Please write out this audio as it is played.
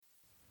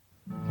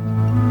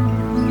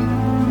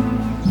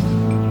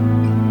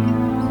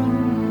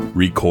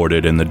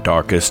Recorded in the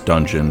darkest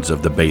dungeons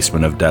of the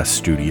Basement of Death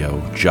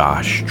studio,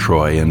 Josh,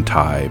 Troy, and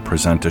Ty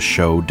present a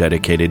show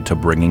dedicated to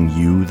bringing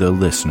you, the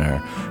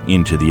listener,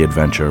 into the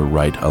adventure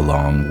right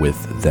along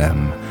with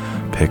them.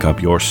 Pick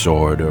up your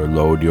sword or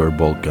load your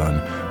bolt gun,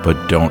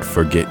 but don't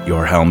forget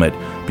your helmet,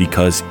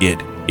 because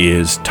it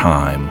is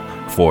time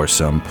for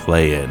some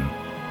playing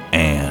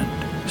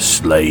and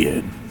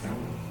slaying.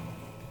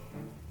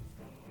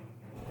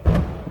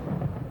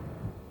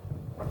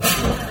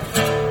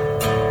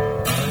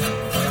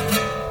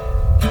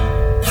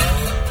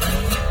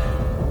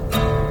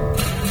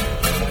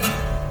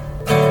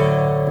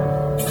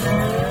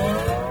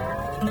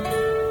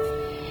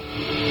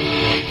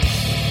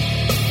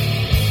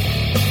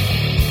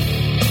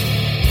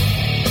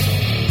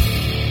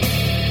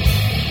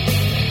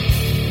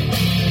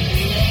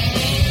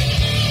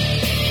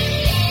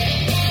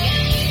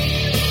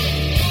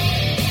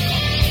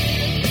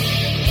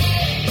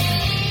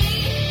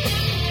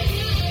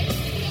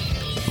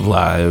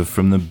 Live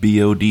from the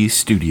BOD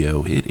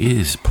studio, it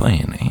is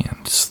playing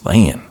and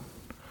slaying.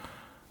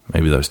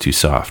 Maybe that was too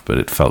soft, but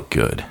it felt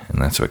good,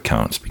 and that's what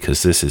counts,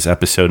 because this is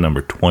episode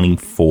number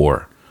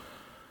 24.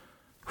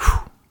 Whew.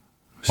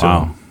 So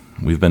wow.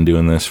 We've been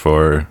doing this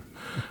for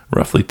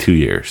roughly 2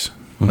 years.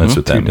 That's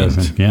what that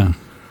means. Yeah.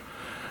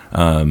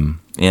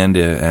 And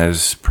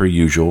as per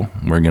usual,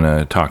 we're going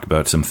to talk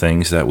about some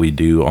things that we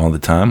do all the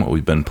time, what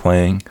we've been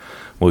playing,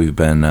 what we've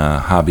been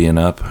hobbying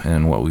up,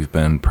 and what we've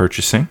been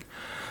purchasing.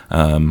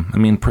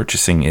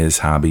 Purchasing is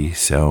hobby,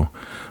 so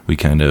we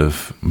kind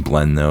of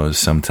blend those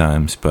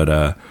sometimes.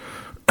 But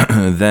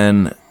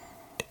then,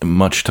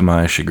 much to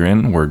my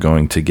chagrin, we're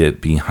going to get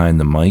behind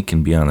the mic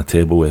and be on the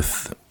table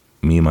with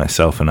me,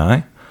 myself, and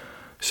I.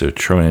 So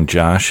Troy and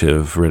Josh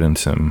have written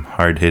some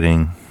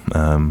hard-hitting,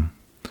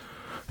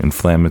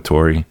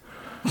 inflammatory,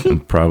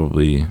 and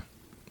probably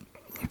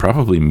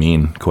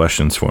mean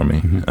questions for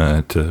me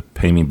to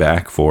pay me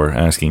back for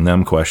asking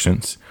them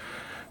questions.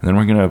 And then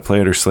we're going to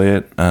play it or slay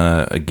it,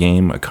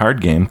 a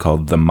card game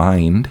called The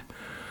Mind,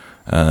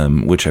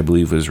 which I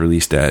believe was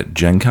released at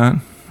Gen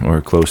Con, or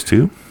close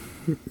to.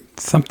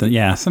 Sometime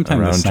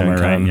around this summer,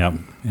 Gen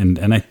Con.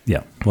 right?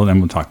 Yep. Well, then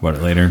we'll talk about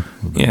it later.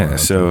 Yeah,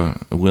 so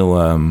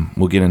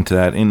we'll get into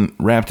that.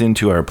 Wrapped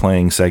into our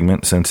playing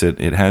segment, since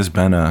it has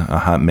been a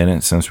hot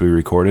minute since we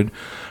recorded.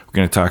 We're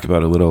going to talk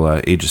about a little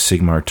Age of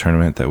Sigmar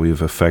tournament that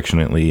we've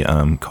affectionately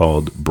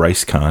called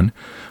BryceCon,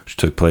 which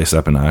took place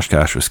up in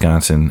Oshkosh,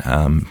 Wisconsin,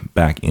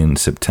 back in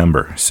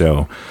September.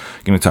 So,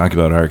 going to talk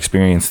about our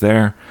experience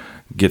there,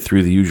 get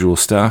through the usual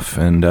stuff,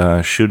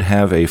 and should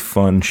have a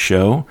fun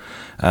show.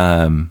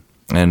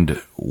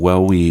 And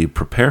while we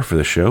prepare for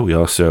the show, we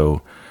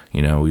also,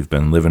 we've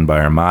been living by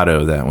our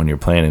motto that when you're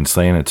playing and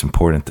slaying, it's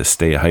important to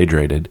stay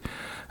hydrated.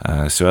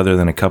 So, other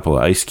than a couple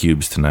of ice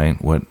cubes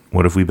tonight, what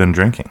have we been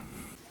drinking?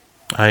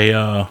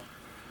 I'm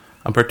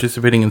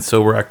participating in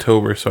Sober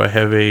October, so I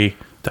have a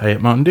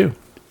Diet Mountain Dew.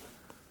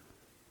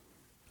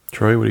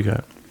 Troy, what do you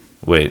got?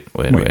 Wait.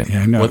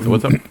 Yeah, no.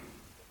 What's up?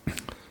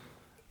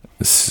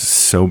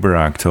 Sober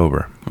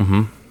October.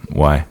 Mm-hmm.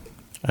 Why?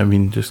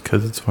 Just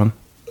because it's fun.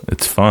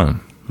 It's fun.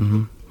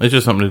 Mm-hmm. It's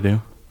just something to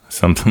do.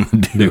 Something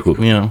to do.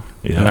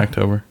 In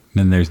October.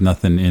 Then there's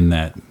nothing in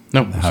that.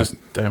 No, it's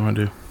just Diet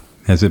Mountain Dew.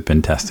 Has it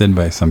been tested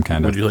by some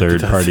kind of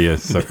third party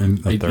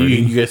authority?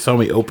 You guys saw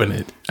me open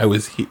it. I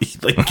was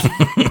like...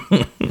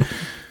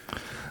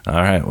 All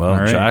right.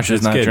 Well, Josh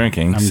is not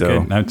drinking, so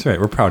good. That's right.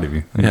 We're proud of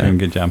you. You're doing a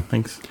good job.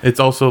 Thanks. It's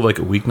also like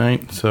a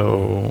weeknight,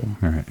 so...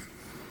 All right.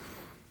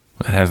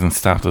 It hasn't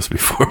stopped us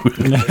before we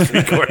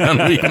record on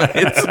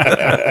weeknights.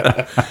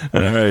 All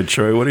right,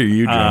 Troy, what are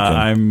you drinking?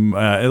 I'm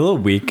a little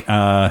weak.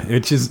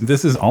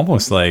 This is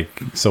almost like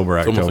Sober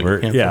October.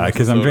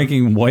 Because I'm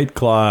drinking White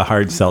Claw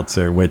hard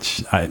seltzer,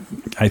 which I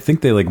think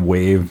they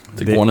waive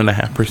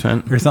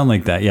 1.5% or something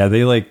like that. Yeah,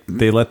 they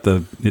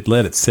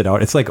let it sit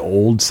out. It's like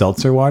old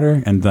seltzer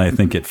water, and I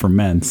think it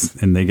ferments,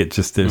 and they get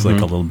there's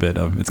like a little bit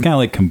of, it's kind of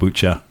like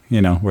kombucha.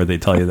 Where they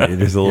tell you that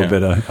there's a little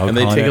bit of alcohol. And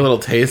they take a little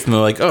taste and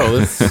they're like, oh,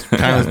 this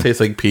kind of tastes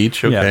like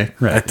peach. Okay. Yeah,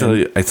 right.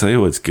 I tell you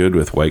what's good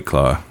with White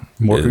Claw.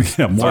 More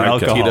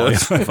alcohol.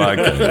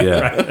 Vodka,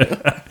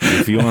 yeah.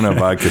 If you want a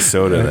vodka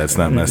soda that's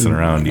not messing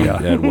around, you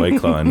add White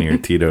Claw into your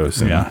Tito's.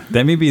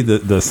 That may be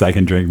the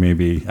second drink,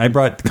 maybe. I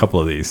brought a couple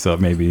of these, so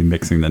maybe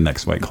mixing the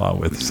next White Claw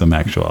with some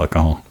actual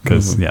alcohol.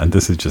 Because,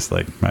 this is just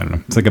I don't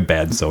know. It's like a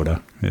bad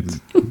soda.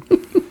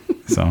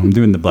 So I'm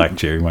doing the black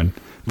cherry one.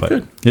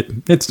 But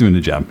it's doing the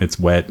job. It's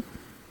wet.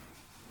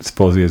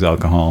 Supposedly has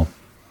alcohol.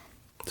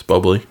 It's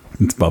bubbly.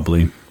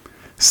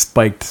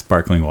 Spiked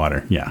sparkling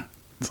water. Yeah.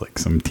 It's like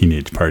some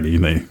teenage party.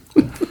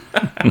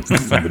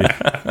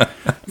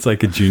 It's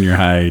like a junior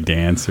high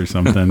dance or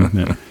something.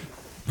 Yeah.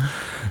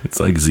 It's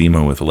like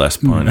Zima with less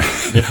punch.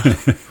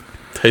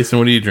 Tyson,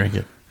 what are you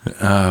drinking?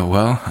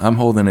 Well, I'm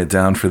holding it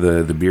down for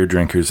the beer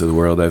drinkers of the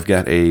world. I've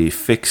got a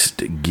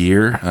Fixed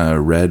Gear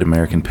Red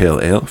American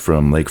Pale Ale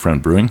from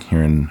Lakefront Brewing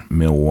here in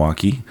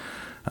Milwaukee.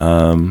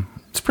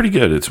 It's pretty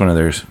good. It's one of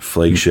their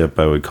flagship,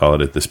 I would call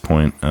it at this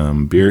point,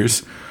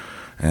 beers.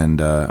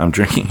 And I'm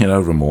drinking it out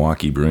of a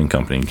Milwaukee Brewing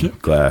Company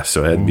glass,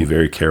 so I had to be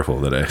very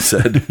careful that I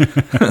said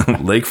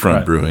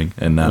Lakefront Brewing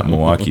and not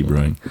Milwaukee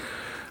Brewing.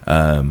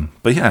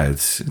 But yeah,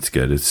 it's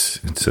good.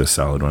 It's a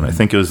solid one. I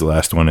think it was the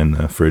last one in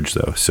the fridge,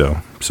 though.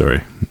 So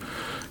sorry.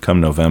 Come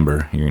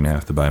November, you're gonna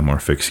have to buy more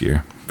fixed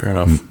gear. Fair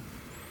enough.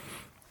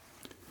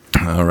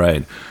 All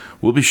right.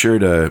 We'll be sure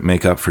to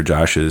make up for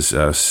Josh's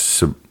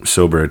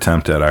sober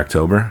attempt at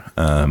October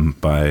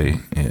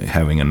by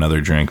having another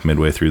drink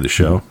midway through the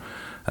show,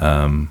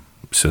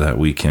 so that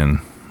we can,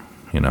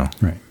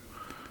 Right.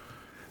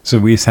 So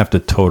we just have to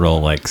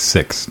total like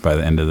 6 by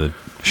the end of the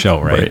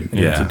show, right?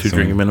 Yeah. It's a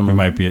 2-drink minimum. We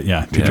might be,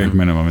 2-drink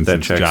minimum. And That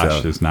since checks Josh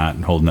out. is not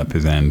holding up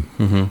his end.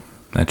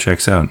 Mm-hmm. That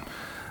checks out.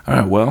 All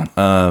right.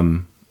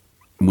 Well,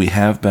 we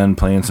have been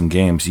playing some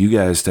games. You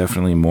guys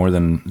definitely more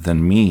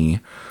than me.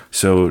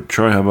 So,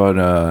 Troy, how about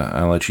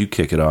I'll let you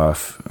kick it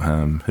off.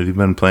 Have you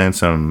been playing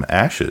some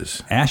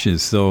Ashes?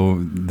 Ashes. So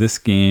this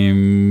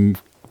game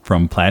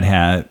from Plaid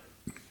Hat,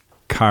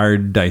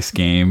 card dice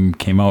game,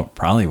 came out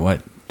probably,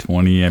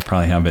 20? I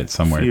probably have it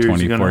somewhere. Few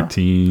years ago now.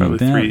 2014.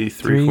 Probably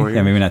three, 4 years.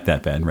 Yeah, maybe not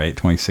that bad, right?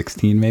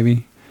 2016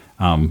 maybe.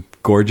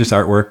 Gorgeous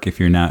artwork if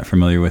you're not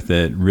familiar with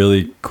it.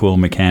 Really cool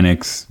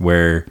mechanics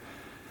where,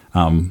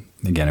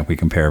 again, if we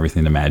compare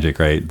everything to Magic,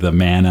 right? The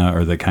mana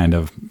or the kind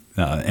of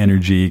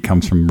energy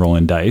comes from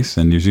rolling dice,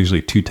 and there's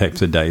usually 2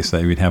 types of dice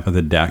that we'd have with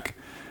a deck.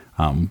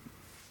 And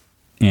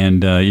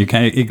you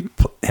it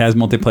has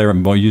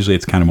multiplayer, but usually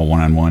it's kind of a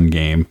one-on-one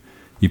game.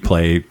 You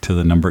play to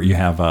the number. You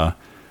have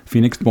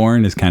Phoenix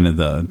Born is kind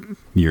of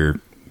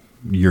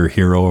your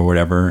hero or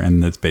whatever,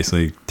 and that's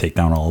basically take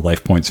down all the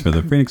life points for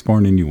the Phoenix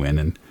Born and you win.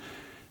 And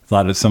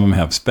some of them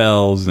have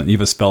spells, and you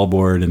have a spell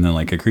board and then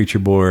like a creature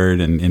board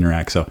and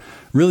interact. So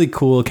really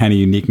cool, kind of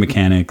unique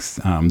mechanics.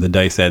 The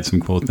dice add some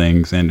cool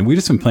things, and we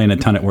just been playing a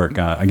ton at work.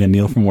 Again,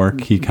 Neil from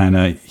work,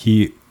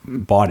 he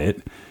bought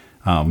it.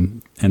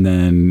 And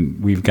then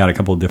we've got a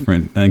couple of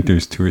different, I think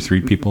there's 2 or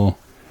 3 people,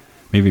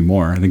 maybe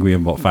more. I think we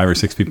have about 5 or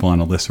 6 people on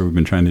a list where we've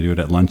been trying to do it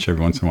at lunch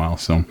every once in a while.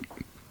 So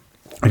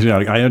actually,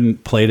 I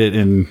hadn't played it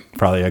in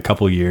probably a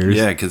couple of years.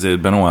 Yeah, because it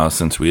had been a while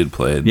since we had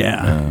played.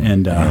 Yeah, a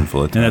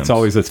handful of times.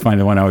 and that's funny.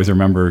 The one I always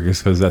remember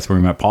because that's where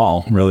we met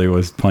Paul. Really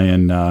was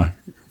playing That's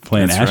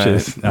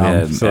Ashes.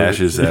 Right. We had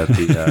Ashes at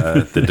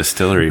the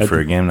distillery for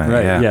a game night.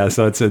 Right. Yeah.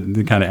 So it's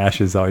the kind of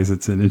Ashes.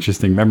 It's an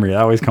interesting memory. It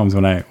always comes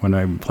when I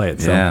play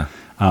it. So, Yeah.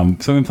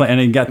 So we play,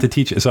 and I got to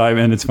teach it. So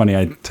and it's funny.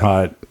 I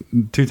taught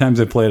 2 times.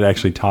 I played. I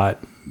actually taught.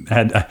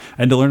 I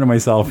had to learn it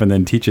myself and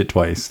then teach it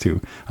twice too.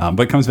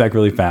 But it comes back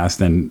really fast,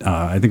 and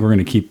I think we're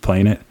going to keep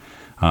playing it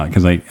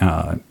because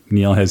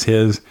Neil has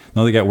his.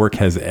 Another guy at work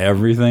has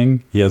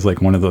everything. He has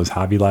like one of those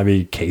Hobby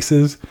Lobby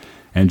cases,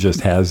 and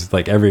just has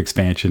like every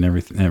expansion,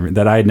 everything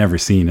that I had never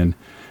seen. And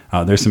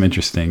there's some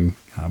interesting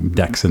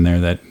decks in there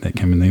that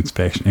come in the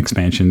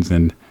expansions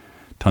and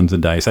tons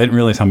of dice. I didn't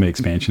realize how many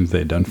expansions they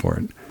had done for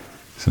it.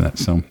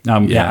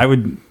 I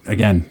would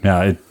again.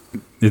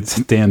 It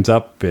stands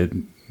up.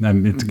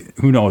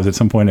 Who knows? At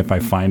some point, if I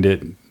find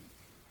it,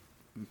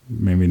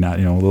 maybe not,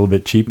 a little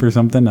bit cheap or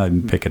something,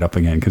 I'd pick it up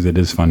again because it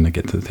is fun to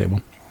get to the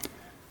table.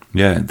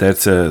 Yeah,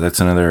 that's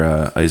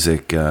another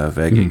Isaac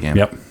Vega game.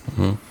 Yep.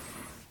 Mm-hmm.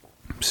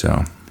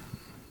 So,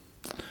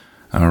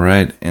 all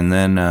right, and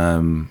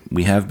then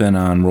we have been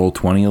on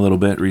Roll20 a little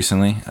bit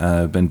recently.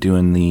 I've been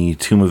doing the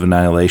Tomb of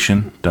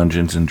Annihilation,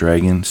 Dungeons and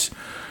Dragons.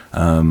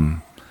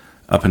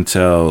 Up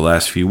until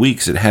last few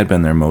weeks, it had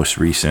been their most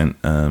recent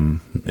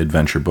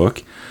adventure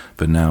book,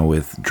 but now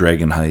with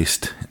Dragon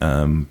Heist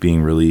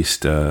being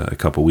released a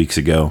couple weeks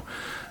ago,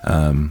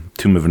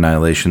 Tomb of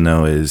Annihilation,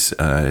 though, is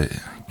kind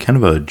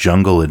of a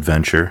jungle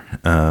adventure,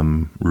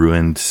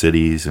 ruined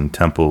cities and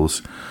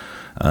temples,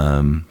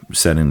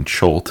 set in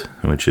Cholt,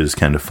 which is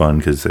kind of fun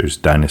because there's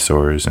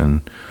dinosaurs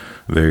and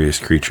various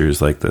creatures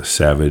like the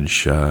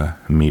savage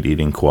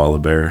meat-eating koala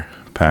bear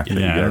pack. That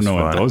Yeah, I don't know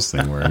what those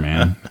things were,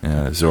 man.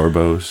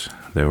 Zorbos.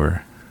 They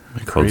were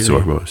called Crazy.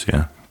 Zorbos,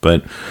 yeah.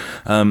 But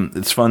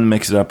it's fun to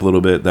mix it up a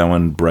little bit. That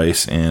one,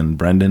 Bryce and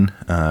Brendan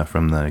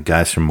from the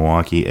guys from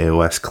Milwaukee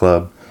AOS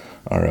Club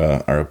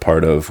are a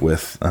part of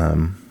with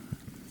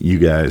you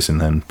guys, and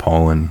then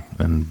Paul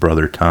and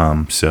brother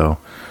Tom. So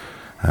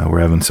we're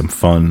having some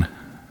fun,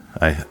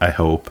 I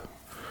hope.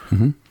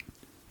 Mm-hmm.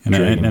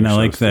 And I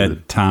like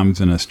that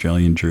Tom's an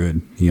Australian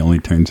druid. He only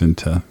turns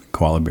into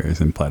koala bears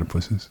and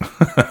platypuses.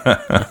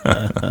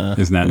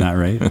 Isn't that not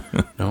right?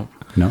 No.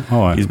 No?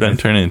 Oh, He's been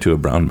turning into a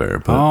brown bear.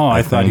 But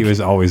I thought he was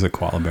always a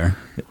koala bear.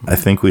 I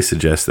think we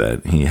suggest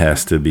that he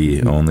has to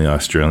be only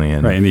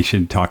Australian. Right, and he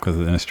should talk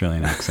with an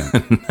Australian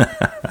accent.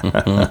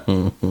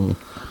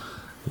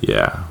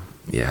 Yeah,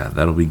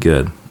 that'll be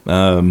good.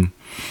 And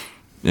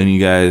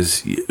you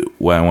guys,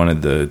 why I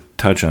wanted to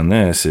touch on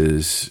this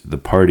is the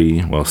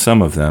party, well,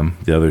 some of them,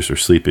 the others are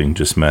sleeping,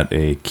 just met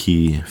a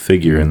key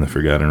figure in the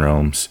Forgotten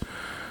Realms,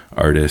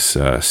 Artis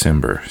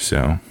Cimber.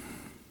 So,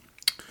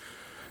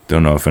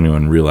 don't know if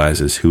anyone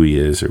realizes who he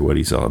is or what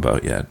he's all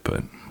about yet,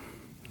 but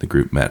the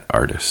group met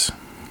Artis.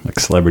 Like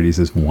celebrities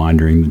is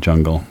wandering the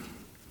jungle.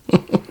 I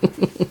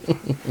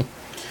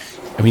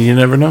mean, you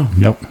never know.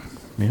 Yep.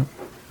 Yep.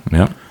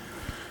 Yep.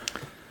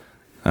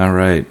 All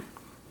right.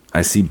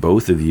 I see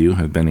both of you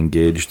have been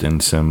engaged in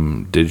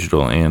some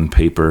digital and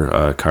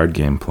paper card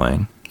game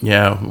playing.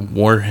 Yeah,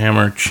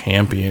 Warhammer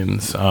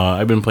Champions.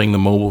 I've been playing the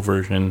mobile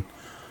version,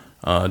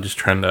 just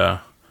trying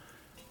to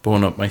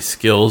bone up my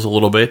skills a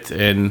little bit.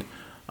 And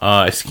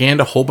I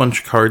scanned a whole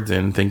bunch of cards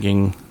in,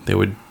 thinking they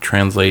would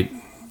translate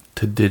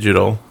to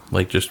digital.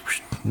 Like, just,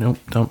 nope,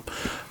 don't.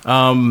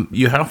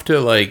 You have to,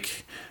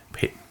 like,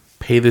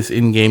 pay this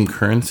in-game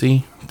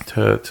currency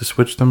to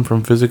switch them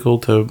from physical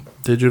to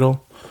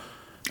digital.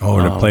 Oh,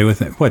 to play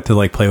with it? What, to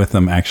like play with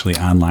them actually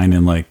online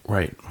and like...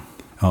 Right.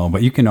 Oh,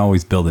 but you can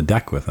always build a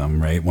deck with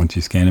them, right? Once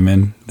you scan them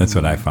in. That's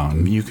what I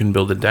found. You can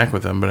build a deck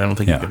with them, but I don't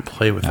think you can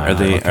play with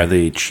them. Are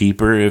they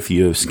cheaper if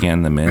you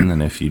scan them in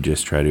than if you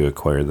just try to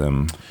acquire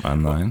them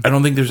online? I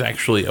don't think there's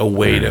actually a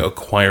way to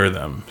acquire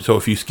them. So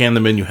if you scan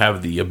them in, you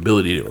have the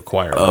ability to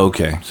acquire them.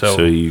 Okay. So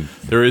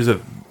there's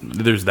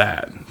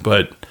that,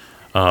 but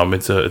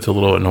it's a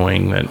little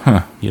annoying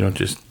that you don't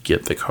just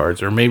get the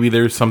cards, or maybe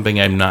there's something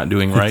I'm not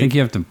doing right. I think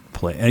you have to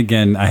play.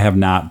 Again, I have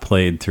not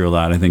played through a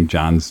lot. I think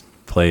John's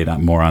played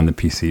more on the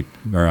PC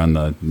or on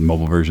the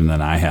mobile version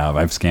than I have.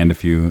 I've scanned a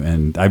few,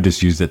 and I've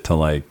just used it to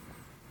like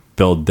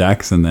build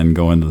decks and then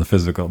go into the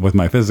physical with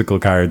my physical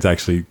cards.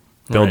 Actually,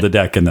 build the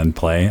deck and then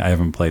play. I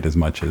haven't played as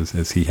much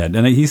as he had,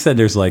 and he said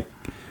there's like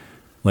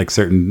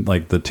certain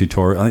like the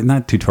tutorial,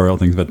 not tutorial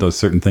things, but those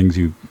certain things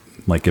you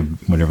like,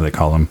 whatever they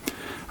call them.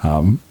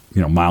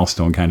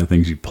 Milestone kind of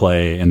things you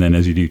play, and then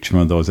as you do each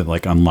one of those, it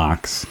like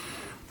unlocks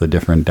the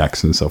different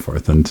decks and so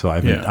forth. And so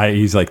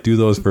he's like, do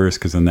those first,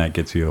 because then that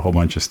gets you a whole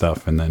bunch of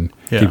stuff, and then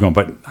keep going.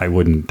 But I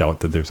wouldn't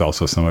doubt that there's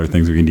also some other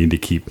things where you need to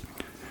keep.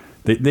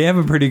 They have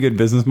a pretty good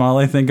business model,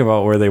 I think,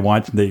 about where they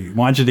want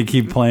you to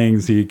keep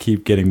playing, so you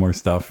keep getting more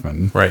stuff.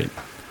 And right.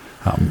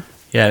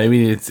 Yeah, I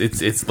mean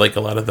it's like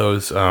a lot of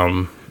those.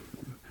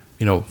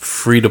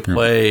 Free to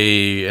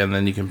play, and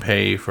then you can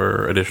pay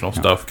for additional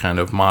stuff kind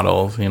of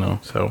models,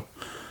 so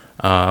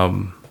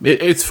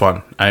it's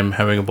fun. I'm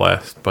having a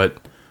blast, but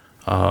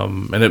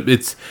and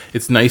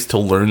it's nice to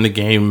learn the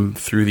game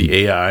through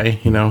the AI,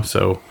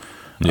 so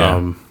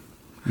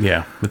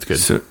it's good.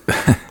 So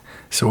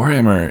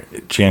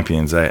Warhammer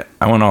Champions, I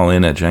went all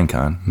in at Gen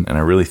Con, and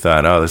I really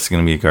thought, this is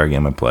going to be a card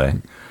game I play.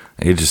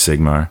 Age of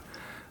Sigmar.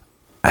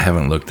 I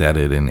haven't looked at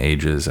it in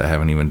ages. I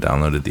haven't even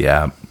downloaded the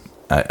app.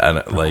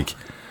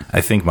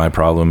 I think my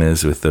problem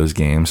is with those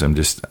games,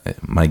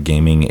 my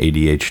gaming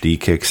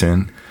ADHD kicks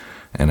in,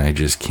 and I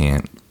just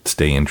can't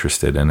stay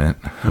interested in it.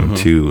 I'm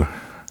too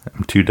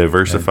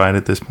diversified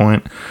at this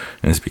point,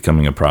 and it's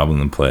becoming a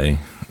problem to play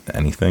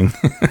anything.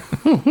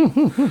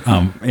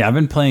 I've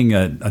been playing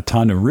a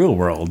ton of Real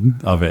World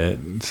of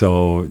it.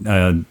 So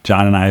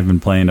John and I have been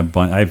playing a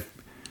bunch. I've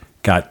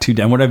got two,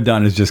 and what I've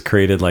done is just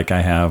created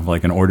I have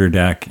an order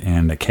deck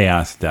and a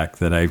chaos deck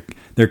that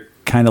they're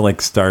kind of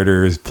like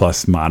starters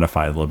plus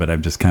modified a little bit.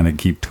 I've just kind of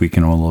keep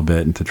tweaking them a little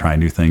bit and to try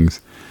new things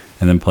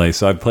and then play.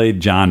 So I played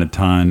John a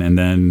ton, and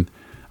then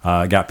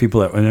got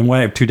people and then when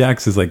I have two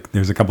decks is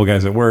there's a couple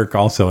guys at work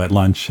also at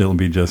lunch. It'll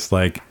be just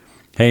like,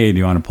 hey, do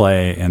you want to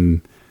play?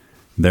 And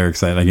they're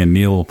excited. Again,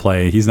 Neil will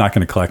play. He's not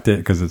going to collect it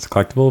because it's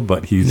collectible,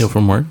 but he's Neil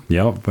from work.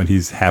 Yeah, but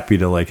he's happy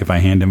to if I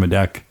hand him a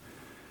deck,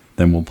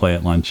 then we'll play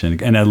at lunch.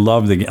 And I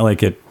love the game.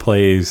 It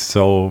plays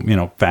so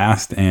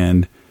fast,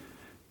 and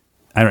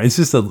I don't. It's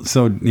just a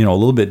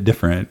little bit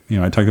different.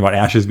 I talked about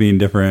Ashes being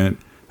different.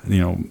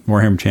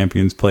 Warhammer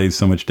Champions plays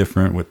so much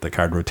different with the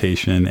card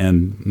rotation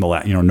and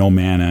the no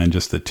mana and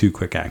just the 2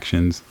 quick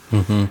actions.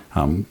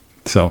 Mm-hmm.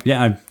 So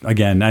yeah,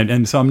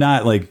 so I'm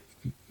not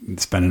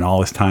spending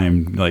all this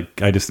time.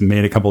 I just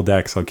made a couple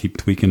decks. I'll keep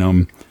tweaking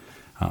them,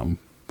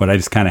 but I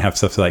just kind of have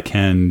stuff that I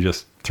can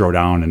just throw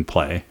down and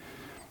play.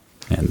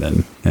 And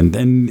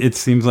then it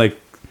seems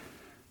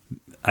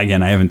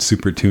again, I haven't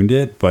super tuned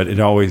it, but it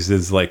always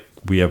is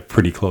we have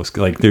pretty close.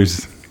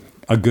 There's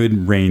a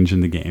good range in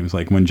the games.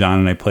 When John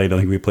and I played, I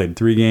think we played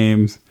 3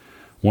 games.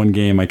 One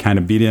game I kind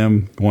of beat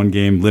him. One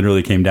game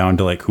literally came down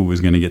to who was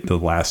going to get the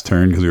last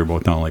turn because we were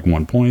both down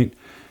 1 point.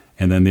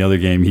 And then the other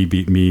game he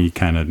beat me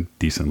kind of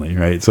decently,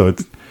 right? So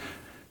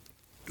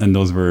and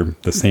those were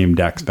the same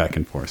decks back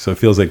and forth. So it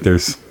feels like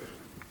there's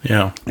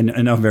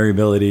enough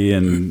variability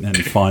and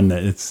fun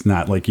that it's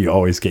not you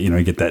always get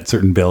you get that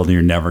certain build and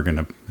you're never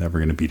gonna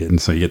beat it.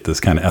 And so you get this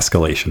kind of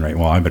escalation, right?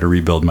 Well, I better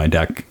rebuild my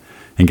deck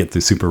and get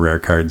the super rare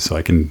cards so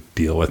I can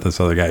deal with this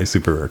other guy's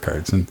super rare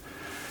cards. And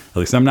at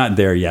least I'm not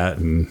there yet,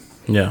 and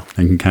I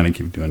can kind of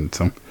keep doing it.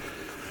 So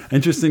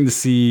interesting to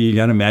see. You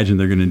gotta imagine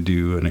they're gonna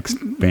do an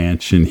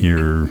expansion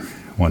here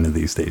one of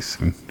these days.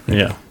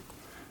 Yeah,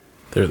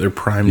 they're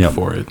primed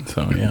for it.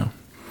 So yeah.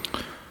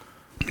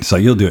 So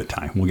you'll do it,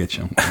 Ty. We'll get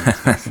you.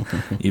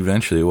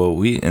 Eventually.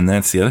 Well, and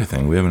that's the other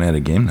thing. We haven't had a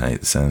game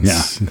night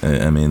since.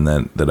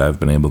 That I've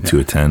been able to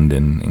attend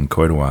in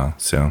quite a while.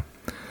 So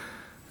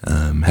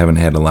haven't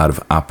had a lot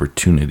of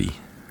opportunity.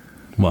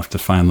 We'll have to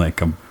find a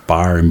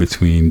bar in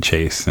between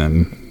Chase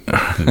and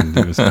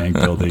the US Bank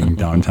building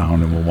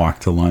downtown, and we'll walk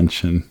to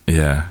lunch. And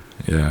yeah.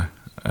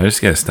 I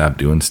just gotta stop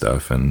doing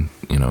stuff and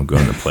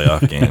going to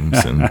playoff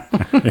games and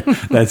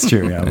That's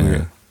true.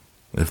 Yeah.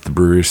 if the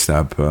Brewers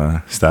stop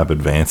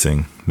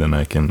advancing, then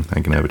I can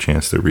have a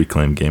chance to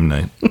reclaim game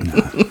night.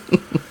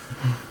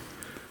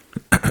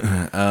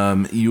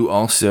 You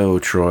also,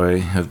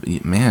 Troy,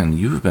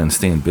 you've been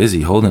staying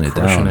busy holding it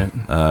Crushing down.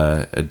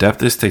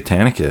 Adeptus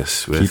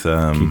Titanicus with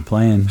Keep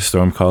playing.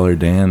 Stormcaller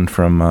Dan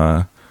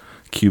from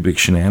Cubic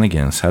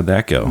Shenanigans. How'd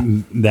that go?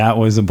 That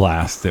was a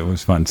blast. It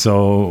was fun.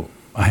 So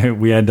I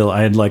had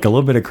like a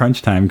little bit of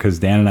crunch time because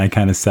Dan and I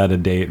kind of set a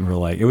date. And we're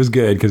like, it was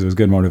good because it was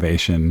good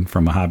motivation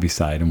from a hobby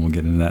side, and we'll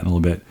get into that in a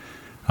little bit.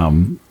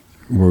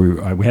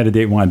 Where we had a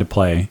date we wanted to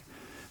play,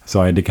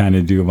 so I had to kind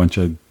of do a bunch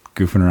of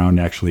goofing around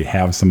to actually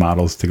have some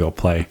models to go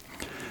play.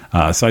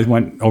 So I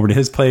went over to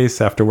his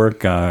place after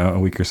work a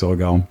week or so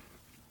ago,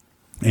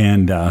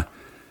 and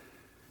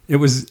it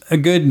was a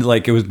good,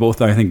 like, it was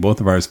both, I think both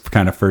of ours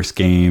kind of first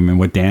game. And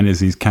what Dan is,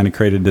 he's kind of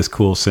created this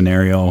cool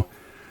scenario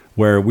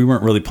where we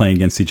weren't really playing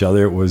against each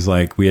other. It was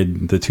like we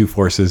had the two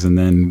forces, and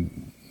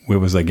then it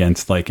was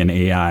against like an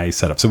AI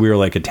setup. So we were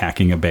like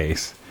attacking a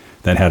base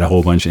that had a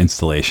whole bunch of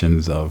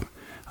installations of,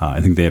 I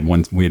think they had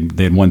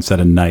one set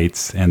of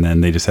knights, and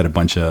then they just had a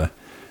bunch of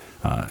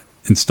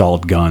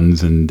installed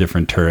guns and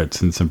different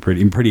turrets and some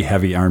pretty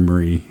heavy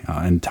armory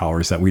and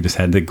towers that we just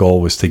had. The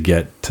goal was to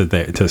get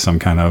to some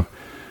kind of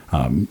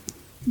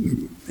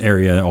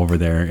area over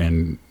there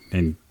and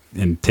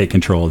take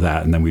control of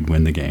that, and then we'd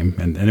win the game.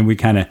 And then we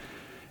kind of,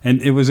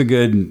 and it was a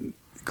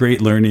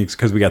great learning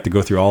because we got to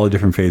go through all the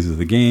different phases of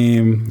the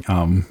game.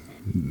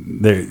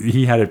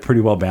 He had it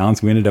pretty well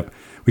balanced.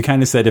 We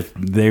kind of said if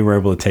they were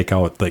able to take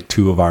out like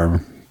two of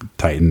our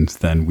Titans,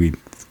 then we'd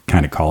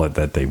kind of call it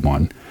that they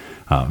won.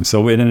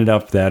 So it ended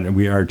up that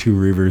our two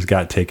Reavers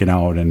got taken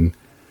out, and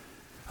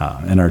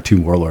our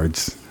two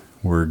Warlords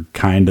were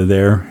kind of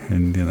there,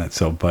 and that.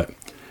 So, but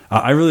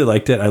I really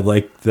liked it. I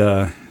liked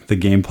the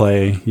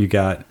gameplay. You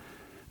got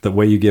the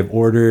way you give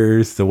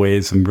orders, the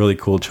way some really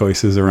cool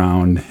choices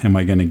around. Am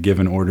I going to give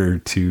an order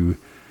to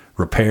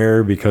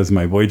repair because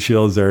my void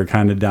shields are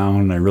kind of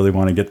down and I really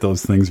want to get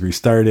those things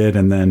restarted?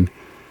 And then,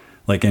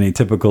 like any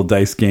typical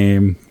dice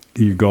game,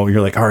 you're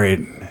like, all right,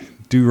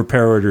 do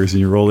repair orders, and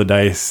you roll the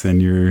dice,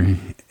 and your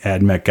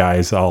AdMech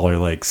guys all are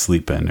like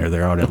sleeping or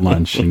they're out at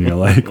lunch, and you're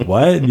like,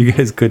 what? You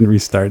guys couldn't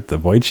restart the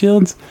void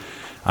shields?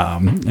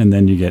 And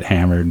then you get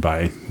hammered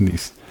by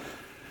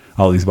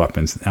all these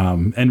weapons.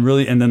 And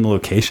then the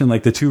location,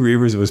 like the two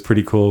Reavers, it was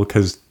pretty cool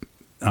because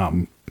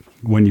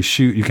when you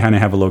shoot, you kind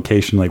of have a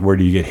location, like where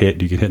do you get hit?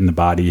 Do you get hit in the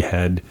body,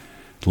 head,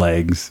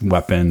 legs,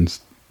 weapons?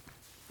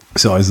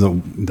 So as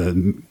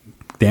the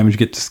damage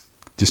gets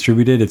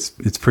distributed,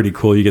 it's pretty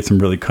cool. You get some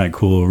really kind of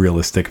cool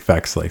realistic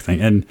effects like thing.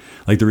 And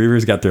like the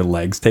Reavers got their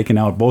legs taken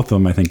out. Both of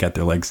them, I think, got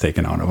their legs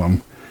taken out of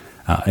them.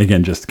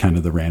 Again, just kind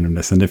of the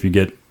randomness. And if you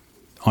get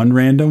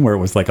unrandom, where it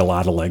was like a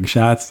lot of leg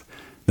shots,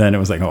 then it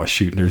was like, oh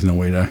shoot, there's no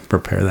way to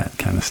prepare that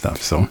kind of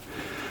stuff. So,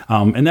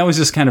 and that was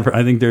just kind of,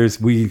 I think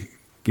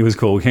it was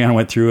cool. We kind of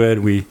went through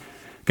it. We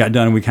got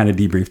done and we kind of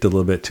debriefed a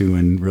little bit too,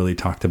 and really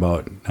talked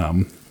about,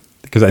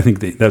 because I think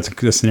that's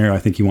a scenario I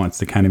think he wants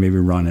to kind of maybe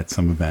run at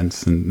some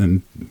events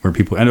and where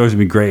people, and it would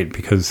be great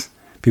because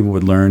people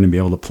would learn and be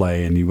able to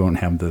play, and you won't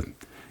have the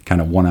kind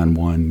of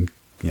one-on-one,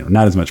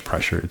 not as much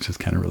pressure. It's just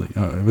kind of really,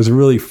 it was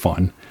really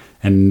fun.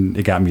 And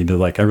it got me to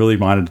like, I really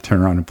wanted to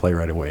turn around and play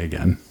right away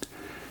again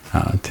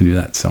to do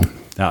that. So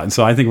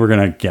I think we're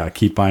going to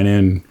keep buying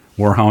in.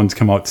 Warhounds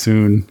come out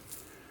soon.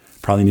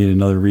 Probably need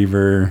another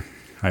Reaver.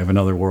 I have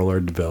another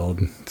Warlord to build.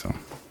 So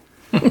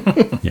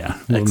yeah,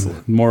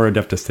 excellent. More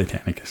Adeptus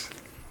Titanicus.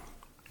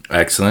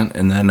 Excellent.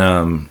 And then,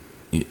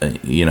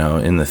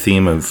 in the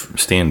theme of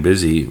staying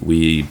busy,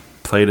 we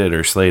played it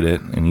or slayed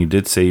it, and you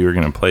did say you were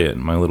going to play it,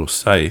 My Little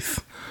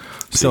Scythe.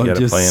 So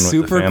just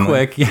super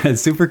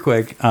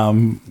quick.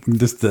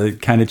 Just to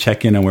kind of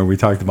check in on where we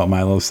talked about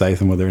My Little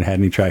Scythe and whether it had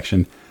any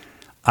traction.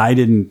 I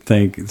didn't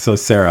think, so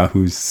Sarah,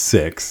 who's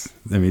 6,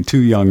 too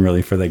young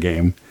really for the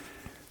game,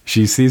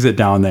 she sees it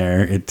down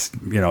there. It's,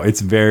 it's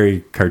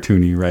very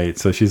cartoony, right?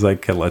 So she's like,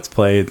 okay, let's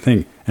play the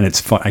thing. And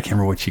it's fun. I can't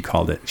remember what she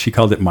called it. She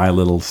called it My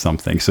Little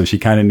something. So she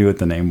kind of knew what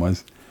the name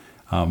was.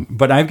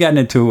 But I've gotten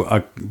into,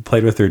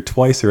 played with her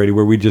twice already,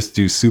 where we just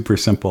do super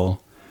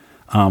simple,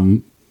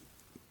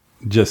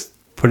 just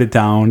put it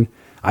down.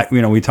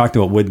 We talked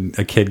about would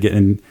a kid get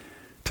in.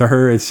 To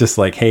her, it's just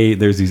like, hey,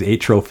 there's these 8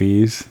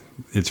 trophies.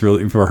 It's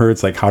really, for her,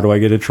 it's like, how do I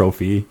get a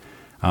trophy?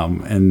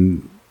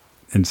 And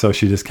so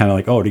she just kind of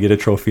like, to get a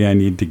trophy, I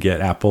need to get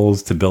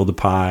apples to build a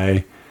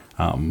pie.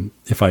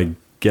 If I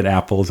get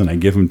apples and I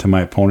give them to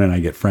my opponent, I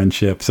get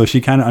friendship. So she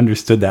kind of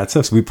understood that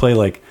stuff. So we play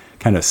like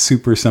kind of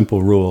super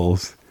simple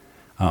rules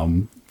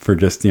for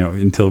just,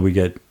 until we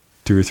get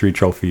 2 or 3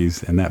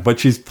 trophies and that. But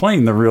she's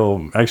playing the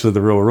real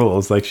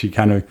rules. Like she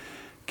kind of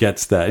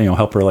gets that,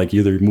 help her like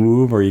either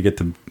move, or you get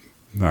to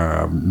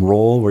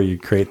roll where you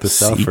create the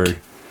stuff,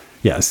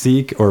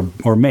 seek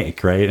or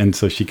make, right? And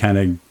so she kind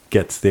of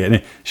gets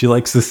she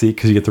likes the seek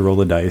because you get to roll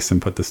the dice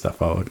and put the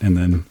stuff out, and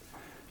then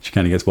she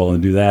kind of gets well to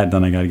do that.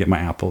 Then I got to get my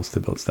apples to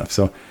build stuff.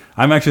 So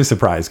I'm actually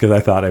surprised because I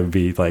thought it would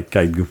be like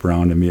I'd goof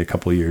around and be a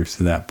couple of years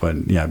to that.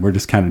 But yeah, we're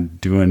just kind of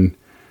doing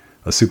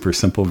a super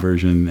simple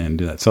version and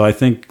do that. So I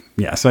think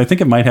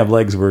it might have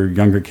legs where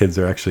younger kids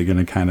are actually going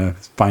to kind of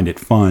find it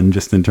fun,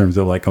 just in terms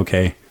of like,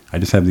 okay, I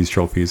just have these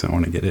trophies. I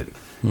want to get it.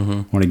 I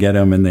want to get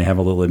them, and they have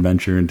a little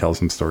adventure and tell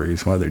some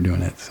stories while they're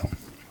doing it.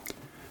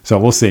 So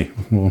we'll see.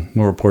 We'll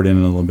report in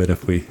a little bit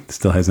if we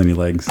still has any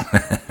legs.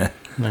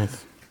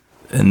 Nice.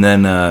 And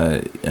then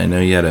I know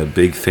you had a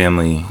big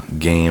family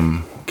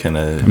game kind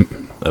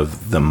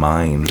of the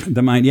Mind.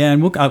 The Mind, yeah,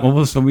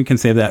 and so we can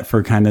save that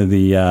for kind of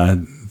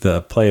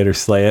the play it or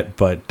slay it.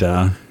 But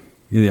the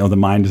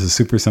Mind is a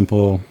super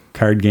simple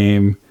card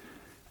game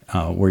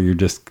where you're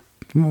just.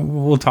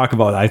 We'll talk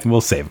about.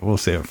 We'll save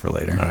it for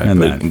later. All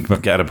right,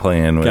 but got to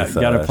play in with.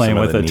 Got to play in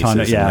with a ton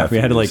of. Yeah, we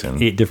had like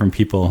 8 different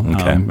people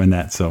in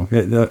that, so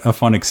a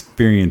fun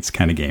experience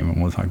kind of game,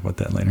 and we'll talk about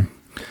that later.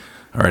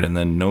 All right, and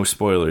then no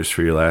spoilers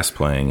for your last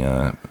playing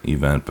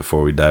event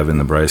before we dive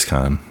into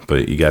BryceCon,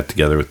 but you got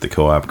together with the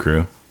co-op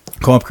crew.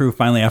 Co-op crew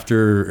finally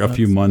after a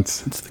few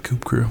months. It's the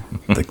Coop Crew.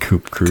 The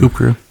Coop Crew. Coop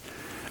Crew.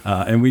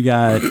 And we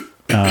got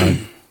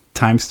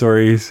Time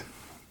Stories.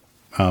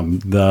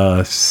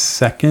 The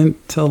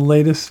second to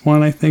latest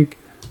one, I think,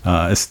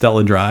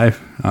 Estella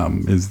Drive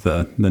is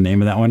the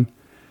name of that one.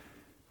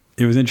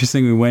 It was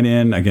interesting. We went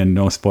in, again,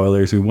 no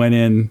spoilers. We went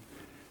in.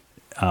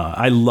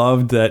 I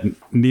loved that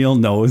Neil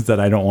knows that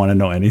I don't want to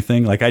know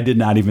anything. Like, I did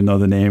not even know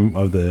the name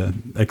of the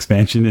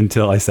expansion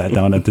until I sat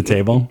down at the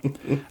table.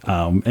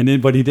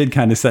 But he did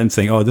kind of sense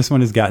saying, oh, this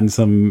one has gotten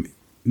some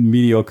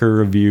mediocre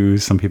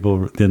reviews. Some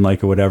people didn't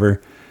like it,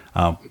 whatever.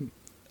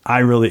 I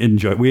really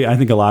enjoyed. I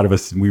think a lot of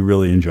us, we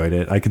really enjoyed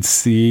it. I could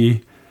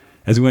see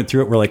as we went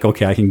through it, we're like,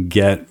 okay, I can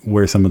get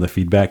where some of the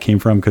feedback came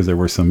from because there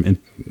were some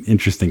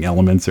interesting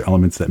elements or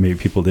elements that maybe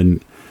people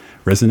didn't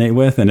resonate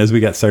with. And as we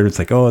got started, it's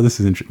like, oh, this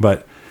is interesting.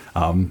 But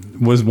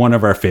was one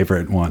of our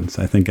favorite ones.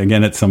 I think,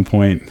 again, at some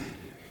point,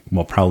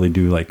 we'll probably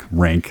do like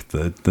rank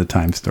the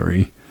Time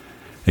Story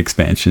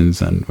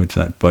expansions and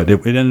but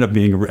it ended up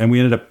being, and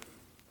we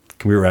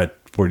were at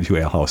 42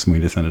 Ale House and we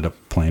just ended up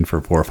playing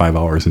for 4 or 5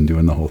 hours and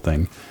doing the whole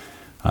thing.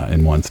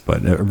 In once,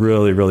 but a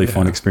really, really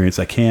fun experience.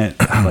 I can't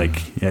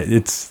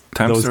it's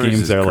Time those Stories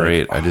games is are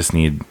great. Like,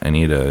 I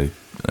need a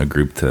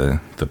group to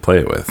play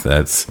it with.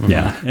 That's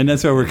and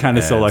that's why we're kind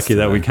of so lucky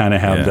that we kind of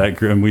have that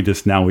group, and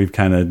we've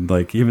kind of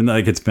like, even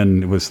like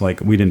it was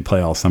like we didn't play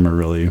all summer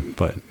really,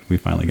 but we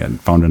finally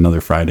found another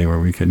Friday where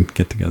we could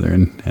get together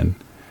and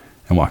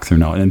walk through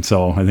now. And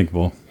so I think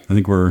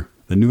we're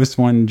the newest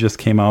one just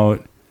came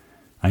out.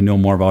 I know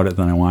more about it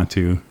than I want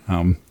to.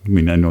 I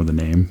know the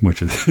name,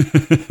 which is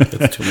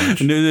That's too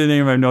much. I knew the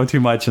name. I know too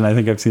much, and I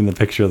think I've seen the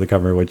picture of the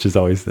cover, which is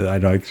always I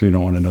actually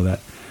don't want to know that.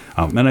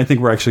 And I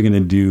think we're actually going to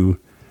do.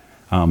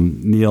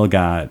 Neil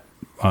got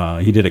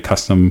he did a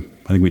custom.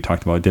 I think we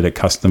talked about did a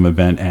custom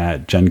event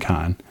at Gen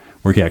Con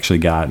where he actually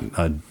got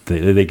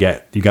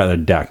you got a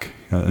deck,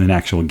 an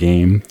actual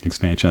game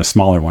expansion, a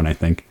smaller one, I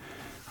think,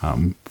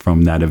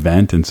 from that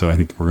event, and so I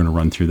think we're going to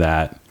run through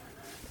that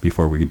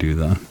before we do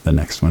the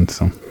next one.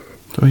 So.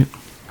 Sweet.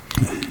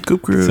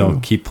 Coop Crew. So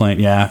keep playing.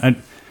 Yeah.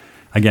 And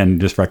again,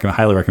 just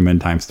highly recommend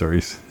Time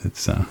Stories.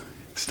 It's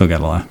still got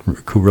a lot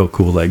of real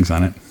cool legs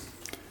on it.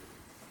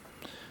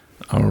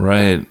 All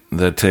right.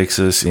 That takes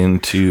us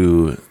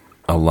into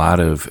a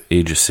lot of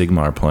Age of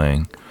Sigmar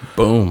playing.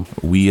 Boom.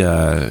 We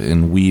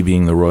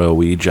being the royal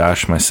we,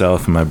 Josh,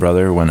 myself, and my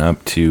brother went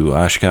up to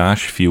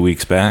Oshkosh a few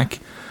weeks back,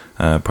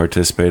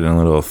 participated in a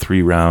little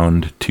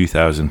 3-round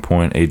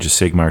 2,000-point Age of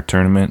Sigmar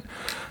tournament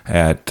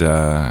at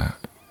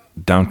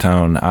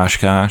downtown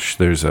Oshkosh.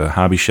 There's a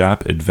hobby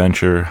shop,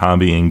 Adventure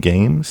Hobby and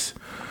Games.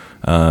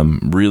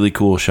 Really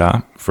cool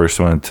shop. First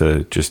one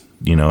to just,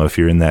 if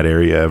you're in that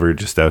area ever,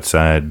 just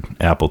outside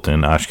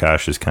Appleton.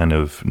 Oshkosh is kind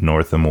of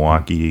north of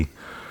Milwaukee,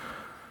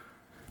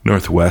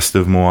 northwest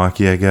of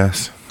Milwaukee, I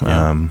guess.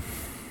 Yeah.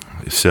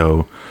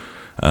 So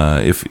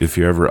if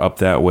you're ever up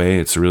that way,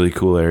 it's a really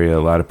cool area, a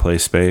lot of play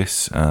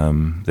space.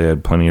 They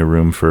had plenty of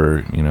room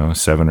for,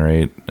 7 or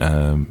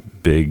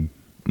 8 big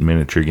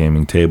miniature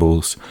gaming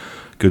tables.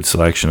 Good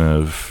selection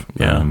of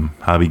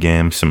hobby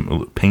games,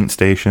 some paint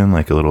station,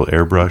 like a little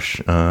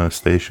airbrush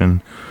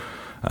station,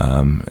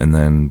 and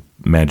then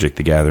Magic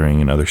the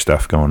Gathering and other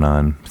stuff going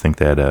on. I think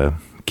they had a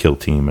Kill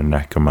Team and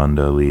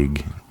Necromunda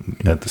League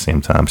at the same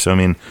time.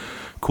 So,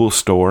 cool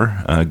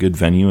store, good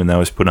venue, and that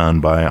was put on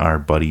by our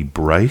buddy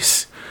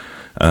Bryce,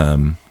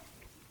 the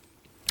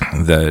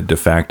de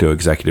facto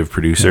executive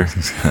producer.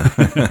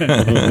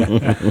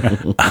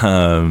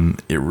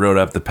 It wrote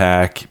up the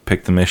pack,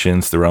 picked the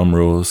missions, the realm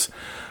rules.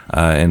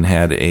 And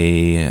had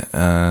we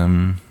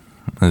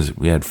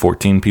had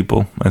 14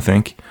 people, I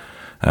think.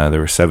 There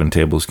were 7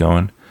 tables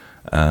going.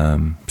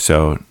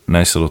 So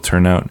nice little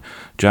turnout.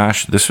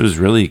 Josh, this was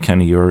really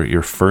kind of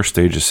your first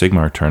Age of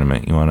Sigmar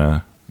tournament. You want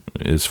to,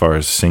 as far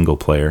as single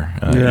player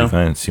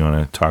events, you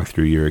want to talk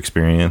through your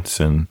experience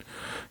and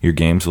your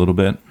games a little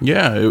bit?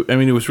 Yeah,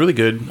 it was really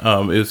good. It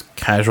was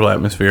casual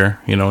atmosphere.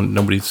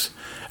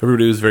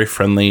 Everybody was very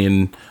friendly,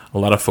 and a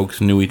lot of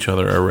folks knew each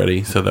other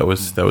already, so that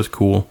was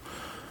cool.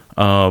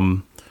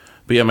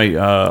 But yeah,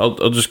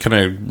 I'll just kind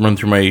of run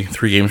through my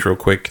 3 games real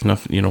quick.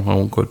 Nothing, I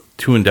won't go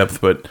too in depth,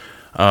 but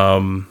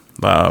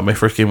my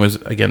first game was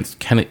against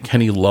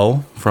Kenny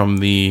Lull from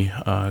the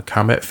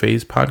Combat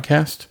Phase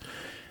podcast,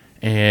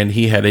 and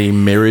he had a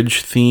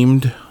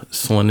marriage-themed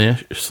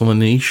Slaanesh.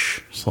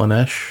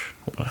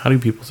 How do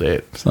people say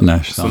it?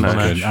 Slaanesh sounds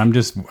good.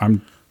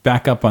 I'm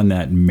back up on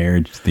that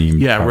marriage-themed.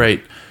 Yeah, part.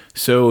 right.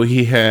 So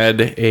he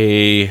had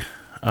a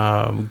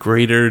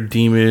greater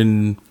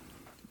demon.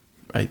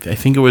 I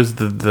think it was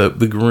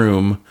the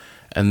groom,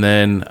 and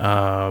then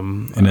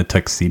in a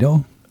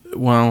tuxedo.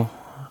 Well,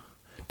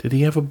 did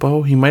he have a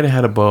bow? He might have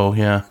had a bow.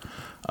 Yeah.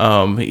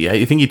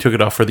 I think he took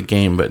it off for the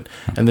game,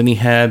 and then he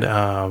had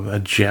a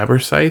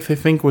Jabbercythe. I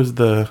think was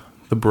the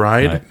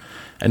bride, right.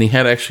 And he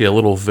had actually a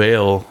little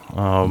veil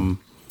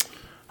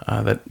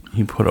that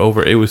he put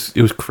over. It was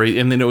crazy,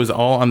 and then it was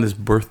all on this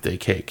birthday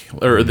cake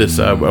or this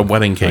a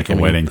wedding cake. Like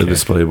a wedding cake. The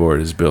display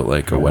board is built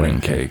like a wedding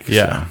cake.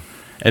 Yeah, so.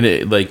 And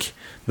it like.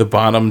 The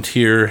bottom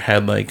tier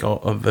had like all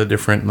of the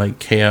different like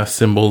chaos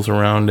symbols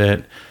around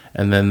it,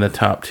 and then the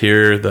top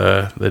tier,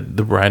 the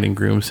bride and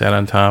groom sat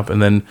on top,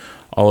 and then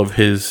all of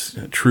his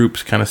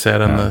troops kind of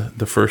sat on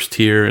the first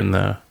tier, and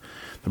the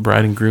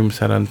bride and groom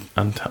sat on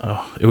top.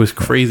 Oh, it was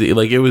crazy.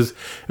 Like it was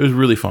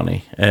really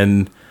funny,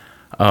 and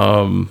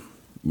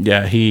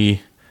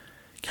he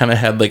kind of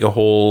had like a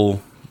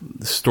whole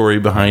story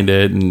behind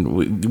it,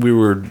 and we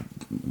were,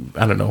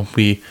 I don't know,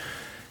 we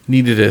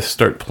needed to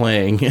start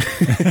playing,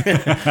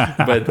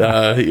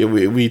 but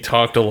we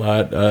talked a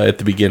lot at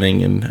the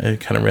beginning, and I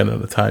kind of ran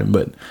out of time.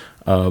 But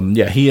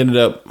he ended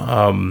up.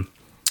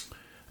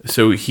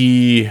 So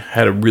he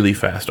had a really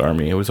fast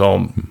army. It was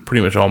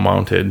pretty much all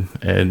mounted,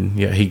 and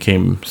he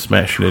came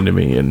smashing into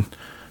me, and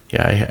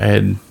I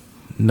had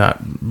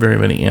not very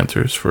many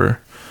answers for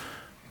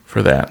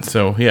that.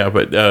 So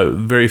but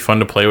very fun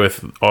to play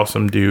with.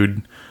 Awesome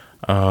dude.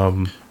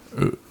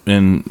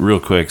 And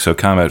real quick, so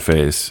Combat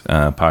Phase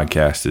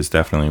podcast is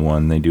definitely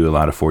one. They do a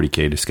lot of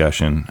 40K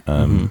discussion.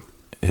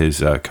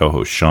 His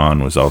co-host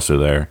Sean was also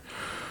there.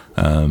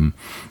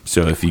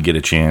 So if you get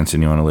a chance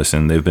and you want to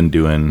listen, they've been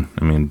doing,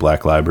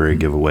 Black Library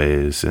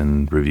giveaways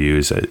and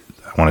reviews. I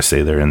want to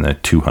say they're in the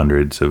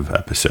 200s of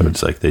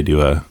episodes. Like they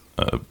do a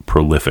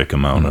prolific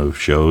amount of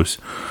shows,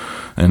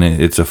 and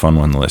it's a fun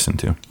one to listen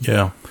to.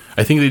 Yeah,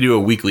 I think they do a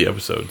weekly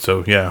episode.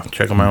 So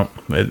check them out.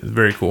 It's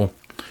very cool.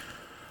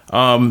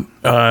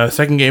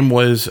 Second game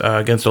was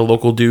against a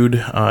local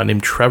dude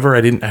named Trevor.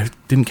 I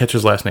didn't catch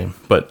his last name,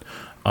 but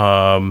he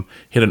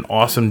had an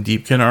awesome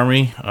Deepkin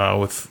army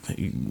with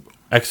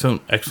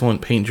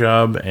excellent paint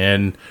job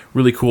and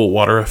really cool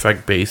water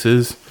effect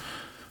bases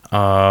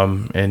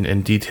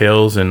and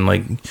details, and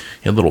like he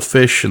had little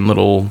fish and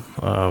little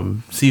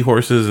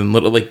seahorses and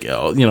little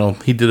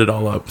he did it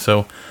all up.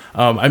 So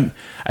I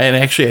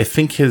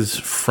think his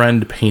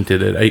friend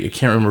painted it. I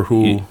can't remember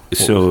who.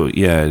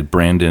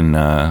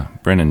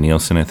 Brandon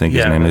Nielsen, I think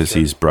his name is. Right.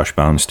 He's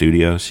Brushbound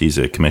Studios. He's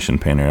a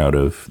commissioned painter out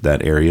of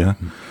that area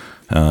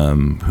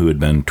who had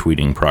been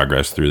tweeting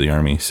progress through the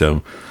army.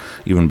 So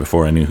even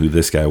before I knew who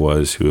this guy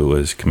was, who it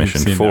was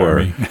commissioned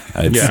for,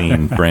 I'd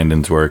seen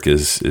Brandon's work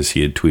as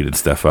he had tweeted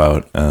stuff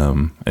out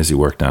as he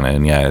worked on it.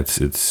 And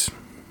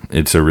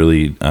it's a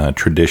really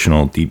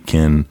traditional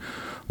Deepkin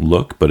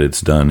look, but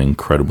it's done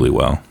incredibly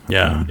well.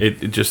 Yeah,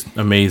 it just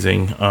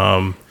amazing.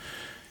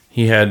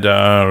 He had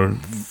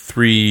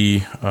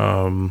 3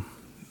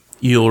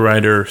 eel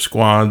rider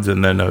squads,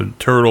 and then a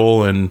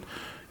turtle, and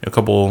a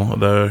couple of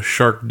the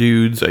shark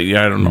dudes. I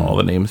don't know all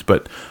the names,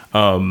 but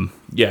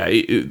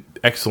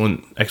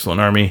excellent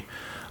army.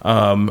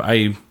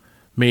 I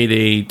made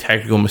a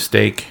tactical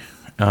mistake,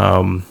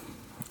 and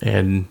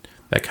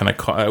that kind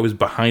of I was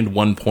behind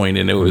 1 point,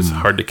 and it was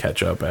hard to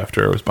catch up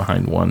after I was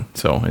behind 1.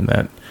 So in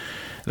that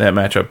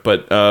matchup,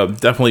 but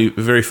definitely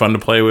very fun to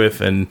play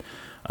with, and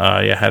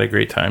had a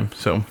great time.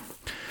 So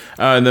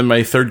and then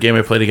my third game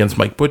I played against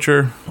Mike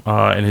Butcher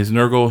and his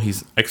Nurgle.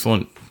 He's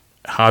excellent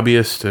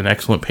hobbyist and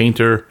excellent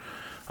painter.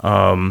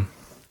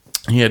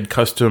 He had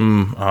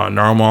custom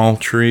narwhal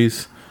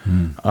trees,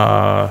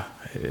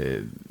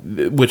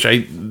 which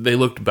they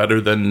looked better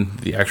than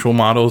the actual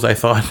models. I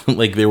thought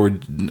like they were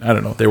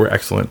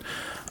excellent.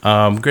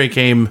 Great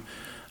game.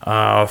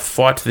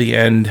 Fought to the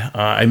end.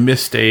 I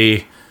missed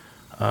a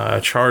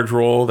charge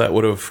roll that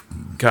would have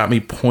got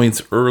me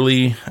points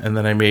early, and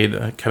then I made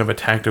kind of a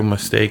tactical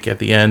mistake at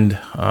the end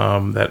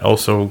that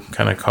also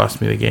kind of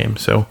cost me the game.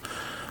 So,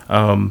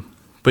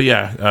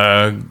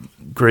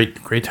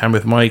 great time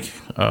with Mike,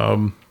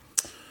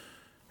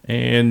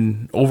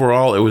 and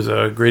overall it was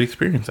a great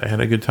experience. I had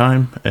a good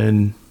time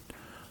and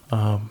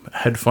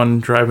had fun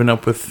driving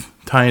up with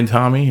Ty and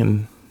Tommy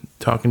and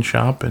talking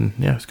shop, and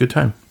it was a good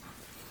time.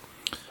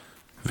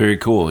 Very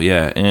cool,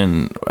 yeah.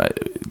 And,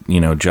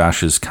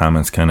 Josh's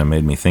comments kind of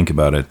made me think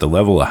about it. The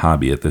level of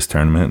hobby at this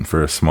tournament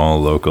for a small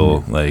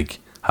local,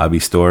 hobby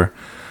store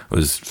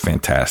was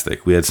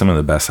fantastic. We had some of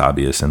the best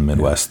hobbyists in the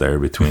Midwest there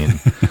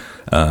between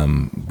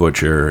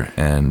Butcher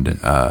and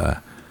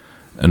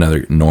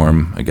another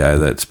Norm, a guy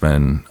that's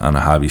been on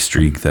a hobby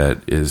streak that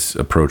is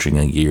approaching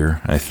a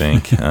year, I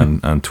think,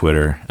 on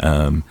Twitter.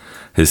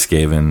 His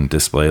Skaven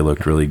display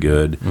looked really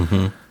good.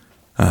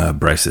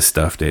 Bryce's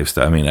stuff, Dave's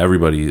stuff. I mean,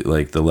 everybody,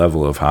 like, the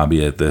level of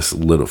hobby at this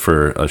little,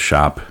 for a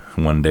shop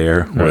one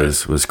day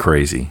was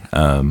crazy.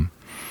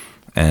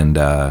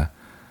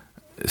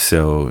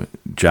 So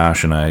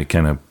Josh and I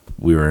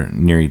we were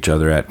near each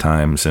other at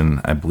times,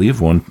 and I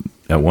believe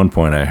at one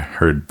point I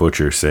heard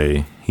Butcher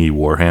say he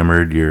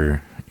warhammered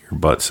your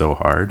butt so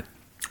hard.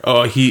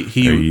 Oh,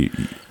 Butcher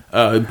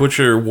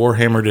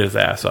warhammered his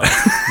ass off.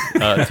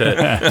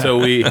 So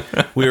we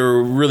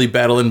were really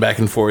battling back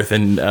and forth,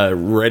 and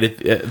right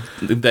at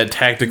that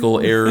tactical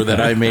error that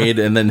I made,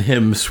 and then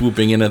him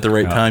swooping in at the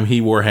right time,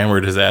 he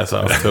warhammered his ass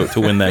off to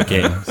win that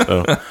game.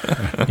 So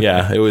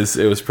yeah, it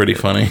was pretty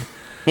funny.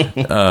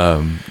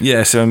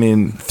 So I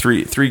mean,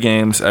 three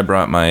games. I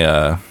brought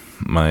my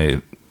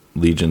my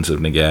Legions of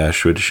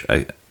Nagash, which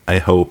I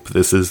hope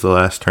this is the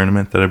last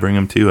tournament that I bring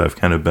them to. I've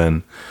kind of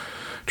been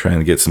trying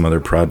to get some other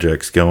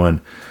projects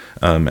going.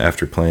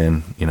 After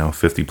playing,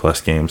 50 plus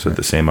games with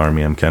the same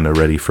army, I'm kind of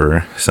ready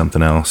for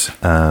something else.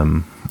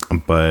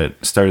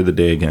 But started the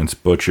day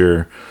against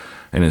Butcher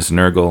and his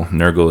Nurgle.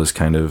 Nurgle is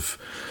kind of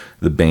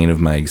the bane of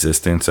my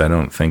existence. I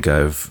don't think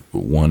I've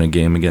won a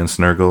game against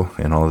Nurgle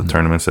in all the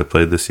tournaments I've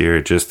played this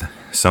year. Just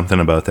something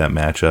about that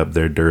matchup,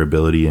 their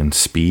durability and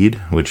speed,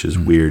 which is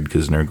weird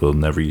because Nurgle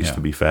never used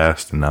to be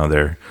fast, and now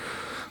they're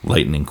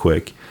lightning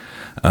quick.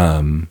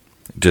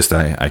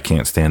 I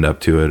can't stand up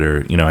to it,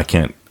 or I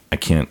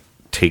can't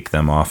take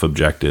them off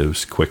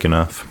objectives quick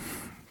enough.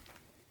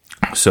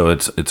 So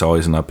it's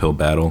always an uphill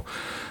battle.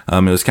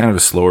 It was kind of a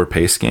slower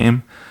pace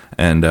game,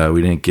 and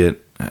we didn't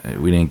get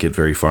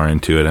very far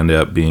into it. It ended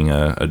up being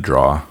a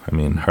draw. I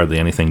mean, hardly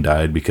anything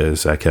died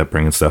because I kept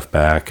bringing stuff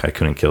back. I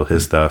couldn't kill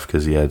his stuff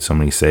because he had so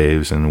many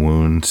saves and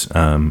wounds.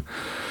 So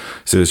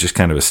it was just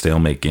kind of a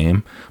stalemate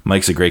game.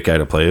 Mike's a great guy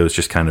to play. It was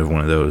just kind of one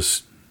of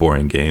those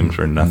boring games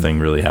where nothing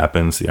really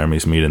happens. The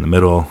armies meet in the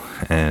middle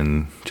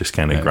and just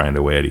kind of grind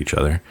away at each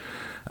other.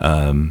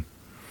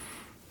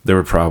 There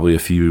were probably a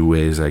few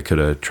ways I could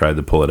have tried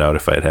to pull it out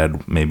if I'd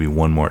had maybe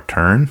one more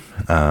turn.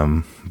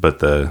 But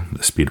the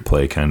speed of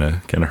play kind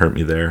of hurt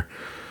me there.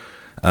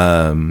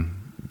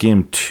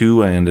 Game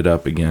 2, I ended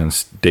up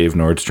against Dave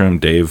Nordstrom.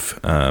 Dave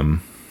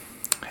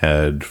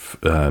had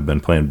been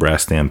playing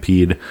Brass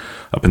Stampede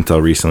up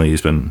until recently.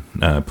 He's been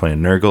playing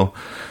Nurgle,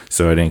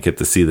 so I didn't get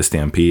to see the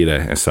Stampede.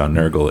 I saw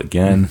Nurgle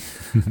again.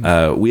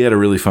 We had a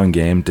really fun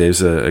game.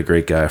 Dave's a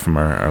great guy from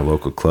our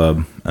local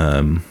club,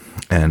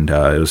 and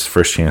it was the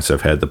first chance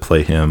I've had to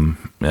play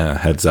him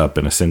heads up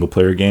in a single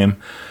player game,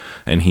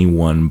 and he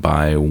won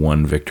by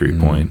 1 victory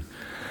point.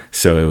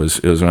 So it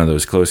was one of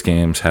those close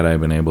games. Had I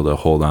been able to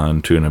hold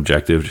on to an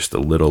objective just a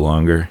little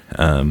longer,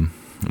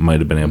 might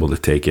have been able to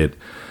take it,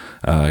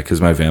 because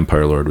my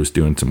Vampire Lord was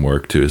doing some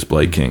work to his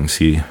Blight Kings.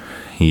 He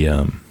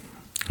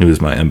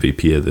was my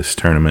MVP of this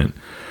tournament.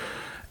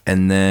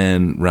 And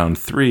then round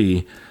 3,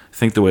 I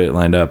think the way it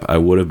lined up, I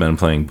would have been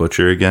playing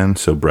Butcher again,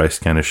 so Bryce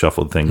kind of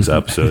shuffled things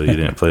up so you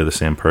didn't play the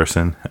same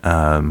person.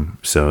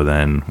 So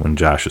then when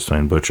Josh was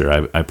playing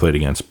Butcher, I played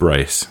against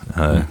Bryce,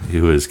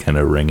 who was kind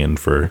of ringing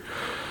for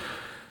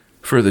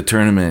the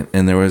tournament.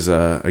 And there was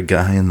a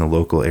guy in the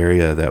local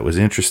area that was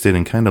interested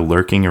in kind of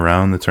lurking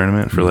around the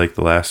tournament for like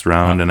the last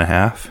round and a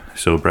half.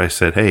 So Bryce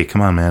said, "Hey,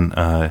 come on,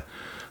 man,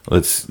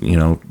 let's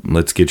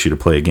get you to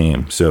play a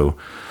game." So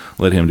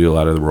let him do a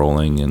lot of the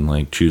rolling and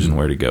like choosing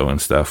where to go and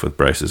stuff with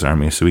Bryce's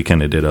army. So we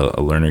kind of did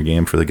a learner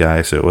game for the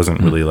guy. So it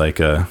wasn't really like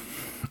a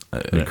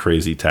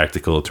crazy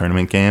tactical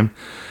tournament game.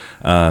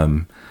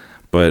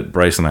 But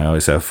Bryce and I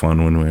always have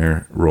fun when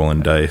we're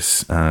rolling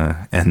dice.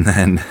 And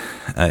then,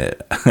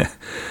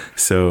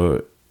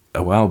 so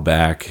a while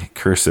back,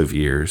 Curse of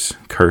Years,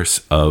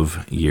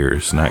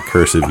 not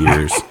Curse of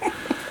Years.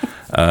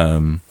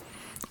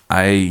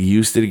 I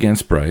used it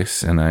against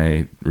Bryce, and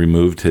I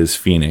removed his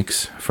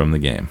Phoenix from the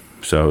game.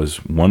 So I was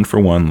 1 for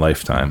 1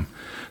 lifetime.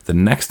 The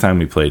next time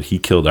we played, he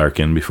killed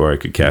Arkin before I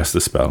could cast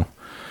the spell.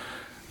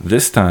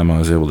 This time I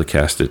was able to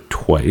cast it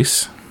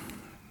twice.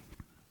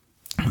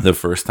 The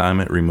first time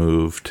it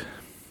removed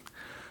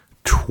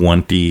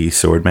 20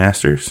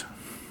 Swordmasters,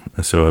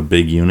 so a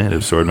big unit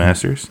of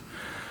Swordmasters.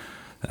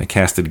 I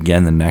cast it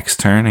again the next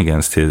turn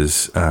against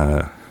his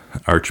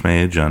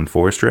Archmage on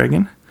Forest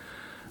Dragon.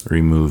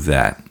 Remove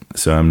that.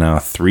 So I'm now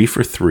 3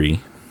 for 3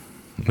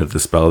 with the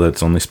spell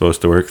that's only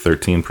supposed to work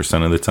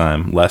 13% of the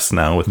time. Less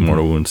now with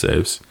mortal wound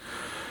saves.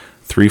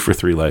 3 for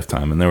 3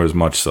 lifetime, and there was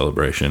much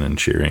celebration and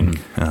cheering.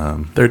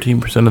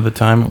 13% of the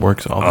time, it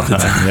works all the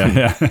time.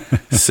 Yeah.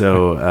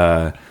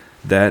 So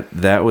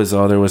that was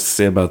all there was to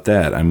say about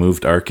that. I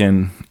moved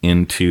Arkin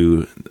in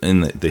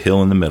the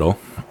hill in the middle,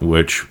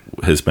 which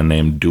has been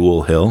named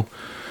Duel Hill.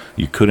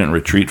 You couldn't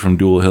retreat from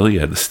Duel Hill. You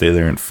had to stay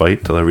there and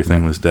fight till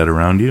everything was dead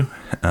around you.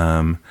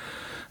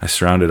 I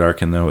surrounded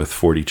Arkin, though, with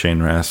 40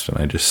 chain rasps, and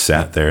I just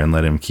sat there and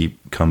let him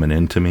keep coming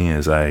into me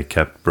as I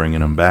kept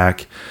bringing him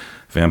back.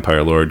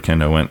 Vampire Lord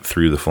kind of went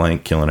through the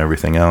flank, killing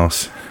everything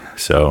else.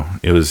 So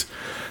it was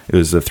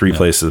the three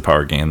places of the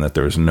power game that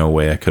there was no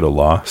way I could have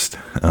lost.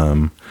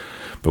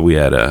 But we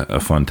had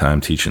a fun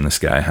time teaching this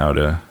guy how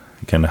to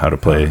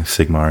play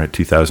Sigmar at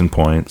 2,000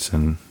 points,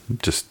 and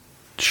just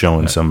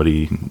showing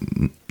somebody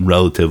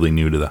relatively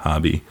new to the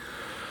hobby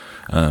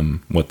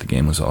what the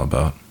game was all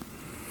about.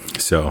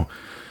 So,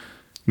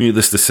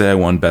 needless to say, I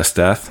won Best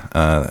Death.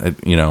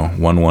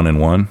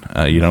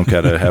 1-1-1. You don't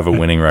got to have a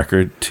winning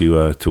record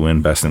to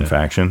win Best in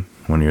Faction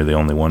when you're the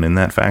only one in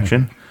that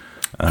faction.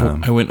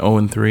 I went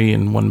 0-3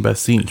 and won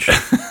Best Siege.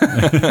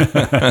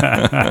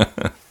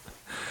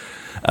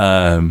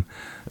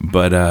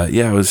 But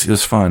it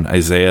was fun.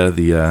 Isaiah,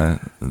 the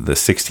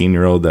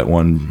 16-year-old that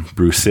won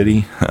Bruce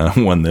City,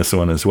 won this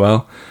one as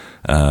well.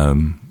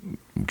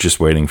 Just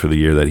waiting for the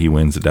year that he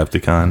wins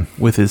Adepticon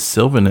with his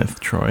Sylvaneth,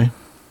 Troy.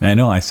 I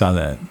know, I saw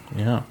that.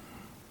 Yeah,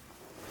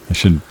 I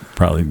should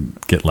probably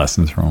get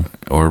lessons from him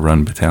or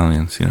run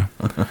battalions.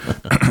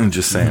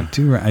 Just saying.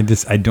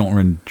 I don't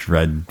run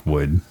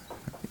Dreadwood.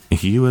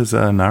 He was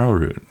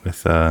Gnarlroot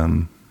with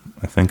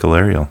I think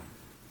Alariel.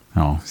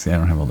 Oh, see, I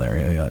don't have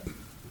Alariel yet.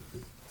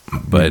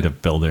 But a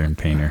builder and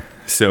painter.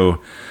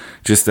 So,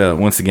 just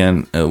once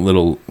again, a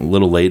little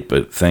late,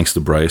 but thanks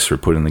to Bryce for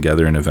putting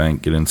together an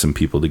event, getting some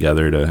people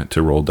together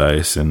to roll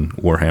dice and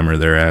Warhammer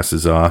their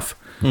asses off.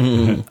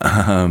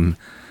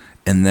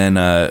 And then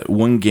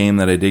one game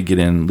that I did get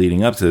in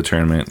leading up to the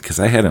tournament, because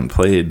I hadn't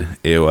played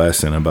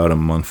AOS in about a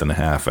month and a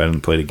half. I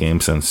hadn't played a game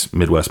since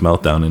Midwest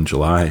Meltdown in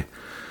July.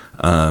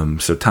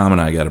 So Tom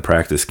and I got a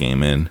practice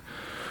game in,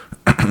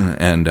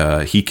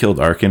 and he killed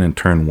Arkin in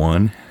turn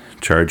 1.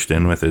 Charged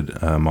in with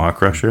a Maw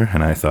Crusher,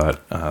 and I thought,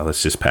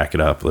 let's just pack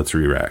it up, let's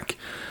re-rack.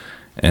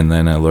 And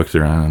then I looked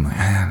around,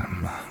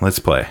 I'm like, let's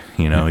play.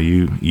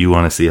 You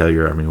want to see how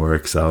your army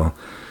works. I'll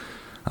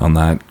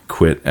not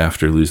quit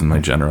after losing my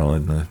general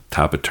in the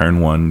top of turn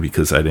 1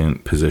 because I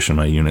didn't position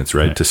my units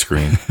right to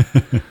screen.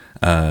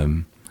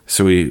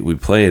 So we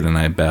played, and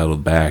I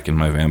battled back, and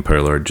my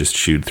Vampire Lord just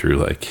chewed through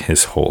like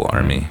his whole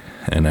army,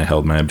 and I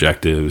held my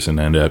objectives and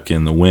ended up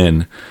getting the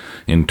win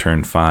in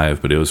turn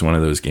 5. But it was one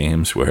of those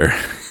games where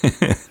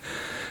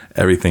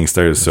everything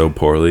started so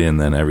poorly, and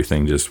then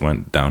everything just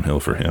went downhill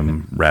for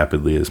him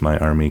rapidly as my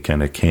army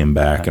kind of came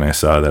back, and I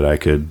saw that I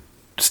could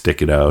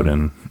stick it out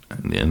and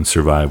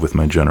survive with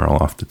my general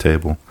off the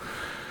table.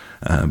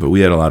 But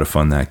we had a lot of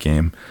fun that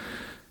game.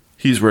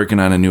 He's working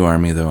on a new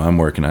army, though. I'm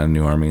working on a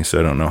new army, so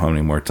I don't know how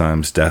many more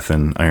times Death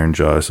and Iron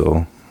Jaws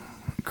will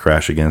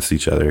crash against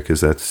each other,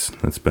 because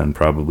that's been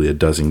probably a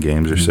dozen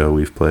games or so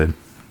we've played.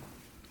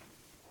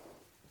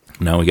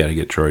 Now we got to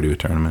get Troy to a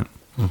tournament.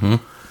 Mm-hmm.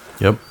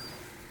 Yep.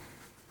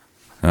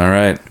 All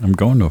right. I'm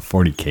going to a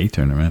 40K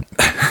tournament.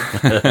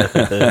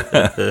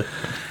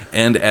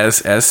 And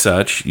as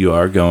such, you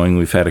are going.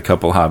 We've had a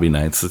couple hobby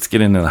nights. Let's get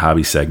into the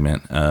hobby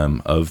segment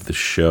of the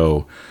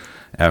show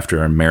after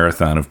our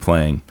marathon of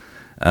playing.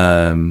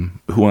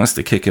 Who wants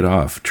to kick it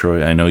off?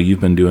 Troy, I know you've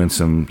been doing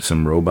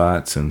some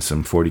robots and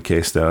some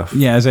 40K stuff.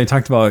 Yeah, as I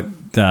talked about,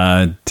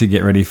 to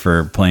get ready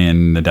for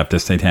playing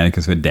Adeptus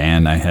Titanicus with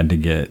Dan, I had to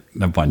get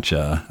a bunch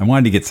of... I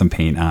wanted to get some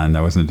paint on.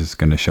 I wasn't just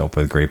going to show up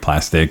with gray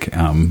plastic.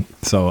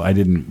 So I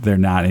didn't... They're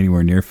not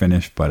anywhere near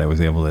finished, but I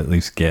was able to at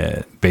least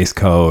get base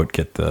coat,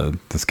 get the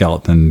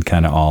skeleton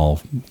kind of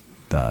all...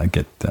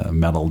 get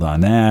metalled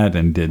on that,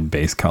 and did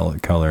base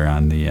color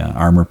on the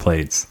armor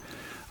plates.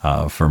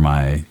 For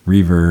my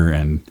Reaver,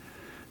 and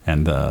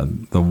the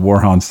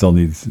Warhound still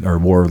needs, or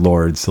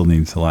Warlord still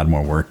needs a lot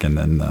more work, and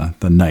then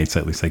the Knights,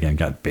 at least again,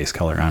 got base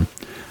color on.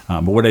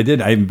 But what I did,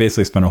 I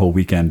basically spent a whole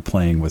weekend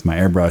playing with my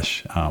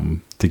airbrush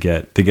to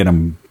get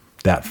them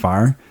that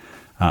far,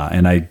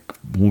 and I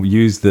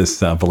used this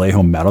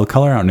Vallejo metal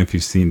color. I don't know if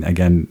you've seen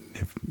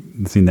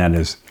that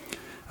as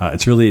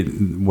it's really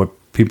what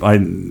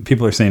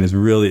people are saying is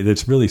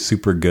really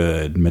super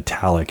good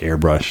metallic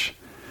airbrush,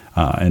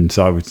 and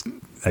so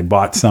I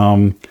bought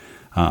some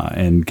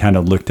and kind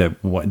of looked at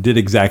did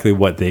exactly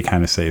what they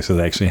kind of say. So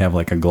they actually have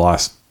like a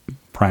gloss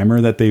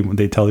primer that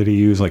they tell you to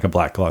use, like a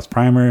black gloss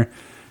primer,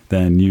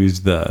 then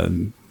use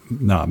the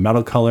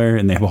metal color,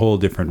 and they have a whole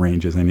different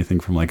ranges, anything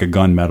from like a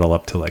gunmetal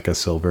up to like a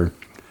silver.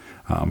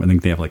 I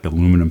think they have like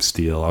aluminum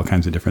steel, all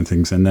kinds of different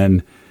things. And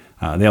then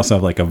they also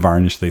have like a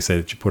varnish they say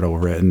that you put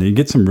over it, and you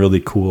get some really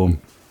cool,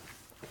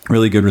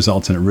 really good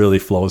results, and it really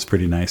flows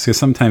pretty nice. Because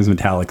sometimes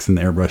metallics in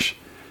the airbrush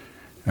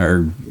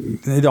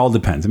it all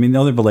depends. I mean, the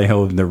other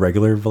Vallejo, the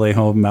regular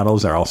Vallejo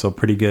metals are also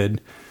pretty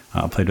good.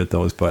 Played with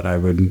those, but I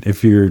would,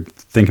 if you're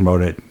thinking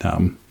about it,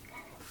 end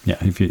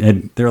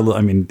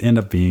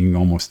up being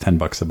almost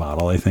 $10 a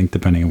bottle, I think,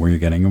 depending on where you're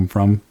getting them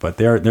from. But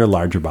they're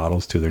larger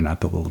bottles too. They're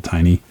not the little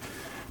tiny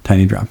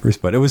droppers.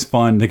 But it was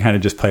fun to kind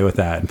of just play with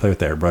that and play with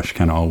the airbrush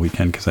kind of all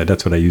weekend, because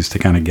that's what I used to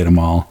kind of get them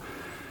all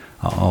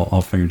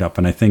figured up.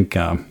 And I think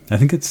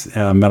it's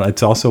metal.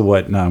 It's also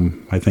what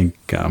I think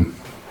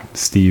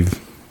Steve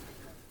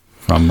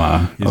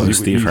from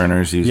Steve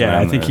Herner's using. Yeah,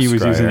 I think he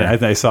was using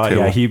it. I saw.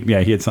 Too.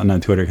 He had something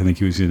on Twitter. I think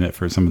he was using it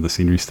for some of the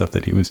scenery stuff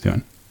that he was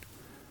doing.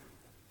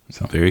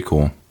 So very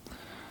cool.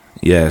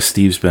 Yeah,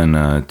 Steve's been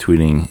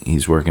tweeting.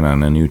 He's working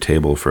on a new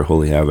table for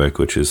Holy Havoc,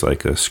 which is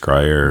like a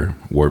Scryer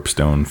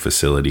Warpstone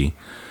facility.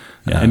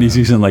 Yeah, and he's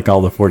using like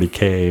all the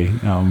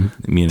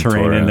 40K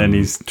terrain, and then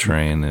he's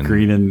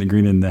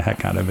greening the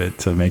heck out of it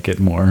to make it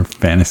more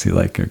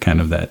fantasy-like, or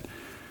kind of that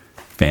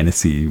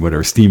fantasy,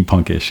 whatever,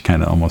 steampunkish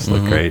kind of almost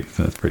look great.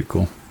 So that's pretty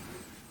cool.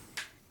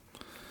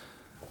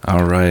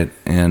 All right,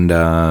 and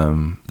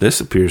this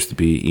appears to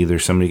be either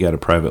somebody got a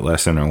private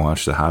lesson or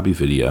watched the hobby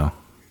video.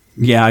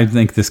 Yeah, I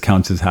think this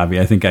counts as hobby.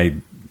 I think I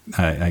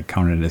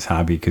counted it as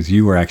hobby because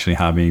you were actually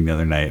hobbying the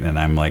other night, and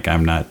I'm like,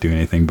 I'm not doing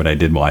anything, but I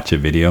did watch a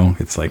video.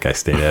 It's like I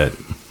stayed at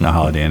the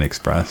Holiday Inn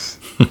Express.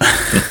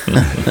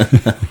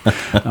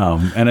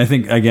 And I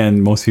think,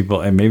 again, most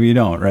people, and maybe you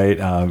don't, right?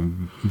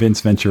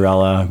 Vince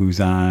Venturella, who's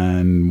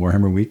on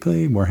Warhammer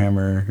Weekly,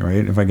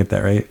 right? If I get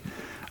that right.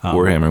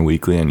 Warhammer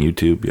Weekly on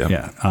YouTube, yeah.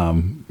 Yeah.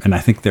 And I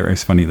think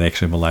it's funny, they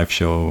actually have a live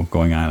show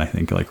going on, I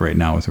think, like right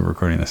now as we're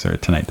recording this, or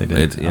tonight they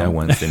did.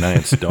 Wednesday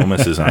nights.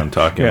 Domus is on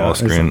talking all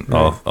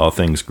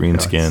things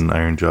Greenskin,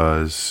 Iron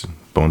Jaws,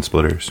 Bone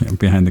Splitters. Yeah,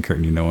 behind the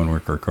curtain, when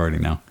we're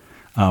recording now.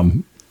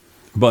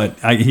 But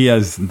he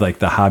has like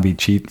the hobby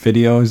cheat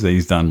videos that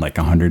he's done like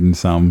 100 and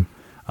some.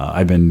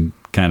 I've been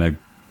kind of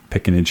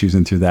picking and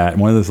choosing through that.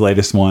 And one of those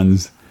latest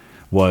ones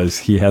was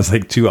he has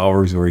like 2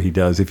 hours where he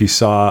does, if you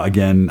saw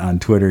again on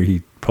Twitter,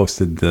 he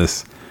posted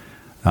this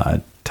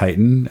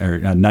Titan or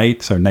Night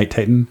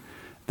Titan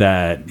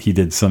that he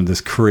did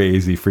this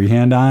crazy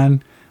freehand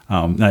on.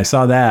 And I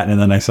saw that, and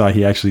then I saw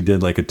he actually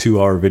did like a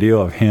 2-hour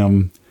video of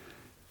him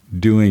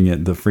doing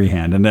it the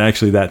freehand, and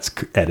actually that's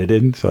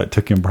edited, so it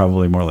took him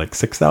probably more like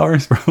 6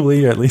 hours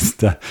probably, or at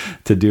least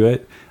to do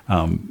it.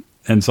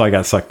 And so I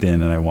got sucked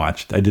in and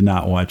I did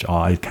not watch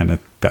all. I kind of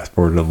fast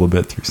forwarded a little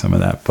bit through some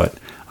of that, but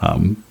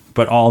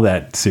all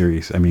that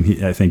series, I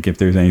mean, I think if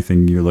there's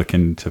anything you're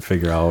looking to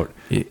figure out,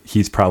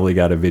 he's probably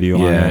got a video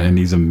on it, and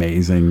he's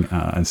amazing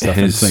and stuff.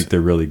 I think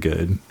they're really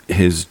good.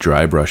 His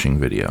dry brushing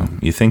video.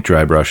 You think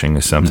dry brushing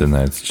is something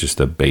that's just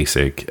a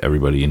basic,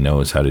 everybody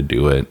knows how to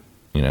do it,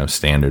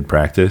 standard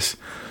practice.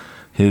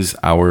 His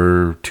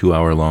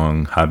 2-hour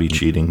long hobby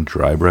cheating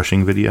dry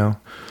brushing video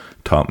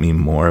taught me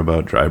more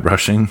about dry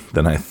brushing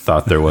than I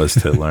thought there was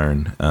to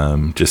learn.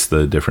 Just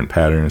the different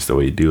patterns, the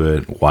way you do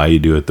it, why you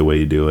do it the way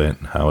you do it,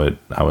 how it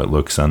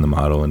looks on the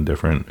model, and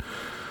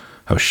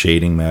how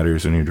shading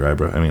matters when you dry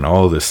brush. I mean,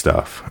 all of this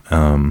stuff.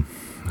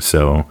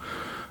 So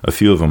a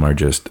few of them are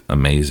just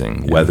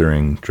amazing. Yeah.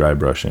 Weathering, dry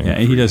brushing. Yeah,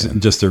 he does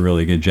just a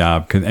really good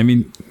job. Because I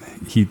mean,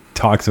 he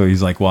talks, so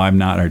he's like, well, I'm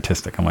not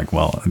artistic. I'm like,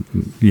 well,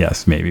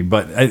 yes, maybe.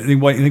 But I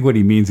think what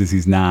he means is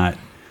he's not,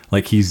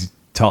 like, he's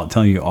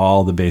telling you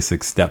all the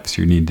basic steps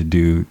you need to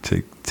do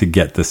to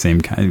get the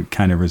same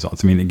kind of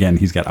results. I mean, again,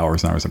 he's got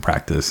hours and hours of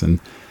practice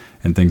and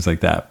things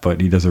like that,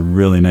 but he does a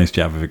really nice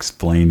job of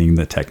explaining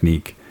the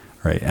technique,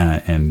 right?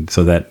 And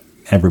so that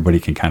everybody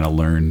can kind of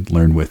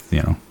learn with,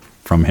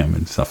 from him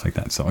and stuff like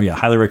that. So yeah,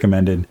 highly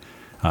recommended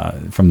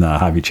from the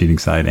hobby cheating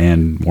side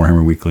and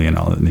Warhammer Weekly and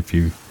all that, and if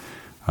you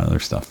other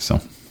stuff.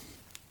 So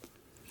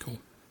cool.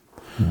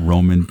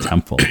 Roman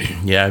Temple.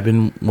 Yeah, I've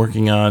been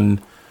working on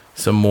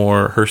some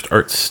more Hearst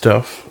Art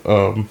stuff.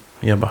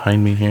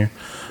 Behind me here.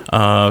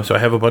 So I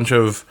have a bunch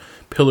of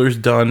pillars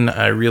done.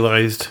 I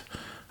realized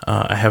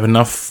I have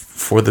enough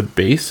for the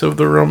base of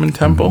the Roman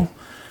Temple.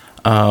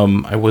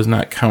 I was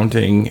not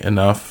counting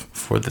enough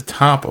for the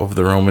top of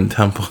the Roman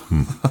Temple.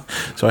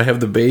 So I have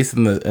the base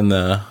and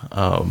the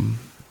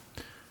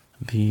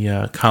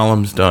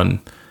columns done,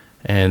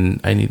 and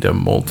I need to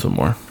mold some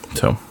more.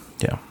 So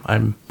yeah,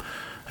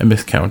 I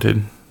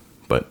miscounted,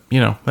 but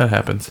that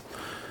happens.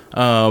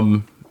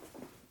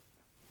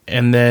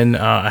 And then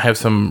I have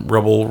some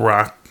rubble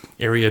rock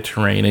area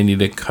terrain. I need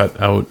to cut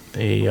out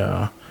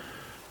a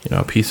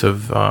piece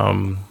of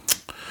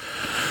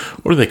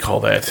what do they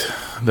call that?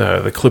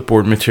 The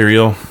clipboard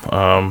material.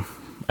 I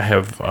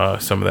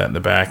have some of that in the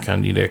back. I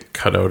need to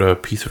cut out a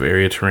piece of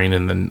area terrain,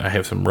 and then I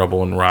have some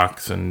rubble and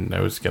rocks, and I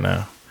was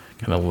gonna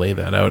kind of lay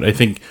that out. I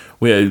think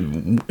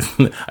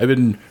I've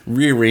been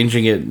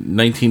rearranging it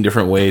 19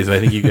 different ways, and I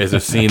think you guys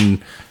have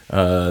seen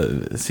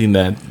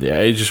that. Yeah,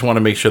 I just want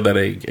to make sure that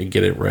I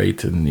get it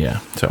right, and yeah.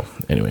 So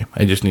anyway,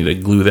 I just need to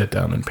glue that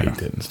down and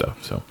paint it and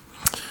stuff. So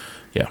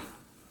yeah,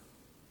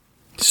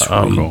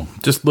 cool.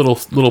 Just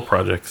little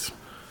projects.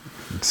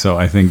 So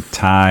I think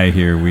Ty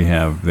here, we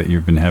have that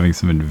you've been having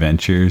some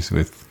adventures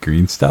with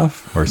green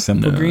stuff or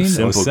Simple Green.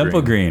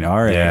 Simple Green.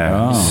 All right.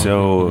 Yeah. Oh.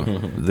 So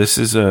this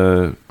is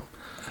a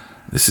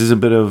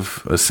bit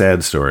of a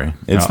sad story.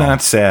 It's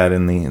not sad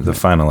in the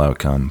final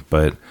outcome,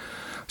 but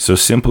so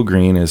Simple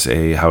Green is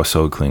a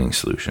household cleaning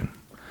solution.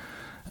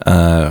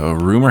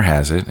 Rumor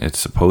has it it's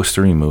supposed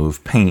to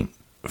remove paint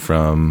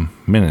from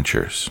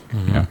miniatures.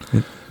 Mm-hmm.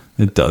 Yeah,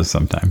 it does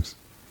sometimes.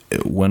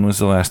 When was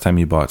the last time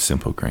you bought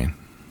Simple Green?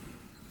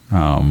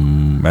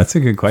 That's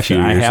a good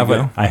question. I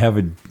have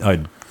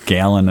a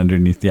gallon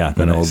underneath. Yeah,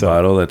 An old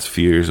bottle that's a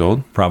few years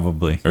old?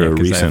 Probably. Or Yeah, a 'cause I have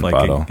recent like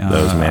bottle that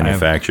was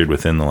manufactured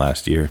within the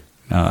last year?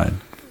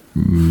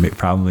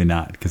 Probably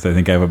not, because I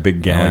think I have a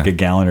big gallon, like a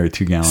gallon or a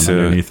 2 gallon So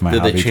underneath my Did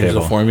hobby they change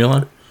table. the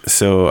formula?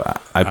 So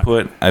I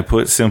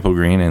put Simple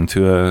Green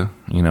into a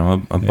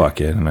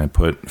bucket, and I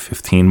put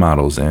 15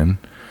 models in,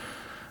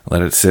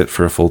 let it sit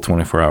for a full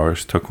 24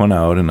 hours, took one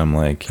out, and I'm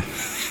like,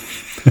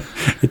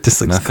 It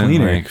just looks nothing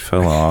cleaner. like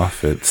fell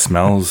off. It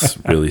smells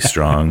really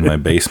strong. My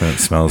basement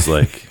smells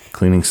like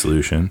cleaning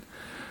solution.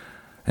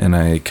 And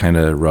I kind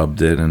of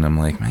rubbed it, and I'm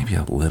like, maybe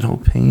a little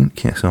paint.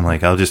 So I'm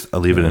like, I'll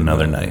leave it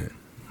another night.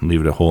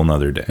 Leave it a whole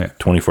nother day. Yeah.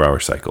 24-hour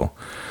cycle.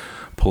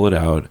 Pull it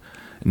out.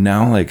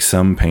 Now, like,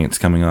 some paint's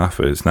coming off.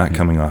 It's not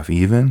coming off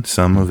even.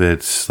 Some of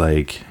it's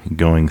like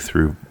going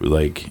through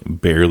like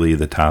barely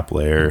the top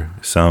layer.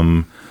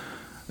 Some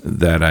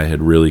that I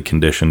had really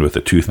conditioned with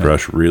a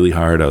toothbrush really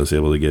hard, I was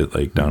able to get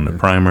like down to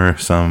primer.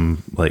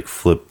 Some like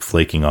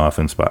flaking off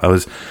in spot. It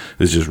was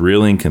just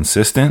really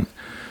inconsistent.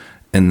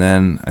 And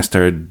then I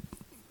started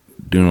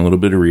doing a little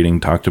bit of reading,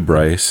 talked to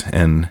Bryce,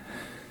 and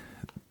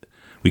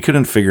we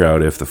couldn't figure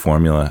out if the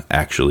formula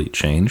actually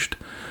changed,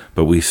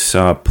 but we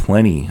saw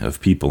plenty of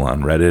people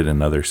on Reddit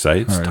and other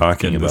sites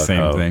talking about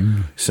how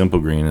Simple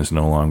Green is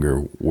no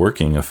longer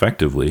working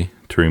effectively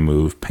to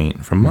remove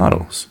paint from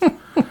models.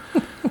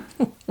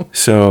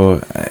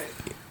 So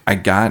I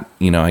got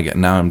now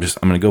I'm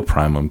going to go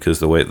prime them, because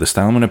the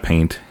style I'm going to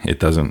paint, it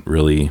doesn't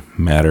really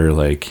matter.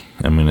 Like,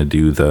 I'm going to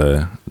do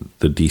the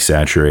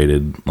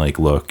desaturated like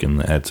look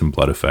and add some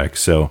blood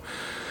effects. So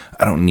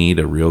I don't need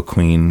a real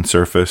clean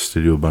surface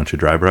to do a bunch of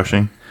dry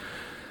brushing.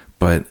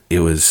 But it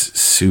was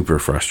super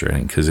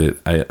frustrating, because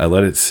I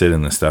let it sit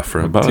in the stuff for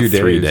about 3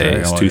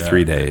 days, right?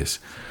 3 days.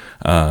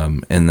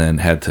 And then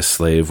had to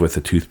slave with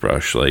a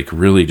toothbrush, like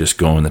really just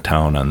going to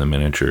town on the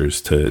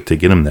miniatures to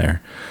get them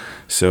there.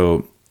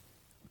 So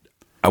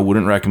I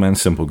wouldn't recommend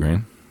Simple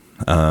Green.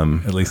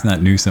 At least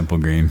not new Simple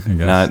Green, I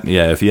guess.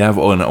 If you have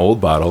an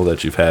old bottle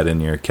that you've had in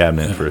your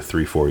cabinet for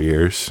 3-4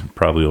 years,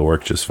 probably will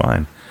work just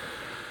fine.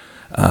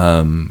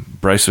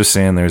 Bryce was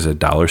saying there's a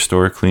dollar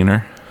store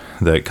cleaner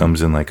that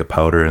comes in like a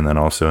powder and then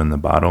also in the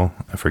bottle.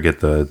 I forget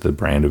the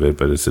brand of it,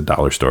 but it's a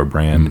dollar store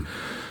brand.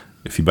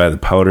 If you buy the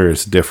powder,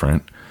 it's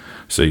different.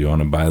 So you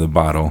want to buy the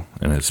bottle,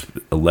 and it's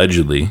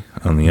allegedly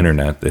on the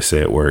internet, they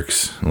say it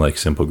works like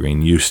Simple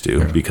Green used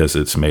to, because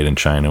it's made in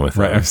China with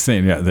I'm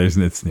saying, there's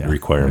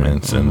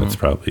requirements, and it's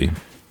probably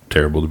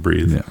terrible to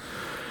breathe. Yeah.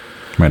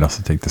 Might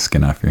also take the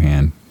skin off your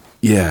hand.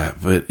 Yeah,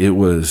 but it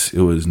was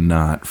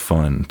not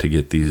fun to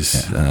get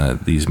these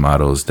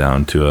models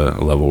down to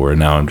a level where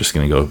now I'm just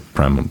going to go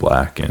prime and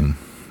black and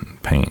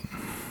paint.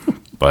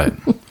 But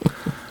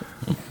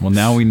well,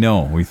 now we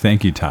know. We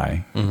thank you,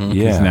 Ty. Yeah,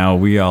 because now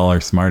we all are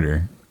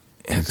smarter.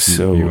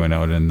 So you went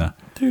out in the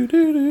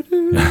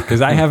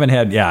because I haven't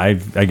had. Yeah,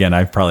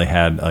 I've probably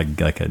had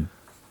like a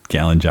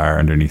gallon jar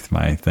underneath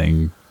my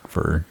thing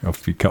for a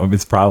few.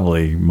 It's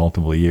probably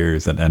multiple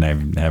years, and I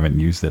haven't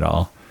used it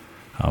all.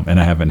 And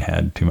I haven't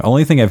had too much.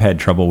 Only thing I've had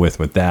trouble with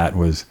that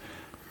was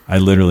I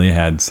literally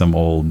had some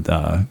old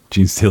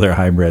Gene Stealer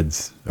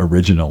Hybrids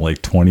original,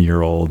 like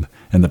 20-year-old,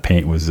 and the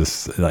paint was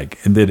just like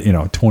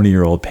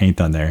 20-year-old paint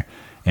on there,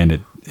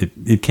 and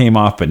it came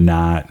off, but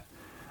not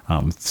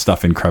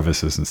stuff in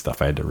crevices and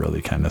stuff. I had to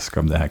really kind of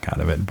scrub the heck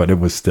out of it, but it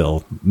was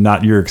still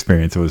not your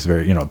experience. It was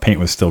very, paint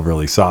was still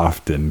really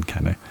soft and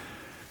kind of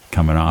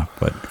coming off,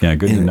 but yeah,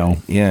 good to know.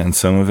 Yeah, and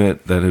some of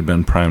it that had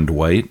been primed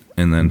white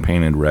and then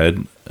painted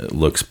red, it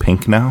looks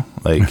pink now.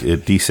 Like,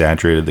 it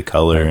desaturated the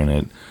color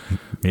and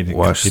it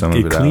washed some of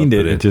it out. It cleaned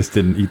it, it just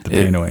didn't eat the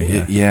paint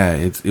away.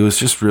 It was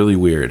just really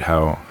weird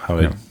how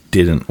it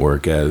didn't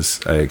work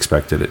as I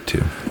expected it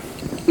to.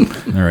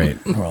 All right.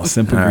 Well,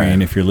 Simple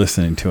Green, if you're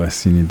listening to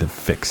us, you need to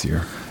fix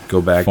your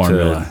go back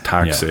formula. To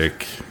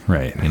toxic,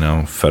 right?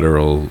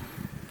 Federal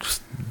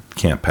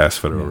can't pass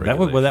federal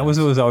regulations. That was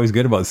what was always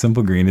good about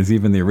Simple Green, is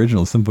even the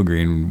original Simple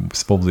Green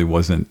supposedly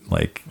wasn't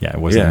like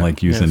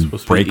like using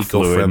brake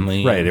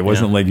fluid, right? It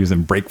wasn't like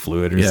using brake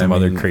fluid or some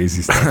other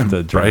crazy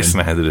stuff. Bryce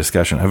and I had the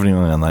discussion. I haven't even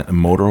online.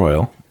 Motor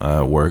oil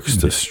works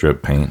to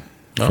strip paint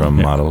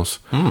from models,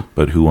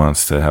 but who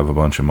wants to have a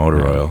bunch of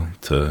motor oil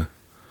to?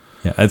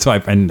 Yeah, that's why.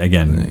 And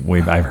again,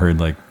 I've heard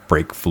like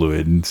brake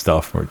fluid and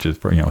stuff, which is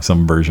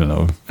some version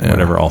of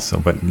whatever also.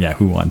 But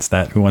who wants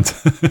that? Who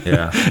wants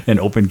an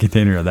open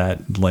container of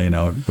that laying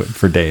out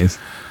for days?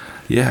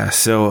 Yeah.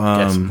 So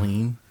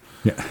gasoline.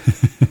 Yeah.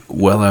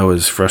 Well, I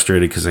was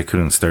frustrated because I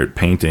couldn't start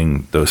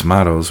painting those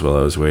models while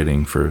I was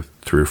waiting for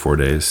 3 or 4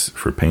 days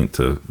for paint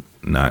to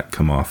not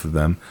come off of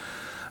them.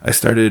 I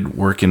started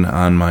working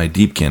on my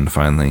Deepkin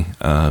finally.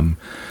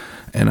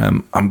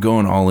 And I'm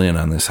going all in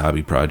on this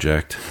hobby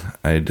project.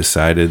 I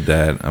decided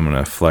that I'm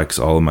going to flex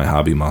all of my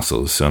hobby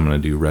muscles. So I'm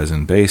going to do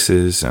resin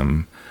bases.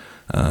 I'm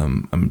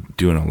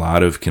doing a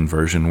lot of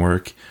conversion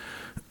work.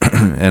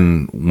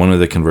 And one of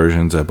the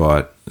conversions I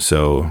bought,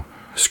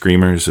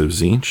 Screamers of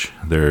Tzeentch.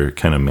 They're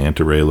kind of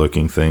manta ray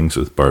looking things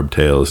with barbed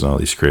tails and all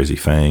these crazy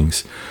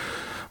fangs.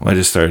 Well, I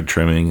just started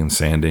trimming and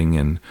sanding,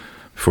 and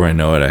before I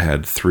know it, I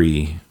had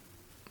 3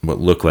 what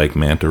looked like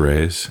manta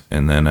rays,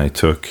 and then I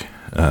took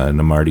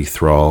Namarti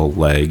Thrall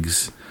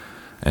legs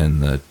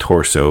and the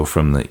torso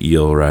from the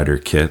Eel Rider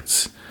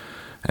kits,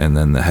 and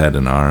then the head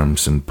and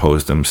arms, and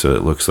posed them so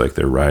it looks like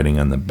they're riding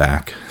on the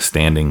back,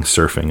 standing,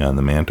 surfing on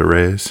the manta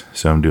rays.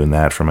 So I'm doing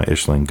that for my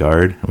Ishling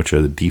Guard, which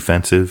are the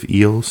defensive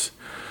eels,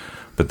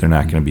 but they're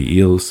not going to be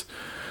eels.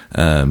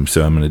 So I'm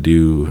going to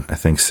do, I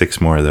think,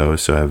 6 more of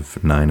those, so I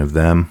have 9 of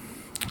them.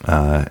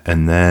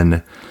 And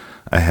then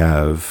I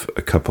have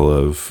a couple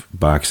of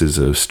boxes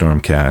of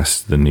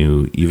Stormcast, the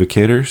new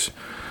Evocators,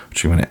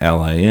 which I'm going to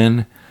ally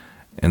in.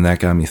 And that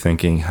got me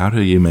thinking, how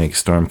do you make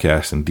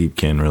Stormcast and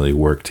Deepkin really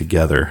work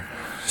together?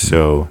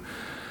 So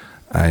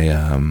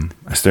I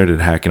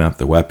started hacking up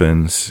the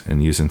weapons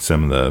and using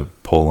some of the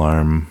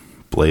polearm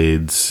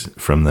blades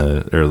from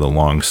the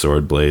long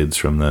sword blades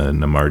from the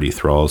Namarti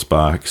Thralls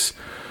box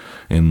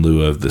in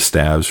lieu of the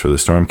stabs for the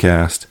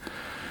Stormcast.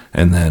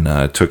 And then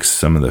took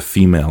some of the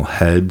female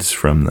heads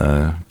from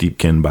the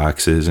Deepkin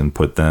boxes and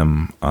put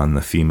them on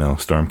the female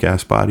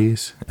Stormcast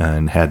bodies,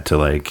 and had to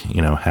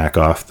hack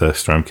off the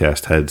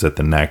Stormcast heads at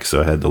the neck.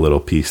 So I had the little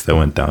piece that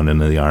went down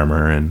into the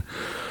armor. And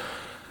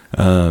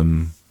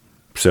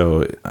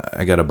so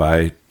I got to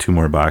buy 2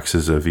 more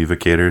boxes of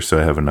Evocators so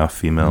I have enough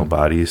female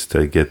bodies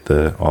to get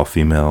the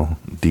all-female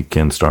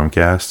Deepkin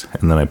Stormcast.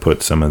 And then I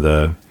put some of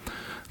the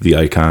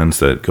icons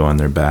that go on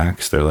their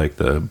backs. They're like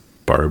the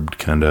barbed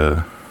kind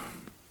of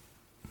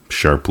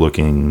sharp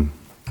looking,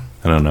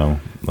 I don't know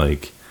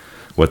like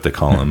what to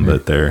call them,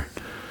 but they're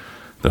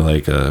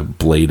like a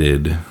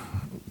bladed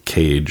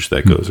cage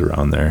that goes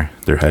around their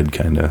head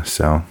kind of.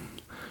 So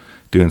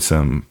doing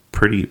some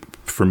pretty,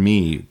 for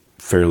me,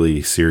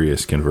 fairly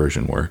serious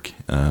conversion work.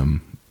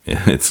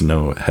 It's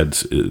not a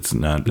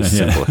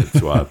simple head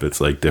swap.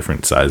 It's like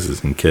different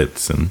sizes and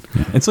kits, and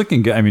it's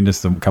looking good. I mean,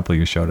 just a couple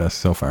you showed us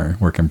so far,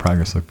 work in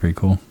progress, look pretty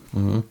cool.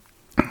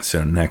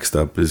 So next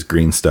up is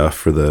green stuff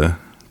for the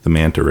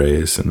manta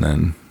rays, and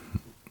then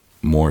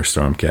more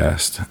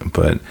Stormcast,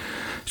 but it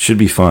should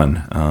be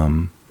fun.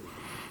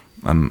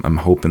 I'm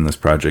hoping this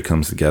project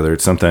comes together.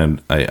 It's something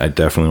I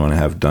definitely want to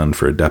have done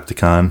for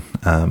Adepticon,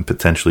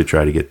 potentially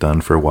try to get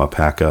done for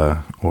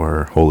Wapaka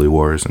or Holy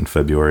Wars in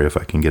February if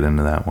I can get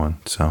into that one.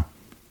 So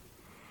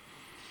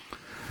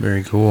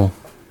very cool.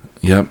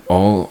 Yep,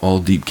 all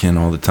Deepkin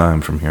all the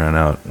time from here on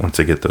out, once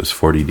I get those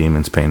 40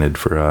 demons painted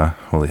for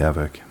Holy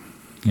Havoc.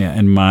 Yeah,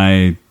 and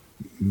my,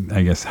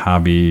 I guess,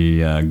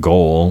 hobby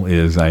goal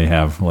is I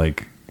have a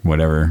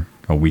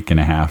week and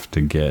a half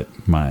to get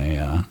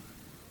my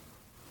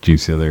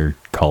Genestealer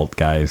cult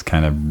guys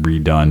kind of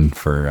redone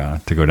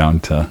for to go down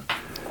to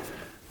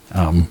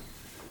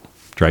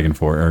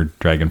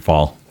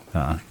Dragonfall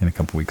in a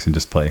couple weeks and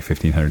just play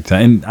 1500.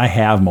 And I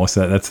have most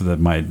of that. That's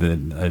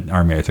the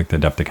army I took to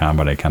Adepticon,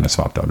 but I kind of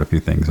swapped out a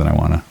few things, and I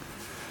want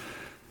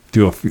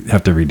to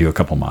have to redo a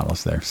couple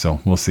models there.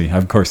 So we'll see.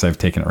 Of course, I've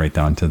taken it right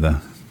down to the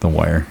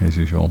wire as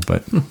usual,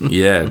 but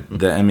yeah,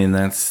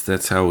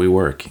 that's how we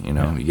work. You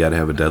got to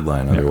have a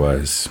deadline,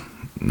 otherwise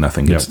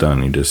nothing gets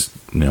done. You just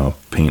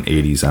paint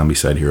 80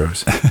 Zombicide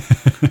heroes.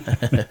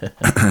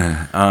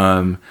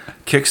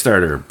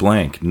 Kickstarter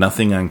blank,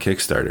 nothing on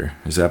Kickstarter.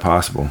 Is that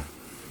possible?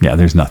 Yeah,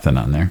 there's nothing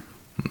on there.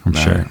 I'm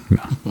sure.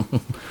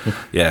 No.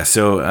 Yeah,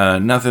 so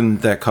nothing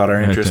that caught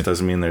our interest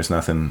doesn't mean there's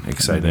nothing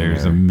exciting.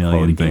 There's a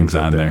million things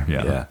on there.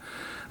 Yeah.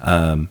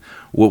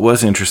 What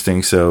was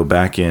interesting, so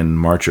back in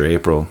March or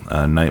April,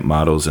 Night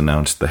Models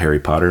announced the Harry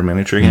Potter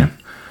miniature game.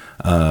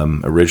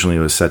 Originally, it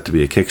was set to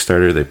be a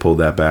Kickstarter. They pulled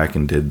that back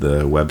and did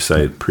the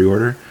website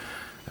pre-order.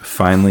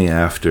 Finally,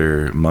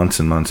 after months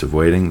and months of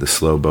waiting, the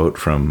slow boat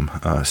from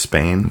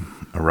Spain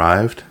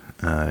arrived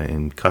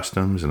in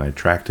customs, and I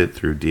tracked it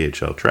through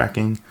DHL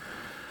tracking,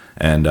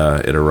 and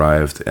it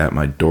arrived at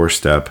my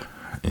doorstep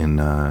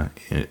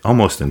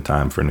almost in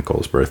time for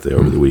Nicole's birthday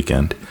over the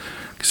weekend,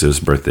 because it was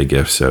a birthday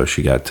gift, so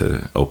she got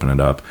to open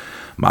it up.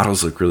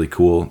 Models look really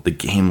cool. The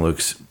game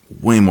looks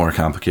way more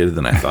complicated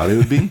than I thought it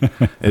would be.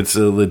 It's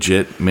a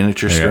legit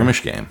miniature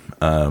skirmish game.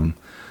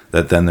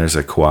 That then there's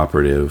a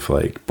cooperative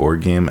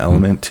board game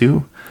element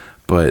too.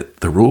 But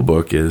the rule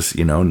book is,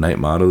 Night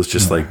Models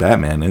just like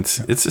Batman. It's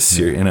a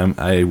serious, and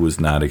I was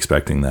not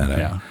expecting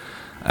that.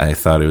 I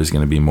thought it was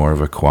going to be more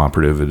of a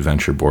cooperative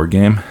adventure board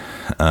game,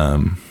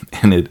 and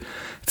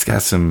it's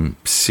got some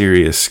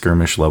serious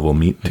skirmish level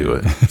meat to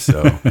it.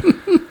 So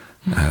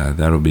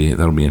that'll be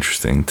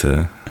interesting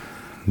to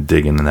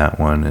dig into that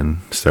one and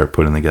start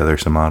putting together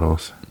some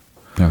models.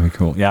 That'd be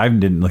cool. Yeah, I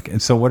didn't look.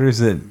 So what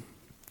is it?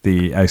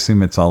 I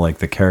assume it's all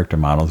the character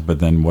models, but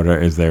then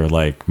is there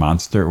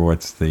monster, or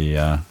what's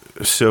the?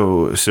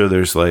 So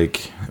there's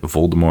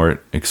Voldemort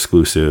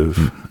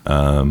exclusive,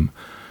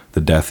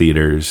 the Death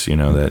Eaters,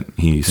 that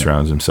he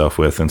surrounds himself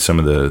with, and some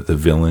of the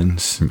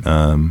villains,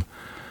 and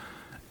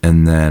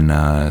then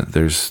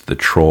there's the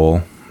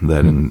troll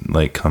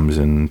that comes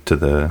into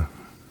the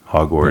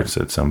Hogwarts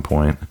at some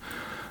point.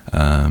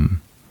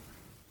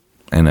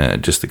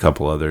 And just a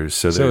couple others.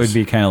 So it would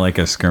be kind of like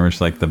a skirmish,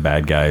 like the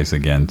bad guys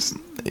against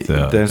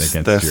that's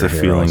the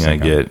feeling I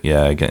get.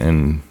 Yeah,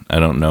 and I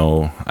don't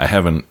know. I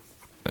haven't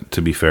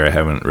To be fair, I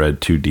haven't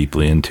read too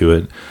deeply into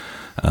it.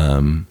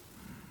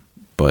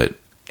 But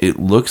it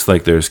looks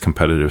like there's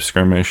competitive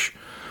skirmish.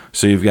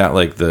 So you've got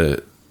like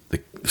the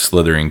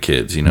Slytherin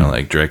kids,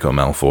 like Draco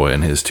Malfoy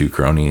and his two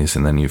cronies,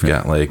 and then you've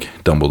got like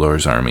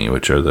Dumbledore's army,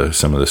 which are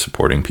some of the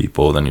supporting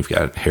people. Then you've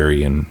got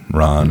Harry and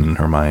Ron and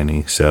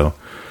Hermione. So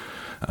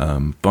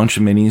bunch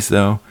of minis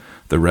though.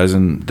 The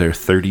resin, they're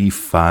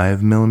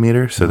 35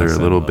 millimeter, so they're a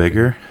little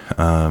bigger.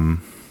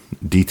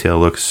 Detail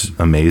looks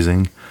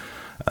amazing.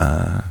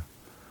 The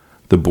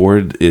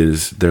board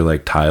they're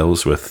like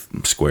tiles with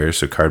squares,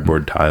 so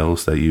cardboard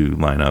tiles that you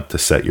line up to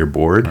set your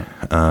board.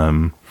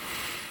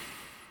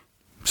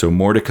 So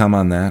more to come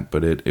on that,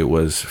 but it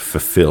was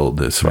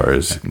fulfilled as far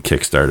as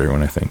Kickstarter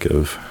when I think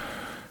of,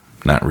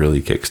 not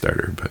really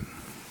Kickstarter, but.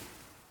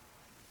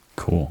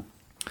 Cool.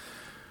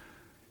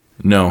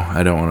 No,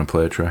 I don't want to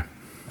play it, Troy.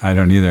 I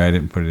don't either. I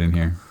didn't put it in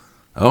here.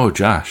 Oh,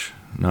 Josh.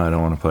 No, I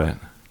don't want to play it.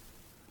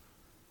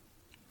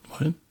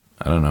 What?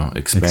 I don't know.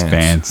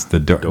 Expanse. The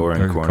door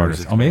and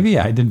corners. Oh, maybe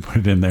I didn't put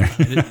it in there.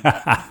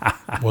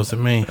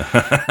 Wasn't me.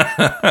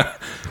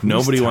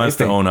 Nobody wants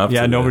to own up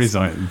to nobody's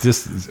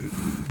this.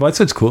 on. That's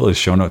what's cool is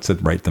show notes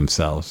that write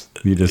themselves.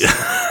 You just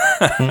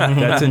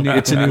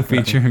it's a new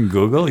feature in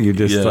Google. You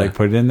just like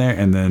put it in there,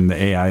 and then the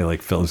AI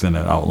like fills in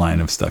an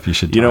outline of stuff you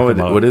should.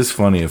 What is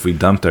funny? If we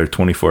dumped our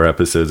 24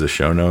 episodes of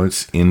show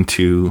notes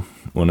into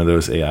one of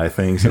those AI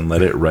things and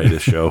let it write a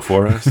show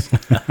for us,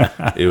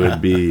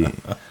 it'd be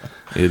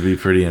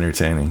pretty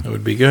entertaining. It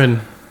would be good.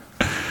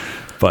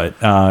 But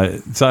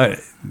so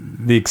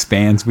the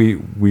Expanse, we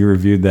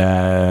reviewed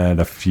that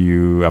a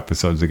few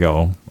episodes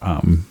ago,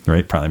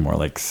 right? Probably more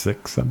like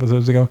 6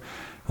 episodes ago,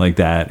 like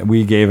that.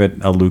 We gave it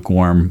a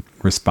lukewarm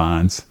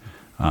response.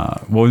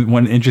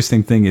 One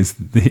interesting thing is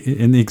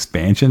in the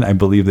expansion, I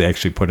believe they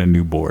actually put a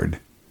new board,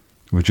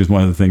 which is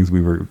one of the things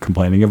we were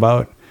complaining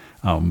about,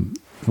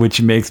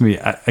 which makes me,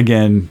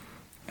 again,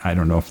 I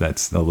don't know if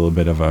that's a little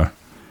bit of a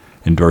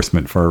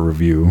endorsement for a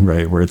review,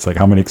 right? Where it's like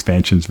how many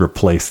expansions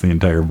replace the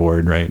entire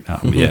board, right?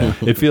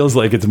 It feels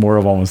like it's more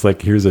of almost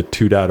like here's a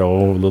 2.0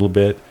 a little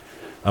bit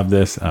of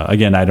this.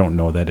 Again, I don't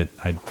know that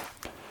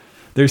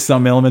there's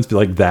some elements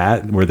like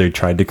that where they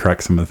tried to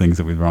correct some of the things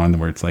that we were wrong,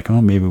 where it's like,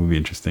 oh, maybe it would be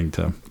interesting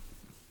to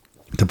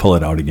pull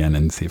it out again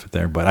and see if it's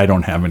there. But I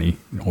don't have any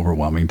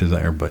overwhelming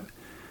desire, but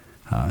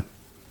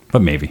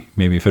maybe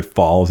if it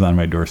falls on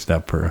my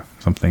doorstep or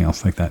something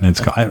else like that. And it's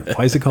called,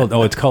 why is it called?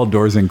 Oh, it's called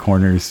Doors and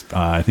Corners.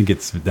 I think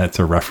that's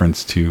a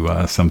reference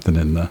to something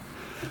in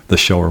the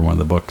show or one of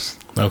the books.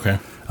 Okay.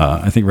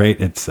 I think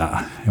it's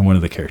and one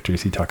of the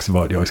characters he talks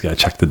about. You always got to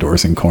check the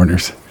doors and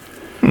corners.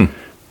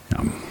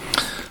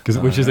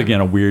 Which is again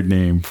a weird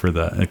name for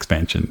the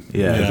expansion.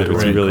 Yeah,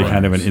 it's really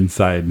kind of an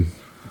inside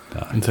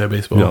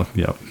baseball.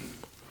 Yep.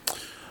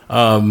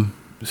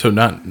 So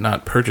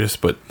not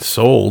purchased but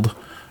sold.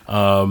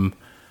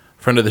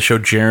 Friend of the show,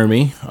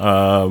 Jeremy.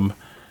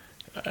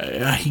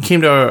 He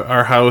came to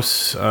our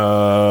house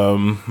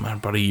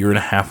about a year and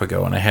a half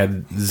ago, and I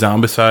had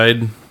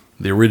Zombicide,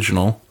 the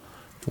original,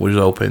 was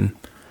open.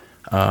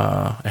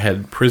 I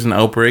had Prison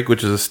Outbreak,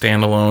 which is a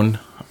standalone,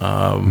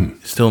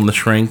 still in the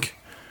shrink.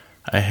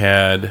 I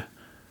had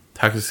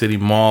Toxic City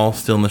Mall,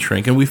 still in the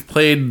shrink. And we've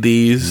played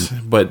these,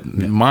 but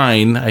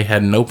mine I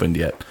hadn't opened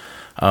yet.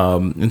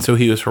 And so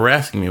he was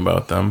harassing me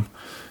about them.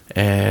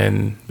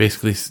 And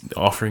basically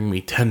offering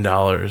me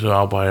 $10,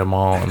 I'll buy them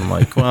all. And I'm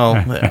like, well,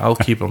 I'll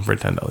keep them for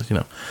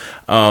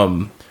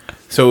 $10,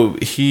 So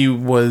he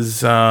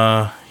was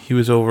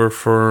over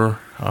for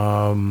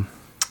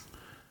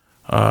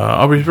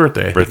Aubrey's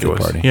birthday. Birthday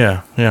party.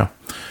 Yeah.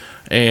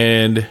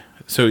 And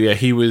so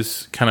he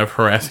was kind of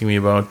harassing me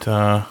about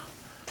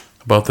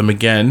them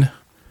again.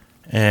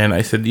 And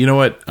I said, you know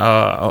what?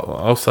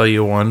 I'll sell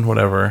you one,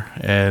 whatever.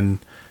 And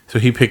so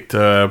he picked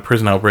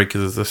Prison Outbreak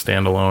as a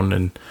standalone,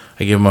 and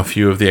I gave him a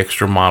few of the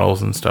extra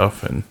models and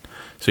stuff. And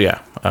so,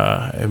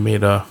 I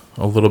made a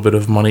little bit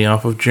of money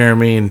off of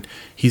Jeremy, and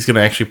he's going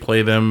to actually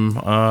play them,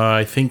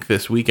 I think,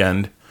 this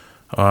weekend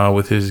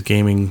with his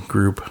gaming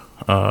group.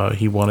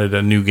 He wanted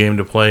a new game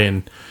to play,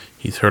 and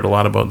he's heard a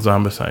lot about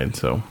Zombicide,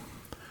 so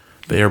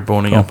they are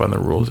boning up on the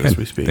rules as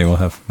we speak. They'll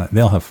have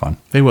fun.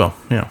 They will,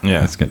 yeah. Yeah,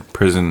 that's good.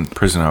 Prison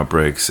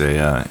Outbreak's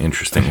a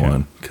interesting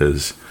one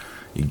because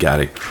you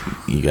gotta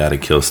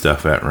kill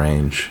stuff at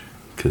range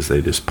because they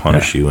just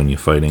punish you when you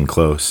fight in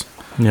close.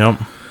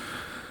 Yep.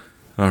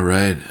 All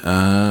right.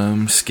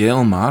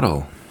 Scale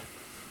model.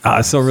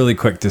 So really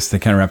quick, just to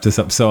kind of wrap this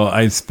up. So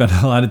I spent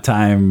a lot of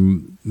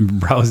time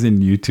browsing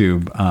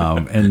YouTube,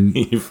 and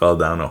You fell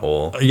down a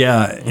hole.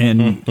 yeah,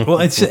 and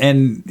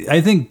and I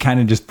think kind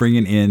of just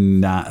bringing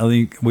in. I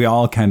think we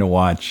all kind of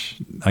watch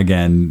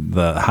again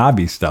the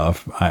hobby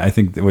stuff. I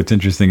think that what's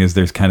interesting is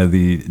there's kind of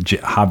the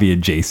hobby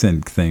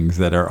adjacent things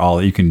that are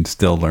all you can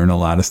still learn a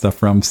lot of stuff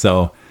from.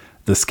 So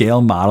the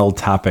scale model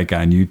topic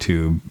on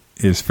YouTube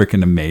is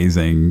freaking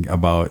amazing.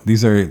 About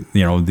these are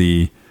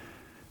the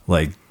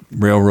like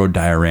railroad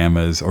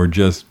dioramas or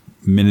just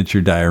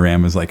miniature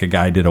dioramas, like a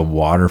guy did a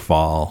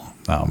waterfall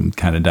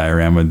kind of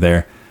diorama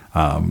there.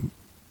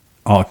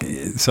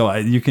 So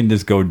you can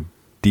just go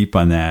deep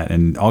on that,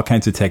 and all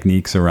kinds of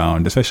techniques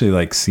around, especially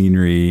like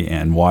scenery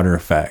and water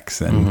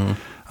effects and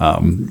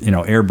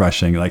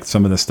airbrushing, like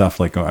some of the stuff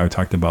like I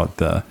talked about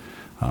the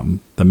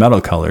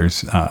metal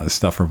colors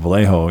stuff for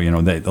Vallejo.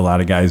 A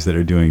lot of guys that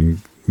are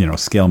doing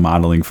scale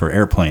modeling for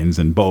airplanes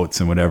and boats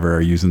and whatever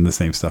are using the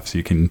same stuff, so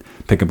you can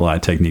pick up a lot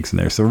of techniques in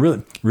there. So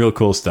really, real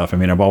cool stuff. I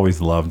mean, I've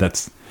always loved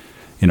that's.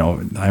 I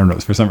don't know.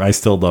 For some, I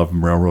still love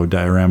railroad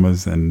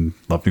dioramas and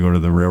love to go to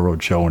the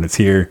railroad show when it's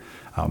here.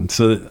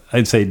 So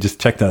I'd say just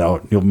check that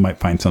out. You might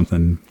find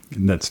something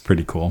that's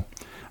pretty cool.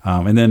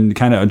 And then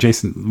kind of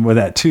adjacent with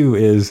that too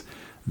is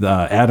the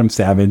Adam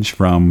Savage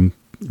from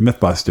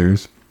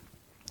Mythbusters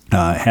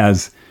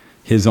has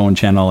his own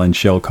channel and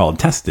show called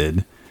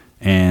Tested.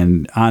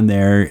 And on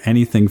there,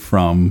 anything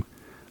from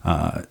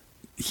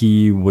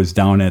he was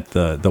down at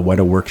the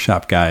Weta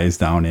Workshop guys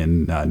down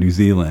in New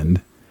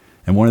Zealand.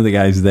 And one of the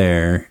guys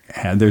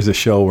there's a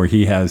show where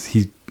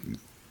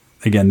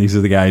again, these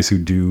are the guys who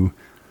do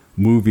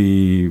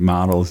movie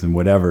models and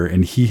whatever.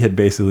 And he had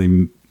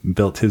basically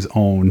built his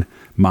own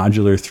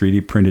modular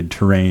 3D printed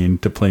terrain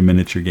to play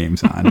miniature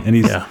games on.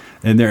 And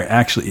and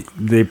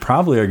they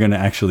probably are going to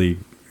actually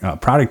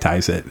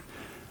productize it.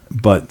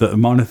 But the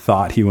amount of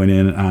thought he went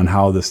in on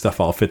how this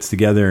stuff all fits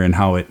together and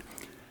how it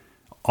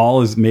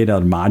all is made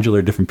out of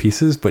modular different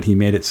pieces, but he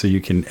made it so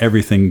you can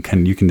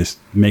just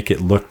make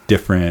it look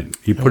different.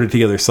 You put it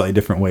together slightly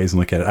different ways and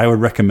look at it. I would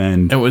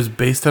recommend. It was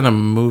based on a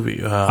movie.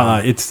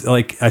 It's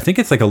like, I think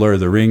it's like a Lord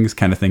of the Rings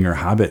kind of thing or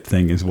Hobbit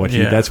thing is what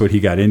that's what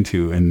he got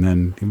into. And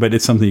then, but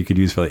it's something you could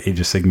use for like Age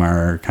of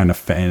Sigmar kind of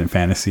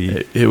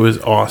fantasy. It was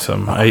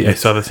awesome. I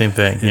saw the same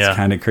thing. It's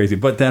kind of crazy,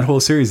 but that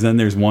whole series, then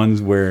there's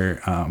ones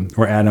where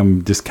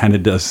Adam just kind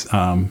of does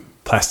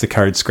plastic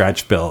card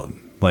scratch build.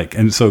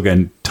 And so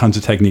again, tons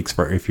of techniques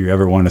for if you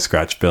ever want to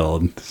scratch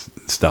build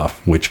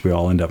stuff, which we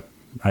all end up,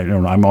 I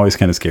don't know, I'm always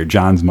kind of scared.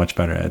 John's much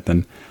better at it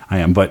than I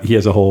am, but he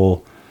has a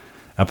whole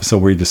episode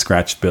where he just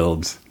scratch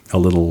builds a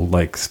little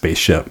like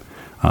spaceship.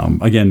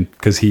 Again,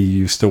 because he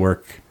used to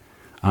work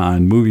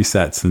on movie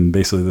sets, and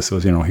basically this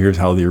was, here's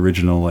how the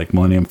original like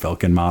Millennium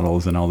Falcon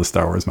models and all the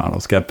Star Wars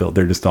models got built.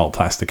 They're just all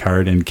plastic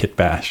card and kit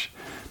bash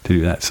to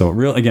do that. So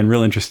real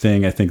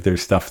interesting. I think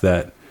there's stuff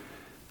that,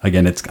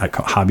 again, it's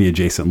hobby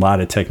adjacent, a lot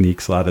of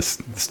techniques, a lot of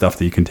stuff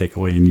that you can take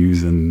away and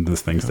use in the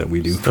things that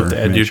we do. Stuff to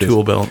add to your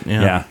tool belt.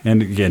 Yeah.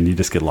 And again, you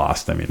just get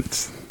lost. I mean,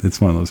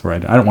 it's one of those where I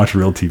don't watch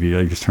real TV.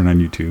 I just turn on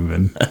YouTube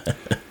and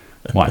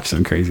watch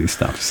some crazy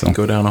stuff. So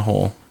go down a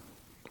hole.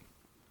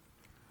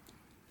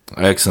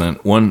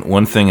 Excellent.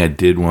 One thing I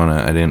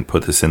didn't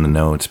put this in the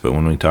notes, but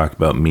when we talk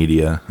about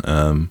media,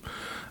 I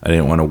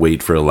didn't want to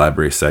wait for a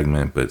library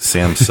segment, but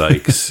Sam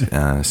Sykes.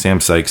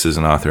 Sam Sykes is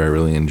an author I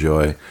really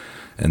enjoy.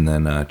 And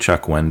then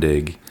Chuck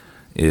Wendig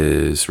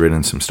is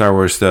written some Star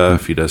Wars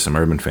stuff. He does some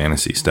urban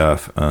fantasy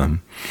stuff,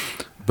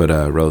 but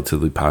a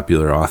relatively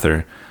popular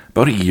author.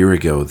 About a year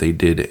ago, they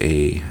did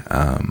a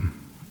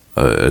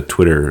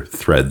Twitter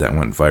thread that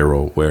went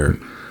viral where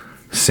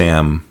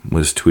Sam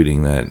was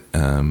tweeting that,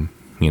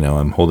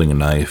 I'm holding a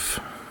knife.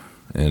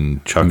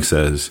 And Chuck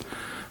says,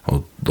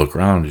 well, look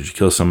around. Did you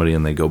kill somebody?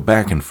 And they go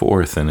back and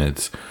forth. And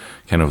it's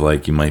kind of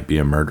like you might be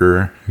a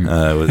murderer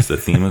was the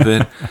theme of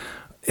it.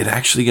 It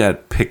actually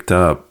got picked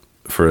up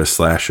for a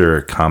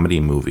slasher comedy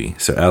movie.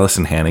 So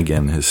Allison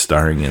Hannigan is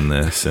starring in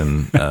this,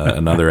 and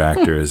another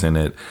actor is in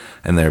it,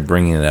 and they're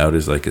bringing it out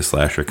as like a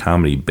slasher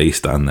comedy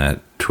based on that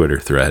Twitter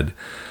thread,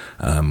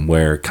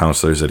 where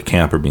counselors at a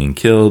camp are being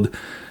killed,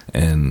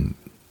 and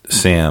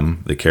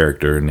Sam, the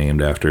character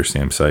named after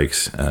Sam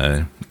Sykes,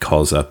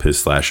 calls up his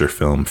slasher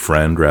film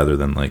friend rather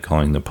than like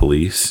calling the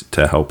police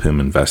to help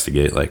him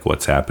investigate like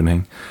what's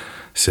happening.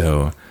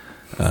 So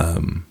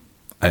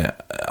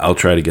I'll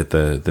try to get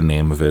the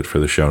name of it for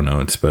the show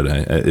notes, but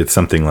it's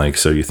something like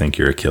 "So You Think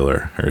You're a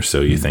Killer" or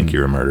 "So You Think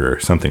You're a Murderer,"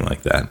 something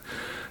like that.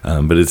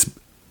 But it's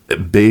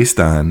based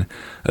on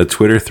a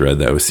Twitter thread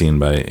that was seen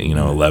by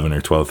 11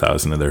 or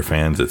 12,000 of their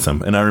fans at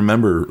some. And I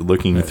remember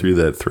looking through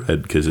that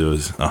thread because it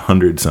was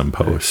 100-some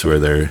posts where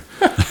they're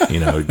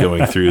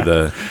going through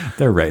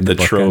the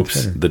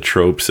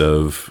tropes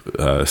of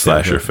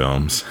slasher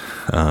films.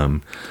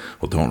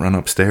 Well, don't run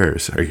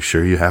upstairs. Are you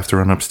sure you have to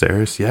run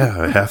upstairs? Yeah,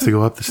 I have to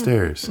go up the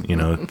stairs.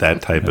 That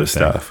type of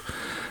stuff.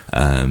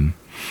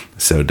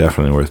 So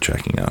definitely worth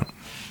checking out.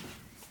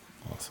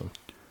 Awesome.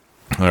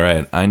 All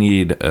right. I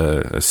need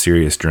a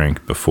serious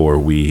drink before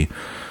we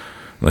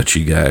let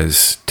you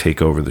guys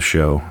take over the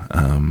show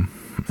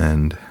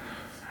and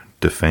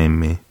defame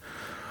me.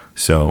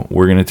 So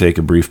we're going to take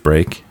a brief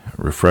break,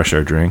 refresh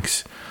our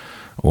drinks,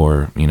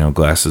 or,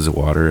 glasses of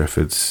water if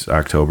it's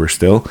October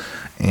still,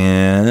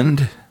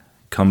 and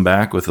come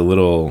back with a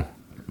little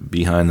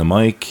behind the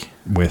mic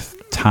with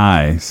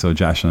Ty. So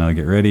Josh and I'll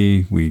get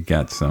ready. We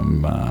got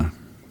some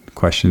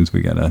questions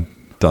we got to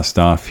dust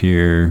off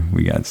here.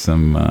 We got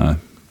some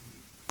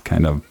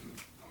kind of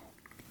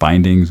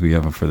bindings we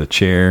have for the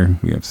chair.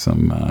 We have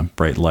some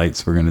bright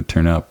lights we're going to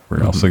turn up.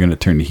 We're also going to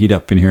turn the heat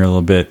up in here a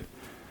little bit,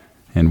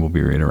 and we'll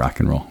be ready to rock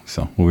and roll.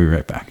 So we'll be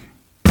right back.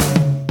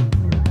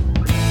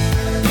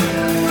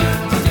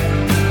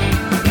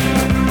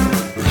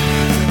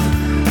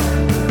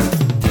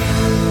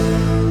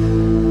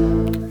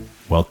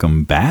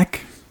 welcome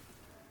back.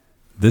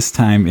 This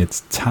time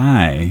it's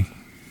Ty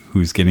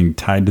who's getting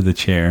tied to the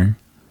chair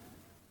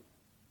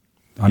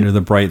under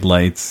the bright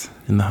lights.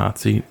 In the hot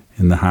seat.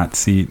 In the hot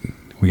seat.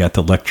 We got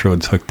the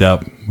electrodes hooked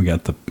up. We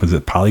got was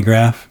it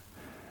polygraph?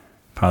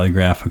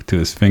 Polygraph hooked to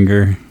his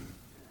finger.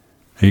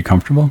 Are you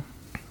comfortable?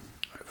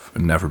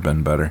 I've never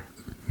been better.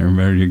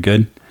 Remember, you're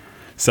good?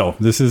 So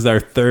this is our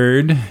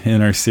third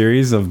in our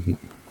series of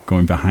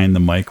going behind the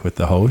mic with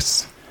the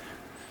hosts.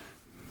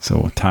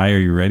 So Ty, are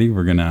you ready?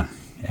 We're going to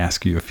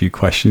ask you a few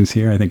questions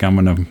here. I think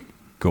I'm going to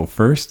go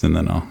first, and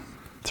then I'll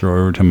throw it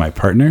over to my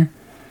partner,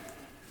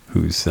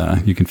 who's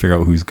you can figure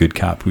out who's good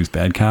cop, who's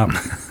bad cop.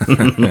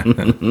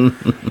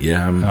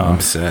 Yeah,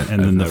 I'm set.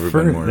 And then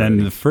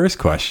the first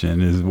question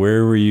is,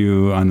 where were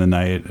you on the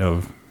night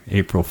of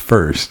April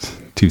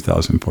 1st,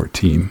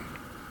 2014?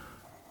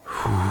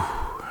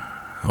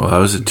 Well, that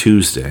was a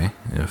Tuesday,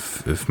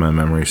 if my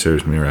memory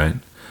serves me right.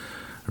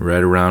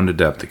 Right around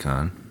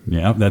Adepticon.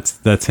 Yeah,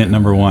 that's hint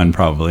number one,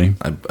 probably.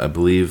 I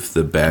believe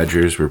the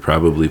Badgers were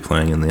probably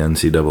playing in the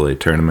NCAA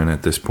tournament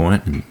at this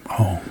point.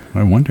 Oh,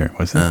 I wonder.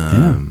 Was it?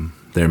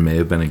 There may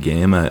have been a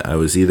game. I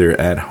was either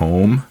at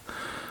home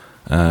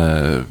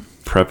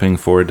prepping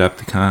for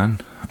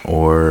Adepticon,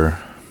 or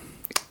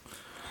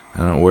I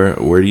don't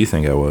know, where do you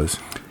think I was?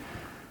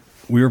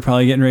 We were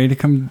probably getting ready to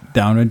come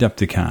down to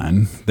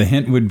Adepticon. The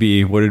hint would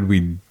be, what did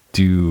we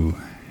do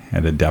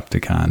at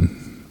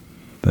Adepticon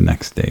the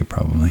next day,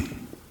 probably?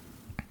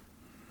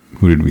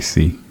 Who did we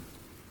see?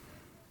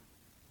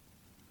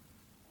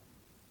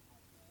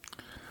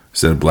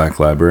 Is that a Black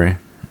Library?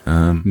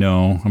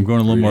 No, I'm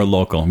going a little more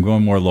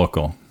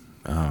local.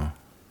 Oh.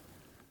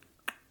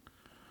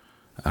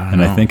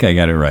 I think I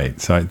got it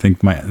right. So I think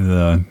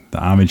the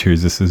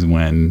amateurs, this is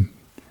when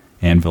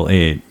Anvil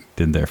 8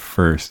 did their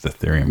first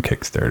Ethereum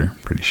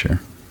Kickstarter, pretty sure.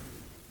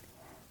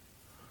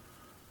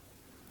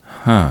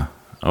 Huh.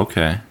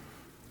 Okay.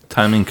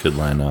 Timing could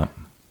line up.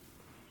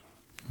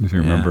 If you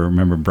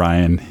remember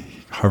Brian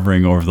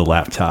hovering over the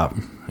laptop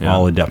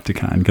all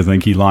Adepticon, because I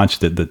think he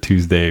launched it the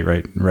Tuesday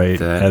right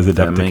as Adepticon.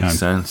 That makes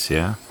sense,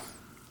 yeah.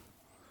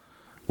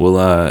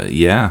 Well,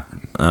 yeah.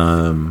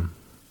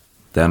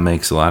 That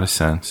makes a lot of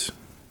sense.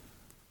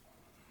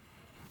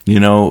 You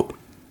know,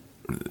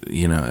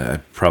 I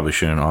probably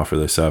shouldn't offer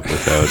this up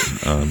without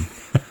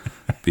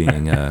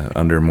being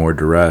under more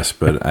duress,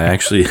 but I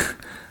actually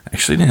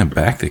didn't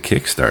back the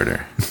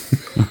Kickstarter.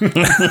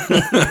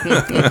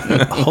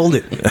 Hold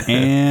it.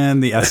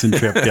 And the Essen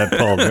trip got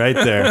pulled right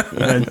there.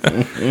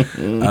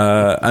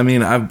 I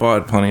mean, I've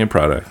bought plenty of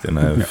product, and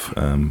I've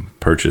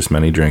purchased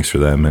many drinks for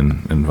them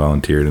and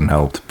volunteered and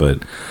helped,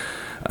 but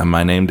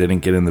my name didn't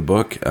get in the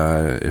book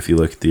if you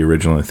look at the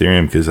original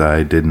Ethereum, because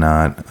I did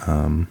not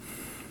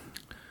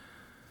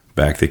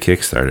back the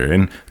Kickstarter.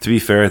 And to be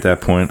fair, at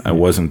that point, I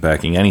wasn't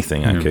backing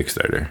anything on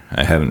Kickstarter.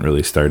 I hadn't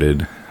really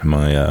started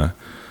my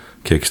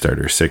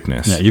Kickstarter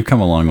sickness. Yeah, you've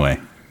come a long way.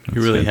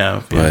 You really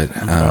have. But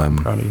I'm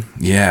proud of you.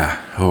 Yeah.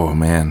 Oh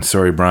man,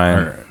 sorry,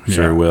 Brian.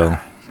 Sure will. All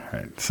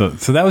right. So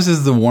that was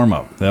just the warm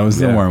up. That was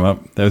the warm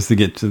up. That was to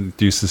get the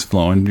juices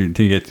flowing,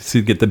 to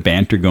get the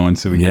banter going,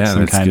 so we get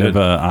some kind of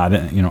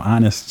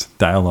honest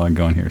dialogue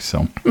going here.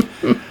 So,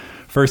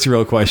 first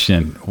real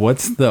question: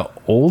 what's the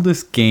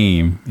oldest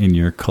game in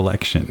your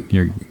collection?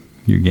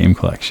 Your game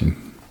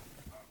collection?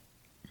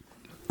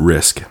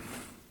 Risk.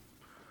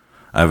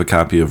 I have a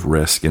copy of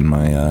Risk in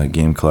my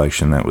game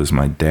collection. That was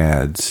my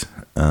dad's.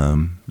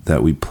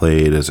 That we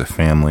played as a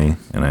family,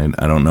 and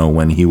I don't know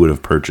when he would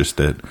have purchased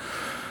it,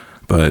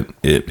 but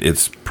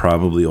it's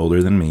probably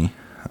older than me,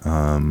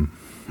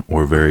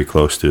 or very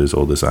close to as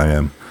old as I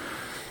am.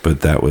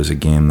 But that was a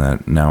game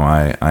that now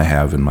I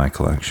have in my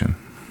collection.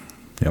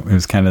 Yep, it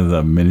was kind of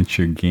the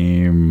miniature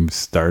game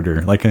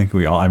starter. Like, I think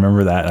I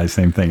remember that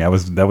same thing. That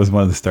was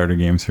one of the starter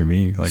games for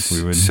me. Like,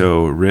 we would.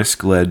 So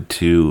Risk led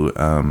to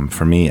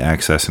for me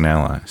Access and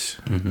Allies.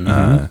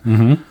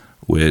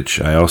 Which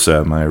I also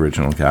have my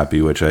original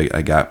copy, which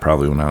I got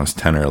probably when I was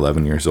 10 or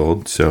 11 years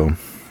old. So,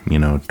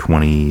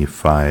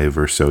 25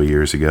 or so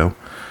years ago.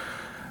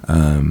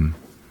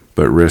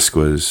 But Risk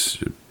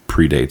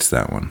predates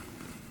that one.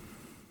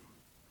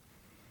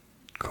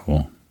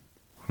 Cool.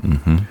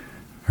 Mm-hmm.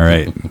 All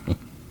right.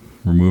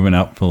 We're moving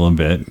up a little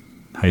bit.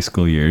 High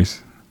school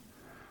years.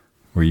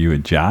 Were you a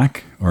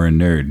jock or a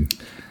nerd?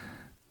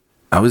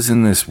 I was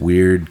in this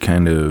weird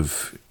kind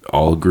of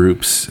all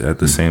groups at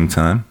the same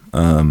time.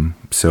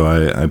 So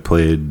I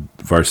played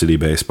varsity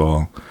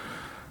baseball.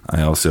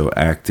 I also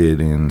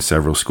acted in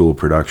several school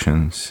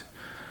productions.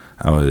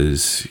 I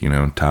was,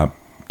 top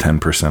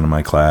 10% of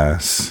my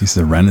class. He's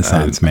the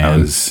Renaissance man. I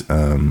was,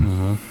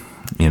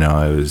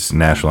 I was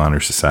National Honor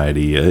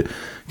Society,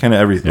 kind of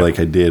everything. Yep. Like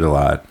I did a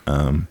lot.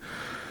 And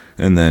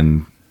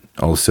then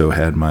also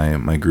had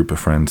my group of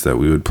friends that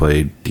we would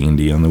play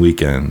D&D on the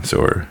weekends,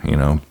 or,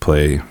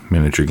 play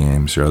miniature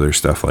games or other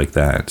stuff like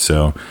that.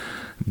 So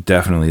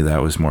definitely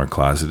that was more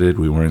closeted.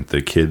 We weren't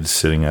the kids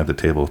sitting at the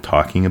table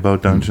talking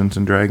about Dungeons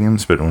and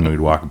Dragons, but when we'd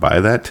walk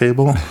by that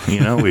table,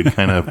 we'd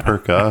kind of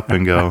perk up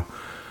and go,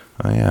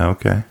 oh yeah,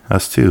 okay,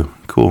 us too.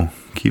 Cool.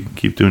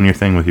 keep doing your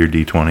thing with your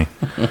D20.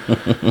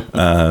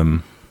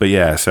 But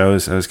yeah, so I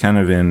was kind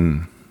of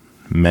in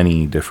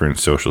many different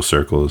social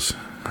circles.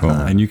 Cool.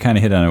 And you kind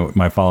of hit on it.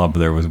 My follow up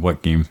there was,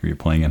 what games were you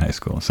playing in high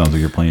school? It sounds like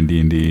you're playing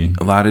D&D.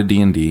 A lot of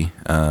D&D.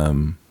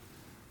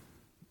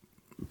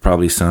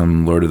 Probably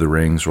some Lord of the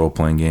Rings role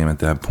playing game at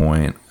that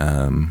point.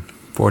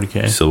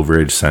 40K.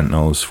 Silver Age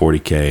Sentinels,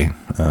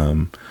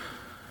 40K.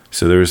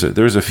 So there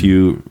was a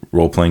few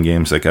role playing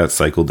games that got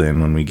cycled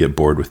in when we get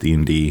bored with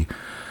D&D,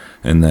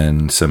 and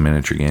then some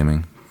miniature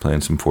gaming,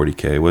 playing some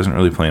 40K. Wasn't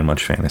really playing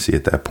much fantasy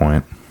at that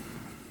point.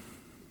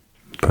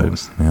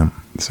 But, yeah.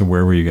 So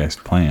where were you guys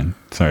playing?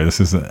 Sorry, this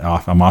is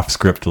I'm off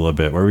script a little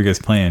bit. Where were you guys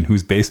playing?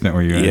 Whose basement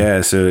were you in?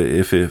 Yeah, so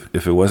if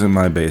it wasn't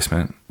my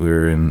basement, we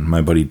were in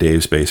my buddy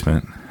Dave's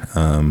basement.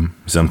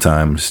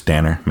 Sometimes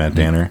Matt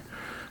Danner.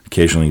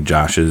 Occasionally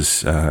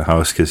Josh's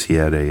house, because he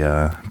had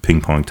a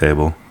ping pong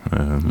table.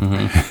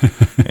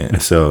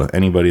 So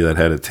anybody that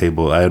had a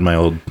table, I had my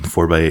old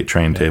 4x8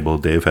 train table.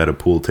 Dave had a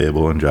pool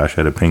table, and Josh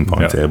had a ping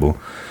pong table.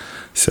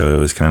 So it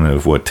was kind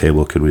of, what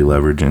table could we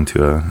leverage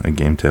into a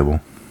game table?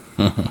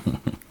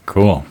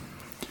 Cool.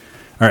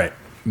 All right.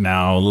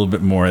 Now a little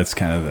bit more. It's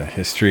kind of the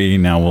history.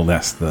 Now we'll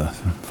ask the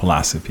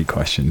philosophy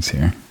questions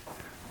here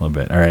a little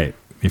bit. All right.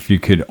 If you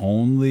could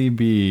only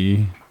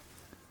be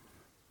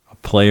a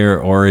player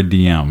or a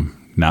DM,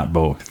 not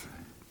both,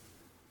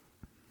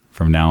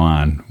 from now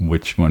on,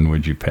 which one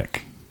would you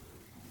pick?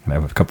 And I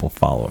have a couple of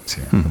follow-ups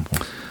here.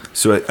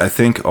 So I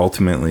think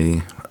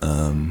ultimately,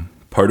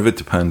 part of it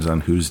depends on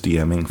who's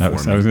DMing for me. I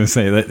was going to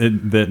say that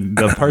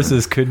the parts of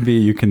this could be,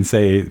 you can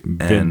say,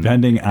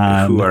 depending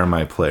on who are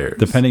my players,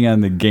 depending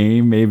on the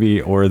game, maybe,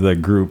 or the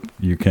group,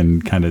 you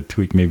can kind of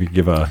tweak, maybe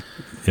give a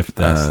if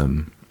that's.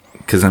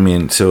 Because I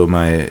mean, so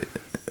my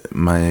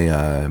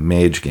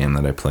mage game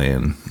that I play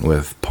in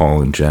with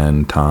Paul and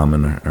Jen, Tom,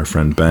 and our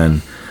friend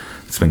Ben,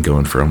 it's been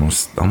going for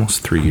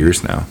almost 3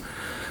 years now.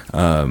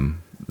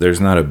 There's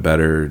not a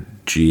better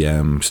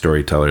GM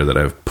storyteller that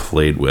I've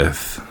played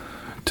with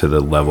to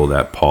the level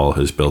that Paul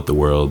has built the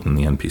world and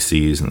the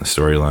NPCs and the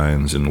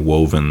storylines and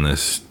woven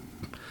this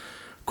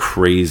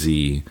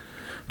crazy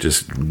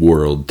just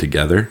world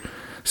together.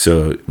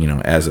 So,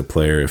 as a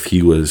player, if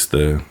he was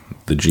the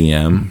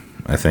GM,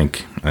 I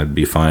think I'd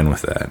be fine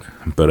with that.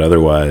 But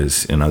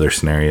otherwise, in other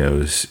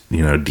scenarios,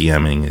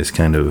 DMing is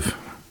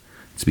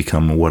it's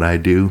become what I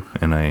do.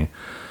 And I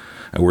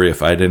worry,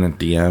 if I didn't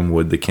DM,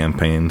 would the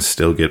campaigns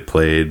still get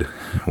played?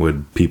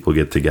 Would people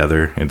get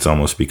together? It's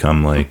almost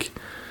become like,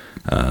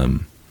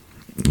 not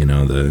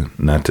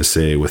to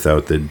say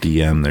without the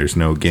DM, there's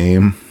no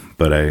game,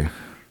 but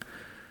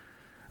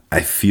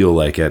I feel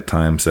like at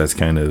times that's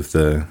kind of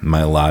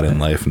my lot in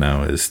life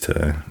now, is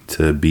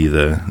to be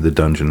the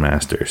dungeon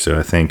master. So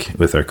I think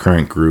with our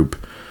current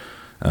group,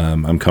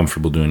 I'm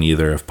comfortable doing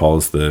either. If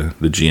Paul's the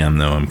GM,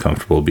 though, I'm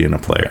comfortable being a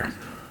player.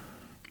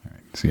 All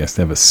right. So he has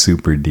to have a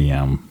super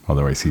DM,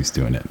 otherwise he's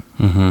doing it.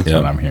 That's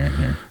what I'm hearing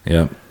here.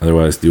 Yep.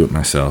 Otherwise, do it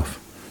myself.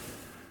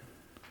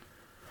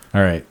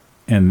 All right.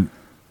 And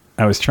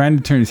I was trying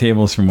to turn the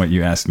tables from what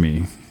you asked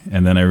me,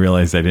 and then I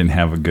realized I didn't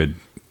have a good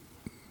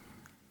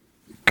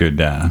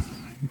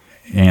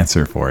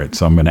answer for it.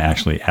 So I'm going to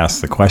actually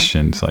ask the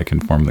question so I can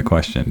form the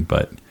question.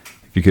 But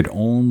if you could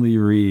only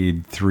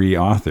read 3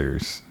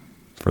 authors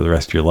for the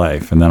rest of your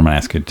life, and then I'm going to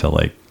ask you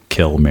to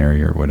kill,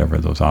 marry, or whatever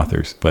those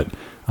authors. But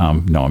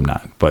no, I'm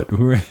not. But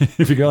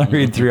if you could only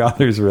read 3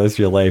 authors for the rest of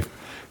your life,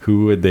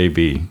 who would they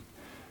be?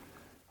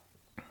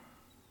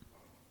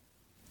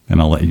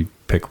 And I'll let you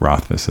pick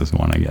Rothfuss as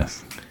one, I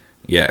guess.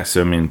 Yeah, so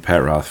I mean,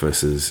 Pat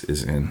Rothfuss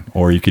is in.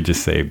 Or you could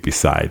just say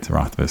besides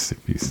Rothfuss.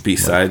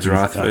 Besides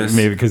Rothfuss?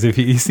 Maybe, because if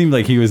he seemed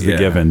like he was the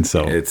given.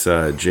 So it's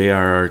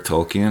J.R.R.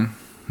 Tolkien,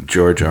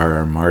 George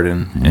R.R.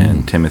 Martin,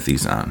 and Timothy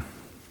Zahn.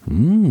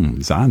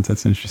 Zahn's,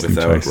 that's an interesting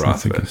without choice.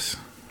 Rothfuss.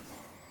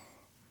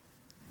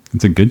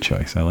 It's a good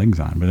choice. I like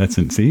Zahn, but I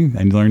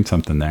learned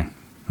something there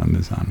on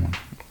the Zahn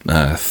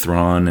one.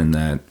 Thrawn in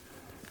that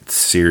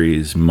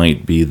series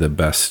might be the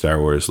best Star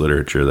Wars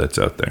literature that's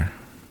out there.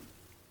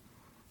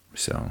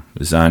 So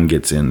Zahn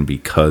gets in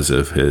because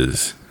of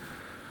his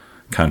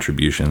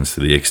contributions to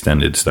the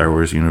extended Star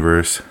Wars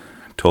universe.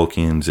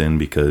 Tolkien's in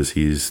because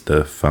he's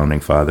the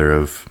founding father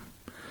of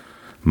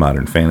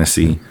modern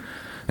fantasy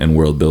and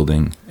world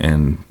building,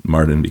 and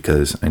Martin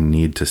because I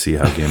need to see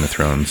how Game of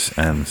Thrones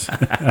ends.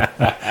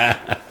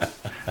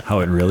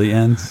 How it really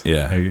ends?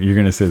 Yeah. You're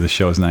going to say the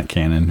show's not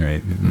canon,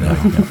 right?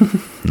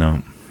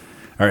 No.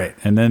 All right.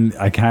 And then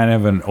I kind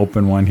of have an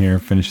open one here,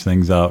 finish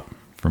things up,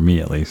 for me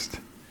at least.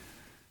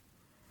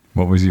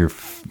 What's your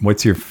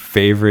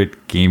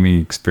favorite gaming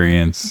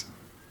experience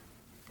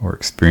or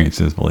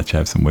experiences? We'll let you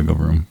have some wiggle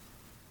room.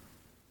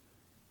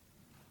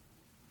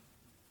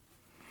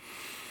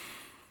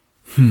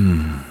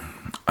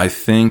 I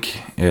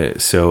think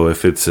so.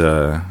 If it's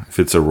a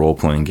role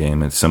playing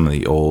game, it's some of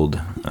the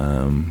old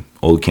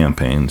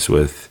campaigns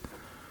with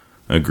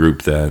a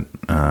group that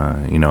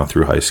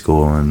through high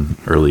school and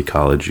early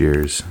college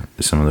years.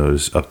 Some of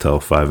those up till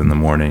 5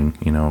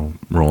 a.m,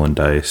 rolling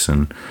dice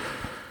and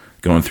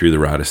going through the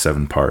Rod of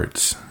Seven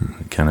Parts,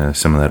 kind of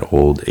some of that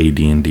old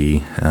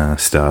AD&D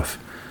stuff.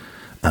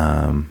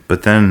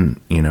 But then,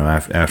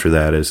 after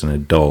that as an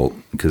adult,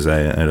 because I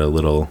had a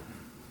little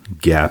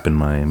gap in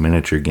my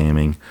miniature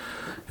gaming,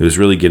 it was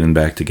really getting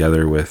back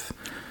together with,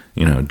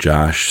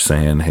 Josh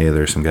saying, hey,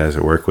 there's some guys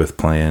I work with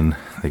playing.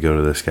 They go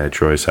to this guy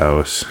Troy's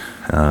house.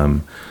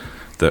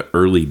 The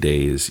early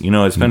days,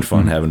 it's been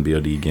fun having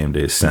BOD game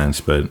days since,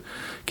 but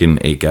getting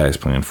 8 guys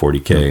playing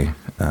 40K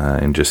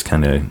and just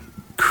kind of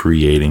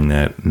creating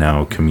that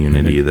now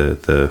community,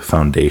 the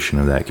foundation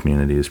of that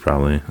community that's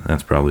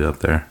probably up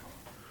there.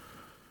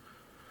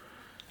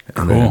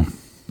 And cool.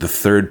 The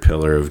third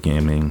pillar of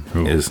gaming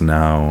is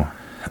now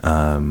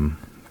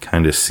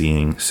kind of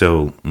seeing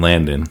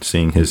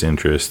his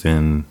interest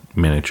in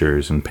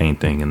miniatures and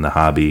painting and the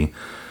hobby,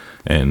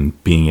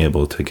 and being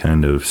able to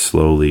kind of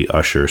slowly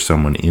usher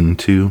someone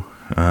into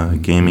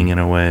gaming in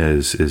a way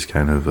is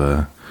kind of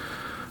a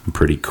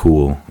pretty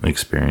cool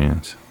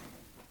experience.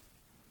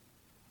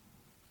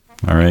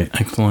 All right.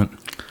 Excellent.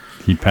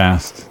 He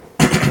passed.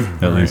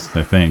 At least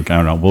I think. I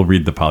don't know. We'll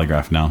read the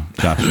polygraph now.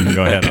 Josh, you can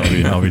go ahead.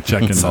 I'll be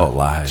checking. It's all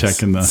lies.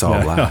 It's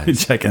all lies. I'll be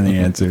checking the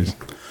answers.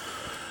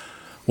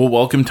 Well,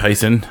 welcome,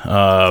 Tyson.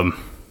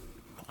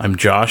 I'm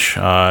Josh,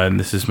 and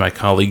this is my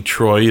colleague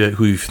Troy,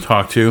 who you've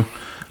talked to.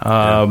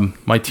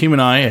 My team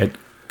and I at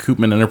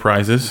Koopman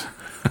Enterprises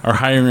are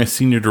hiring a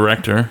senior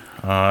director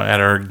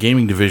at our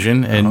gaming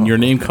division, and your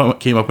name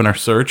came up in our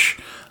search.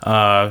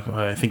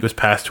 I think it was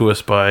passed to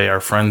us by our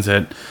friends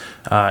at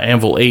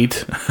Anvil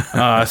 8.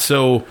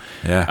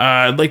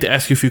 I'd like to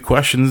ask you a few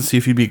questions, see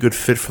if you'd be a good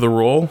fit for the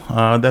role.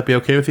 Would that be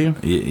okay with you?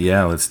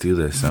 Yeah, let's do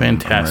this.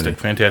 Fantastic.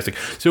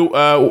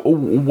 So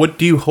what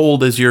do you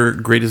hold as your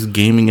greatest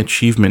gaming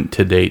achievement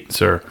to date,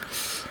 sir?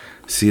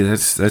 See,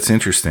 that's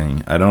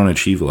interesting. I don't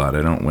achieve a lot.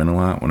 I don't win a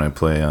lot when I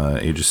play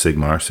Age of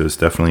Sigmar, so it's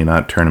definitely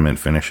not tournament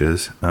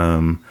finishes.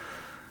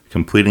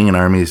 Completing an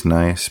army is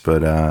nice,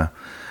 but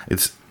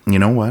it's, you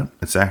know what?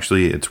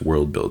 It's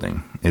world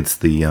building. It's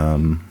the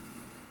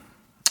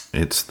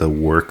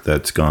work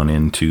that's gone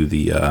into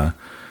the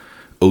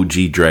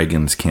OG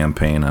Dragons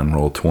campaign on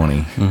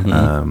Roll20,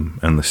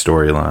 and the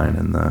storyline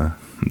and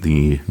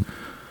the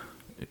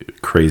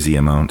crazy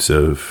amounts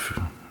of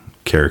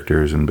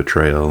characters and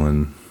betrayal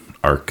and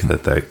arc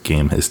that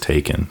game has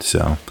taken.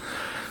 So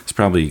it's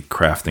probably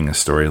crafting a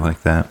story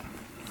like that.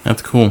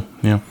 That's cool.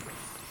 Yeah.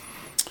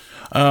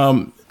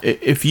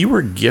 If you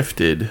were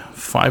gifted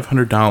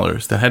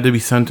 $500 that had to be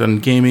spent on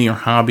gaming or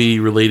hobby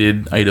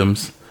related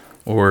items,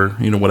 or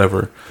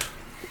whatever,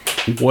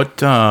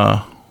 what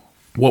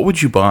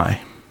would you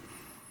buy?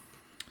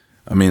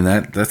 I mean,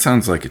 that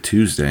sounds like a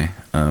Tuesday.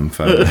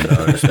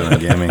 $500 spent on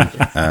gaming.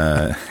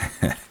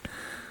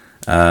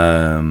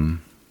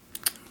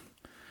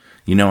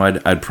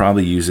 I'd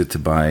probably use it to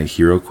buy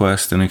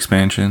HeroQuest and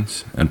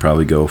expansions, and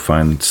probably go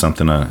find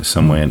something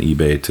some way on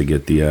eBay to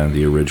get the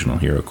original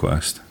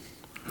HeroQuest.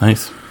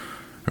 Nice.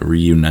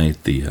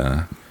 Reunite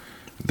the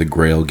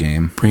Grail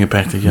game. Bring it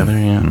back together.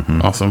 Yeah.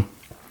 Awesome.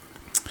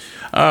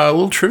 A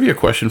little trivia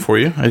question for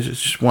you. I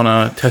just want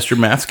to test your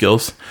math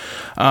skills.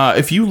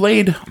 If you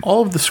laid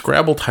all of the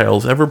Scrabble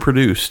tiles ever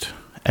produced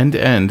end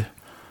to end,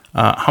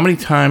 how many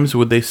times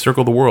would they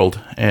circle the world?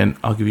 And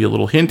I'll give you a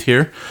little hint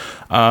here.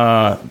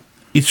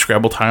 Each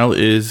Scrabble tile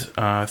is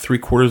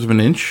 3/4 of an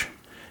inch,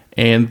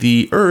 and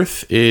the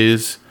Earth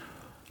is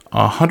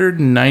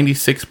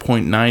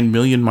 196.9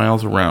 million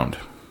miles around.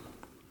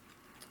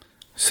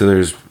 So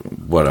there's,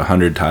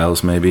 100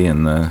 tiles maybe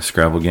in the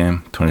Scrabble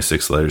game?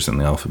 26 letters in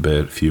the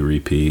alphabet, a few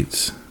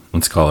repeats.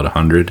 Let's call it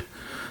 100.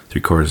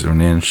 3/4 of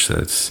an inch,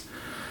 that's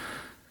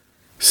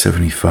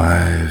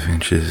 75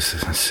 inches,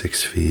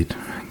 6 feet.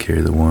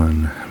 Carry the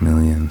 1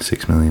 million,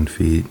 6 million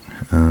feet.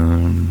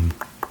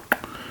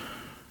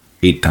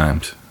 8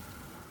 times.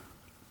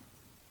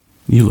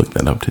 You looked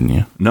that up, didn't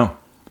you? No.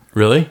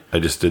 Really? I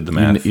just did the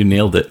math. You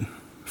nailed it.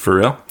 For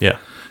real? Yeah.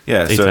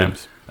 Yeah, 8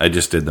 times. I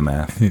just did the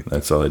math.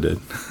 That's all I did.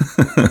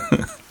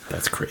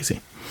 That's crazy.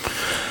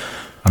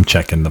 I'm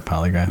checking the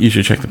polygraph. You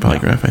should check the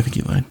polygraph. I think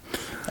you lied.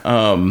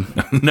 No,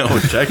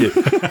 check it.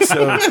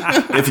 So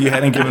if you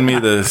hadn't given me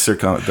the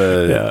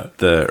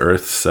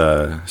Earth's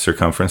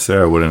circumference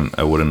there, I wouldn't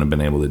have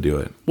been able to do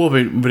it. Well,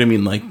 but I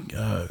mean, like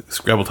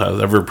Scrabble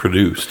tiles ever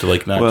produced,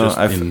 like not just.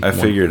 I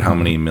figured how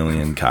many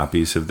million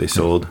copies have they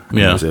sold.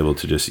 Yeah, I was able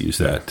to just use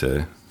that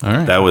to. All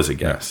right. That was a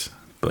guess,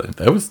 but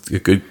that was a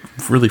good,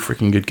 really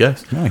freaking good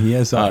guess. No, he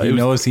has.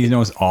 He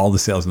knows all the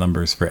sales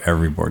numbers for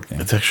every board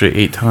game. It's actually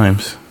 8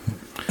 times.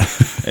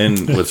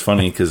 And what's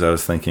funny, because I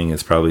was thinking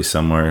it's probably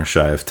somewhere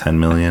shy of 10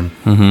 million.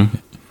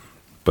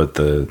 But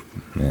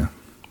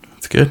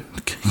it's good.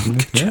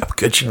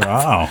 Good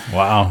job.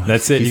 Wow.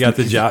 That's it. You got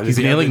the job. He's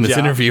nailing this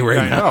interview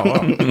right now.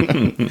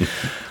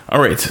 All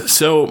right.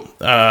 So,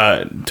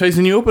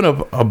 Tyson, you open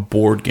up a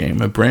board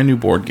game, a brand new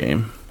board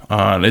game.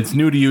 It's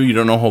new to you. You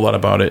don't know a whole lot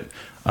about it.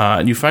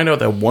 And you find out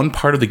that one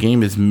part of the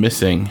game is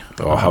missing.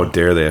 Oh, how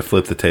dare they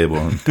flip the table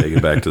and take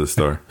it back to the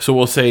store. So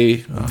we'll say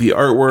the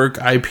artwork,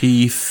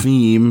 IP,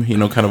 theme,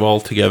 kind of all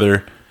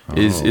together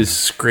is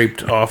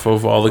scraped off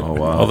of all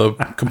the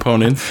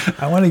components.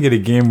 I want to get a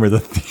game where the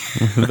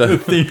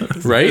theme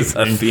is Right?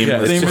 A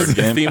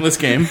themeless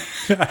game.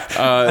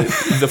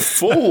 The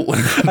full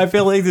I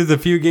feel like there's a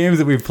few games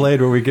that we've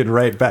played where we could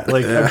write back.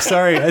 Like, I'm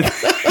sorry,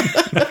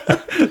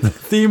 the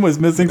theme was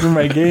missing from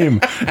my game.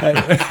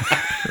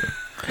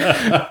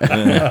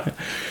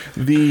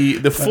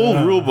 the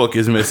full rule book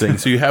is missing,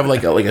 so you have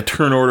like a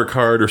turn order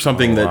card or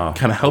something that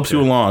kind of helps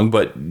you along,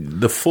 but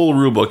the full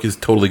rule book is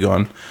totally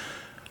gone.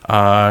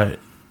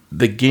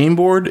 The game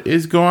board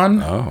is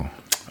gone. Oh.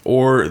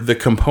 Or the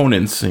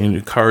components,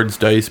 cards,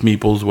 dice,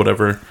 meeples,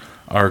 whatever,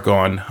 are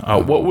gone.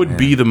 What would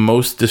be the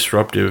most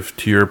disruptive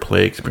to your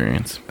play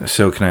experience?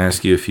 So can I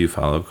ask you a few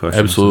follow-up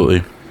questions?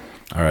 Absolutely.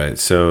 All right.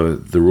 So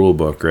the rule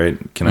book, right?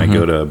 Can I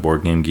go to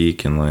Board Game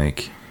Geek and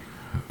like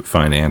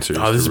find answers?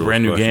 Oh, this is a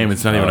brand new game.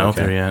 It's not even out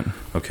there yet.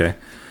 Okay.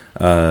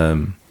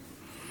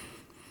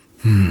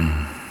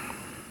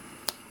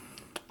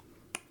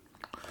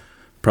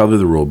 Probably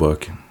the rule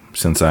book,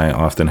 since I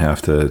often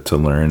have to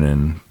learn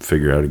and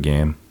figure out a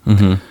game.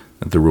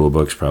 The rule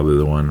book's probably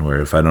the one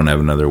where if I don't have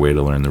another way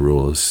to learn the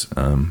rules,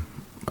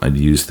 I'd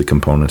use the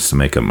components to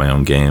make up my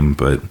own game.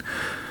 But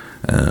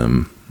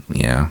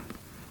yeah,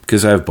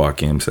 because I've bought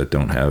games that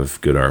don't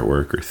have good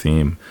artwork or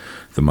theme.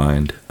 The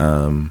Mind.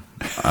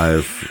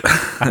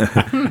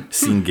 I've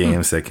seen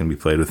games that can be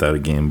played without a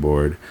game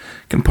board.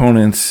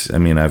 Components, I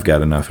mean, I've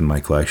got enough in my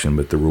collection,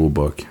 but the rule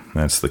book,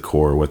 that's the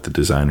core, what the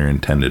designer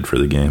intended for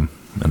the game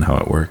and how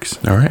it works.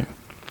 All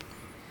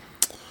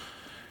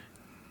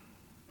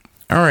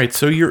right,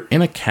 so you're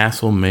in a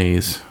castle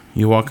maze.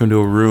 You walk into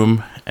a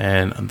room,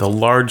 and the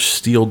large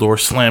steel door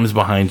slams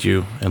behind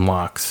you and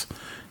locks.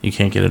 You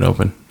can't get it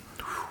open.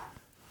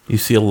 You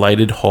see a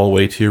lighted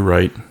hallway to your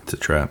right. It's a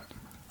trap.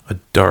 A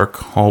dark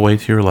hallway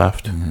to your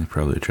left.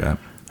 Probably a trap.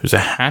 There's a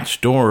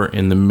hatch door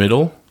in the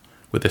middle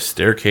with a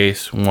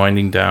staircase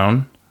winding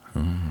down.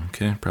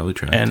 Okay, probably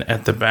trap. And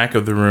at the back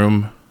of the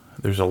room,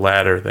 there's a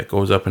ladder that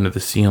goes up into the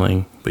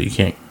ceiling, but you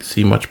can't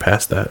see much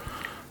past that.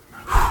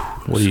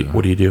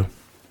 What do you do?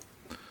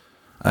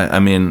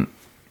 I mean,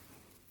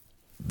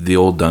 the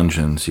old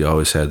dungeons, you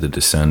always had to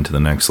descend to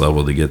the next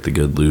level to get the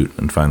good loot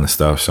and find the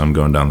stuff, so I'm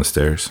going down the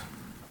stairs.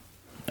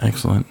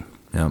 Excellent.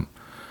 Yep.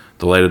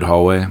 The lighted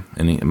hallway,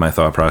 and my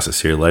thought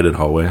process here, lighted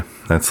hallway,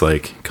 that's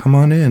like, come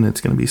on in,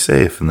 it's going to be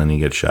safe, and then you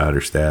get shot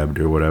or stabbed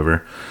or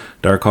whatever.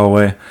 Dark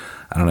hallway,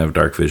 I don't have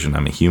dark vision,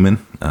 I'm a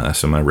human,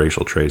 so my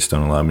racial traits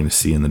don't allow me to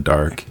see in the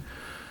dark.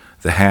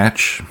 The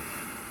hatch,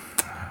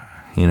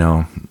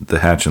 the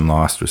hatch in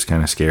Lost was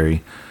kind of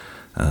scary,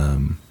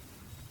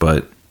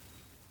 but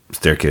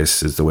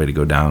staircase is the way to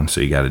go down, so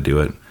you got to do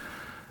it.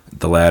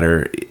 The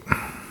ladder,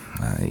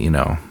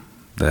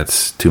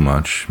 that's too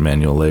much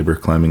manual labor,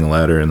 climbing a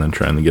ladder and then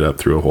trying to get up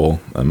through a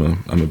hole.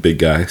 I'm a big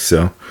guy,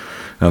 so I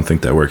don't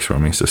think that works for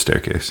me. So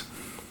staircase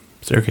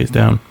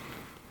down.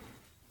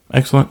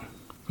 Excellent.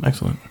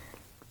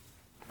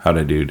 How'd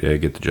I do? Did I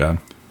get the job?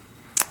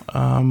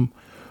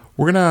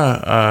 We're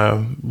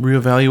gonna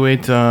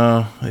reevaluate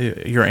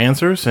your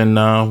answers, and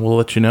we'll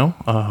let you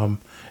know.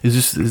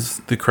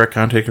 Is the correct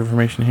contact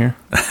information here?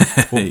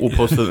 We'll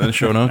post it in the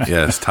show notes.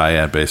 Yes,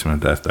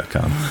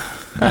 ty@basementofdeath.com.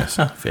 Nice.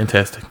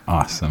 Fantastic.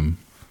 Awesome.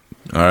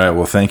 All right.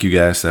 Well, thank you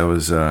guys. That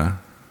was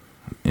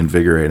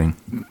invigorating.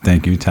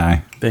 Thank you,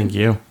 Ty. Thank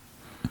you.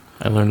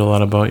 I learned a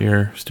lot about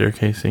your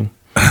staircasing.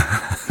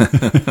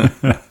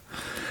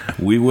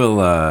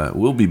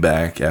 We'll be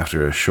back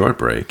after a short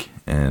break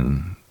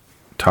and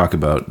talk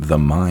about The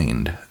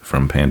Mind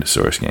from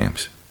Pandasaurus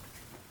Games.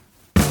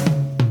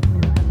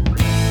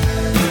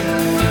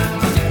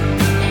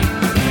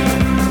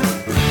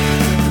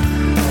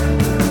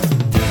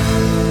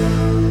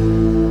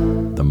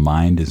 The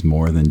Mind is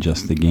more than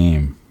just a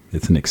game.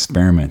 It's an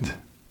experiment,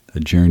 a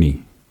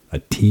journey, a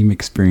team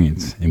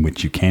experience in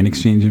which you can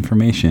exchange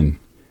information,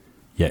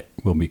 yet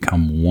will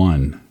become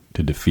one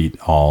to defeat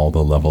all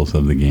the levels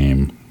of the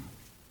game.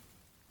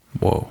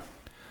 Whoa.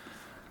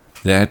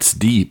 That's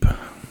deep.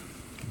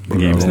 The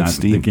game's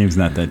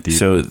not that deep.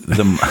 So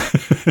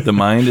the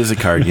Mind is a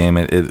card game.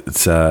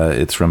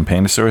 It's from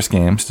Pandasaurus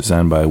Games,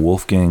 designed by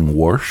Wolfgang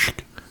Warsch.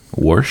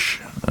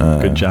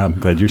 Good job.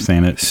 Glad you're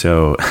saying it.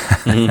 So,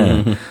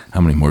 how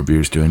many more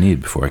beers do I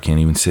need before I can't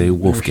even say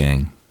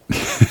Wolfgang?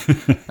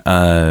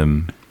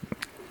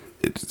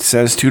 It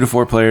says 2 to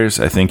 4 players.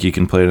 I think you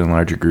can play it in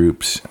larger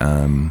groups.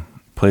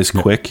 Plays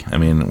quick. I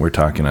mean, we're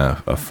talking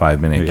a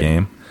 5-minute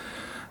game.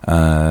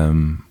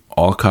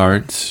 All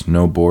cards,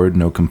 no board,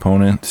 no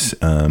components.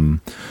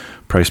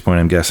 Price point,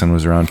 I'm guessing,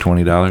 was around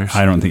 $20.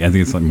 I think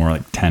it's like more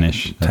like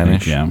 10-ish.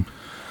 10-ish? Yeah.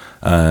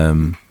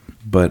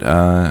 But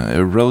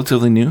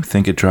relatively new. I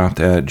think it dropped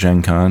at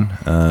Gen Con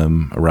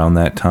around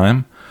that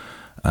time.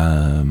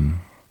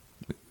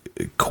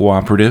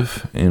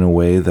 Cooperative in a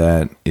way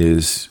that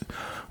is,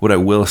 what I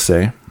will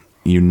say,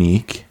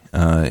 unique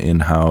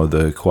in how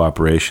the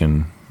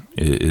cooperation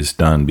is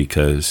done,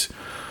 because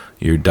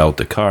you're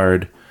dealt a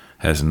card,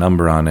 has a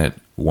number on it,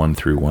 1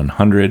 through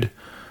 100.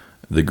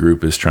 The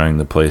group is trying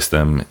to place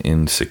them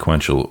in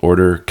sequential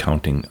order,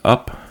 counting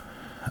up.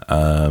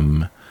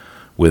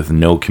 with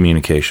no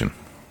communication.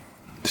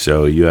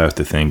 So you have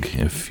to think,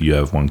 if you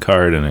have one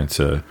card and it's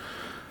a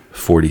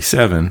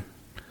 47,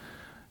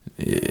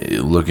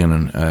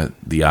 looking at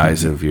the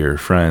eyes of your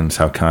friends,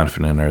 how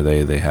confident are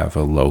they have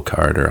a low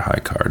card or a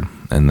high card,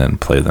 and then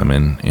play them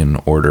in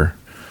order.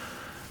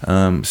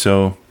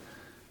 So,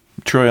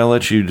 Troy, I'll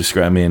let you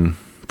describe, I mean,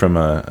 from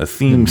a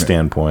theme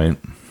standpoint,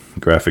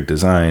 graphic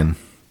design,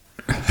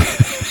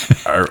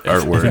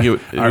 artwork.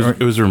 I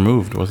think it was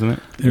removed, wasn't it?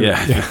 Yeah,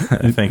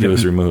 I think it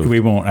was removed.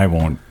 I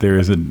won't. There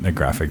is a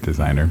graphic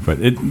designer, but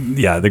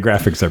the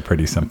graphics are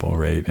pretty simple,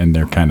 right? And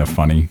they're kind of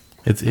funny.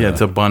 It's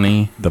a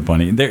bunny. The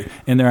bunny. There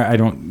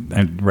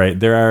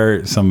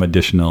are some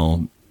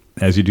additional,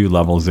 as you do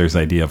levels, there's the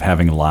idea of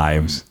having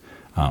lives.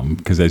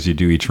 Because as you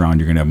do each round,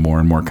 you're going to have more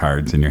and more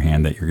cards in your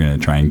hand that you're going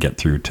to try and get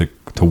through to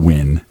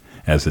win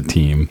as a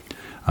team.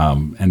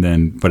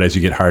 But as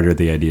you get harder,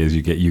 the idea is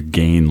you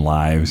gain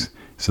lives,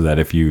 so that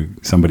if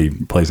somebody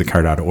plays a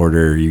card out of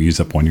order, you use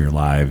up one of your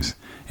lives,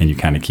 and you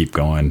kind of keep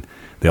going.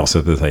 They also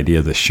have this idea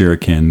of the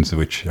shurikens,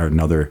 which are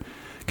another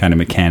kind of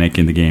mechanic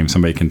in the game.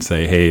 Somebody can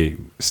say, "Hey,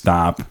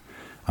 stop!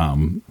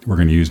 We're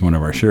going to use one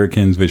of our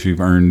shurikens, which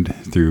we've earned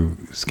through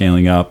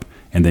scaling up."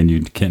 And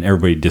then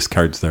everybody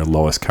discards their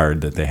lowest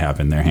card that they have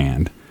in their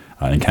hand,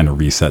 and kind of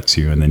resets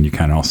you. And then you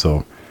kind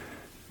of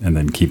and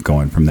then keep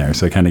going from there.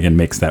 So it kind of again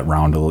makes that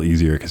round a little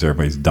easier because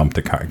everybody's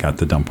got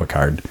to dump a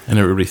card. And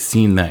everybody's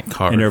seen that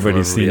card. And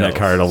everybody's seen that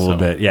card a little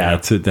bit. Yeah,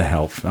 to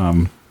help.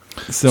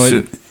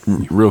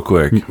 Real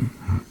quick,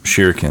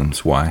 shurikens,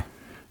 why?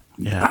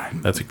 Yeah,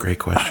 that's a great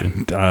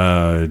question.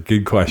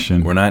 Good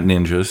question. We're not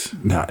ninjas.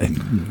 No,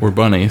 we're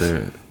bunnies.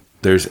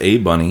 There's a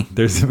bunny.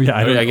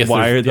 I guess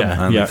why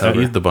are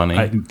he's the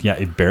bunny.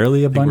 It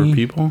barely a bunny. We're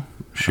people.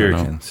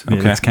 Shurikens.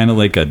 Okay. It's kind of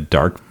like a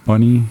dark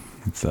bunny.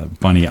 It's a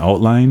bunny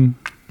outline.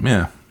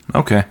 Yeah.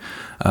 Okay.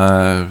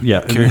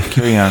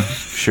 Carry on.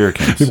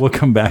 Shurikens. We'll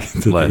come back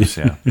to Lives,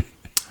 yeah.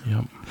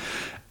 Yep.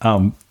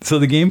 So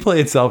the gameplay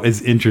itself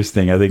is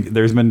interesting. I think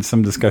there's been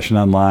some discussion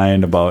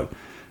online about,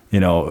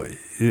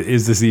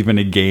 is this even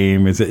a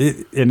game? Is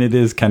it? And it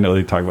is kind of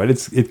like talking about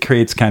it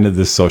creates kind of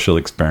this social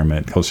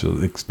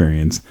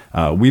experience.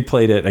 We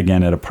played it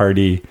again at a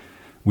party.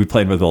 We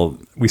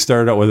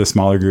started out with a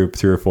smaller group,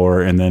 3 or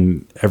 4, and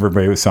then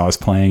everybody saw us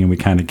playing, and we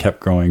kind of kept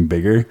growing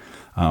bigger.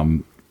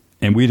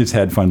 And we just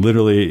had fun,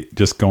 literally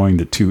just going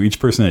to 2. Each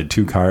person had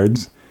 2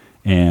 cards,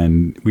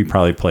 and we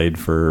probably played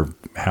for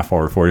half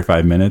hour,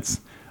 45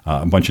 minutes,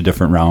 a bunch of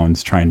different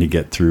rounds, trying to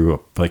get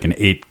through like an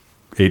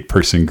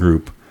 8-person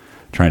group,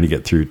 trying to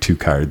get through 2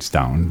 cards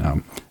down.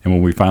 And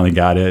when we finally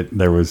got it,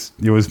 it was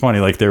funny.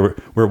 Like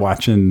we're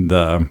watching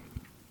I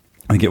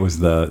think it was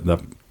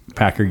the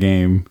Packer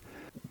game.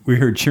 We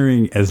heard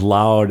cheering as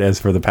loud as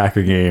for the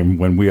Packer game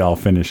when we all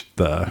finished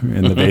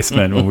in the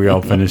basement, when we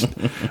all finished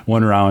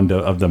one round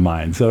of the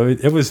mine. So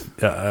it was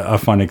a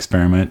fun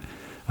experiment.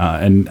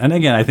 And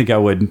again, I think I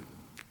would,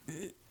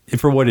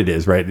 for what it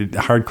is, right?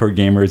 Hardcore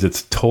gamers,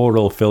 it's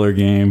total filler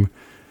game,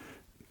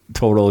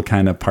 total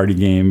kind of party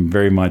game,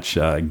 very much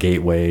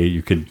gateway.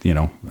 You could,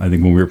 I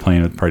think when we were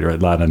playing with party, a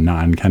lot of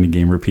non-kind of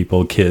gamer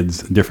people,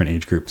 kids, different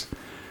age groups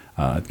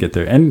get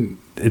there. And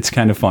it's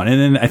kind of fun. And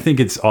then I think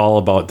it's all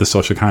about the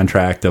social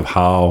contract of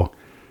how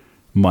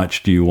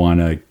much do you want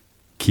to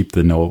keep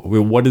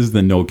what does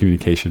the no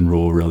communication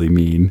rule really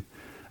mean?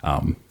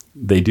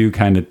 They do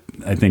kind of,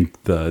 I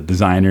think the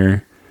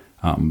designer,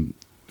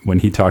 when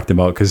he talked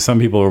about, because some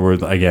people were,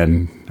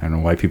 again, I don't know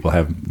why people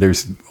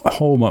there's a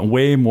whole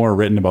way more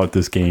written about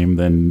this game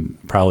than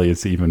probably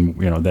it's even,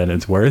 that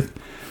it's worth.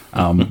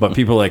 But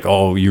people are like,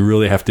 oh, you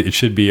really have to, it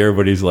should be,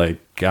 everybody's like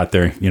got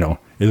their,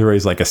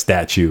 everybody's like a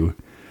statue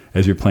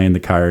as you're playing the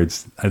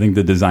cards. I think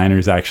the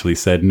designers actually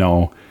said,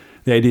 no,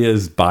 the idea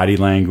is body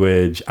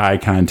language, eye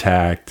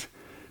contact,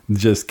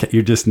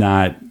 you're just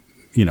not,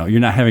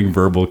 you're not having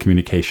verbal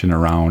communication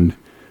around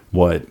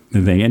what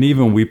the thing. And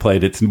even when we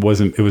played, it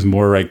was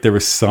more like there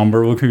was some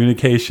verbal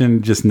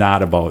communication, just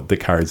not about the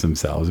cards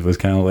themselves. It was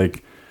kind of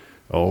like,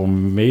 oh,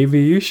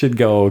 maybe you should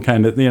go,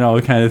 kind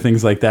of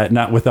things like that.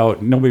 Not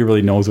without, nobody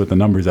really knows what the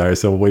numbers are.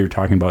 So what you're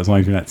talking about, as long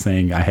as you're not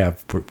saying I have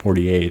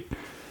 48,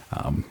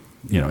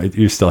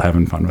 you're still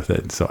having fun with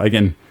it. So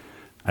again,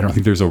 I don't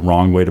think there's a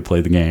wrong way to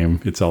play the game.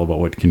 It's all about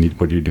what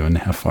you're doing to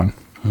have fun.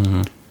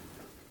 Mm-hmm.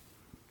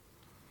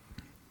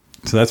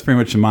 So that's pretty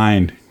much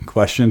mine.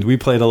 Questions? We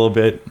played a little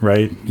bit,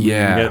 right?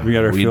 Yeah, we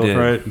got our feel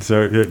for it.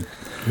 So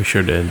we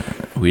sure did.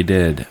 We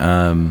did. We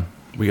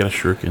got a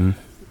shuriken.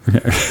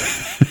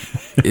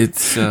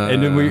 It's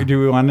and then do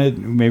we want to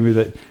maybe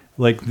that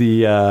like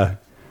the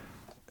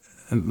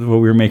what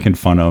we were making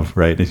fun of,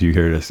 right? As you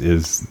heard us,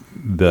 is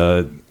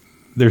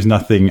there's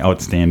nothing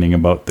outstanding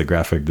about the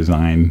graphic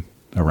design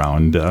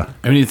around.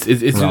 It's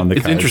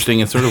interesting.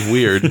 It's sort of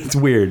weird. It's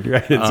weird,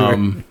 right? It's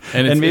weird.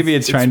 And maybe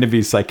it's trying to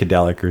be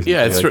psychedelic or something.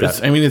 Yeah,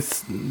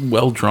 it's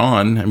well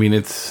drawn.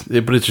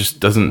 But it just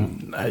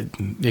doesn't.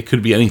 It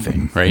could be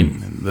anything, right?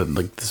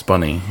 Like this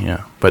bunny,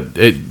 yeah. But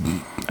I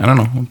don't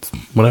know. It's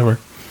whatever.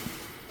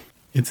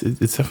 It's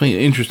definitely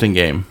an interesting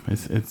game.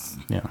 It's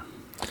yeah.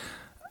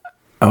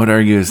 I would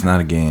argue it's not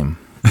a game.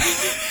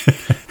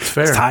 It's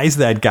fair. Ty's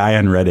that guy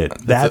on Reddit.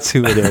 That's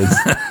who it is.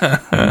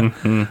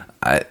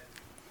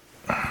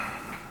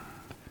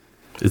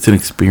 It's an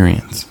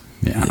experience.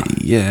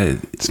 Yeah.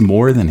 It's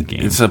more than a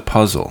game. It's a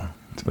puzzle.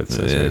 That's what it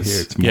says right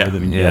here. It's more Yeah.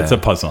 than a game. Yeah, it's a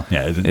puzzle.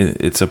 Yeah.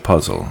 It's a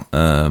puzzle.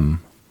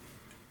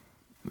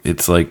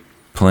 It's like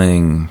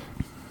playing.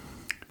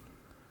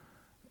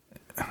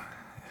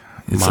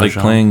 It's like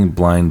Mahjong. playing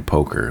blind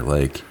poker.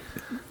 Like,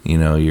 you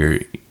know,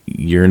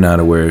 you're not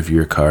aware of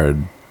your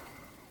card,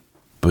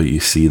 but you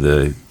see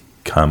the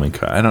common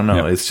card. I don't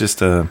know. Yep. It's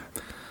just a.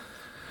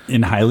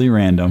 In highly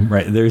random,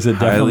 right? There's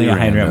definitely a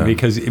highly random,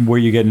 because where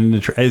you get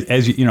into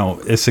as you know,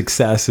 a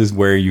success is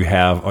where you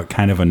have a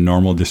kind of a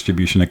normal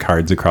distribution of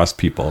cards across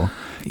people.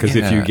 Because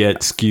if you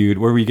get skewed,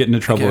 where we get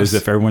into trouble is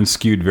if everyone's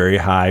skewed very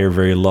high or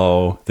very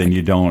low, then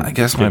you don't. I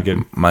guess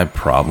my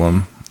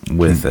problem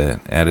with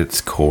it at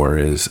its core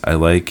is I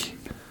like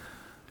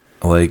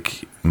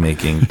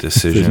making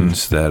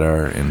decisions that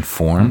are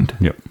informed.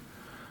 Yep.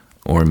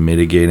 Or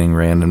mitigating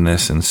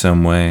randomness in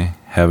some way,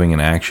 having an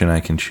action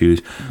I can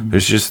choose.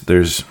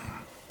 There's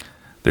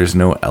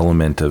no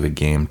element of a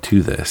game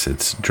to this.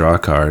 It's draw a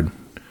card,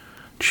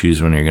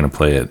 choose when you're going to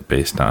play it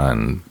based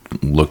on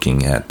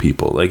looking at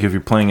people. Like if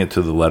you're playing it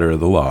to the letter of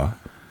the law,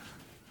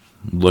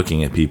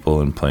 looking at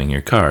people and playing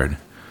your card.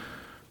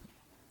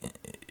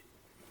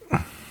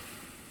 I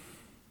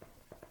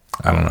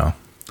don't know.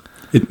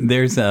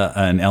 There's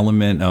an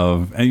element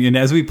of, and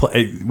as we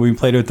played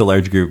it with the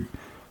large group,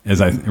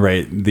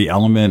 the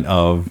element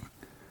of,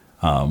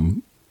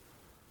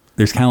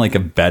 there's kind of like a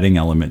betting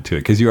element to it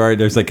because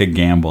there's like a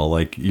gamble,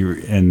 like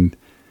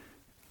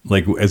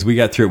as we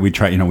got through it, we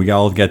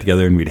all got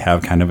together and we'd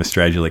have kind of a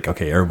strategy, like,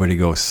 okay, everybody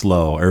go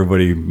slow,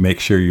 everybody make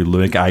sure you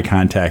make eye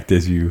contact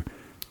as you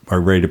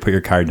are ready to put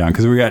your card down,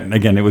 because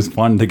it was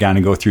fun to kind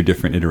of go through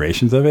different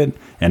iterations of it,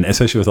 and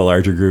especially with a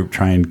larger group,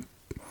 try and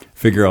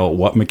figure out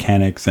what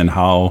mechanics and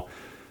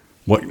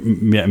what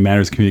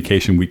matters of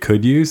communication we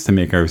could use to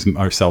make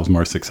ourselves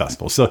more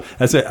successful. So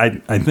that's it.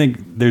 I think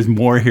there's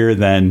more here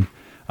than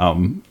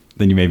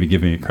you may be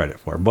giving it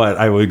credit for. But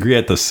I would agree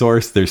at the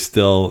source, there's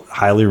still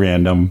highly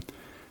random,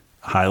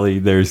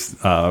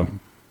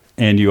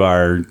 and you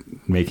are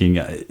making,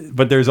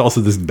 but there's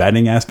also this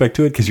betting aspect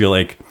to it, because you're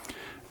like,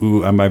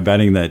 ooh, am I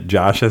betting that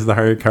Josh has the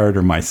higher card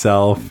or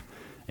myself?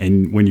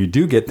 And when you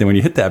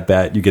hit that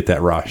bet, you get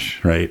that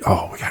rush, right?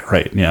 Oh, we got it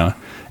right. Yeah.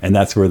 And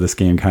that's where this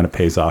game kind of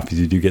pays off, is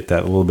you do get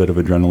that little bit of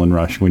adrenaline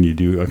rush when you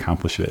do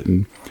accomplish it.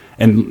 And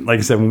like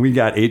I said, when we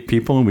got 8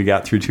 people and we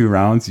got through 2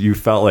 rounds, you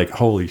felt like,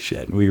 holy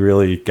shit, we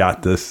really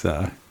got this.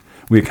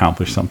 We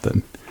accomplished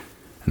something,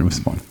 and it was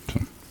fun.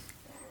 So,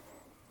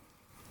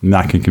 I'm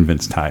not going to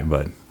convince Ty,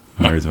 but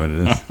here's what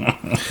it is.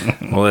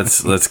 Well,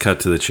 let's cut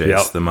to the chase.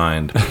 Yep. The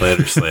mind. Play it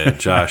or slay it.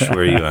 Josh, where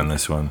are you on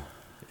this one?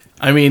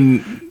 I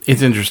mean,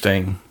 it's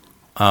interesting.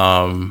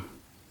 I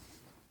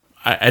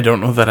don't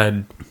know that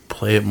I'd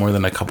play it more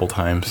than a couple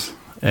times,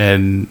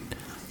 and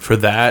for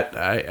that,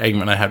 I'm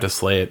gonna have to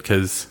slay it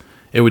because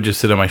it would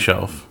just sit on my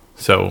shelf.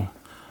 So,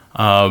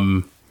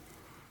 yeah,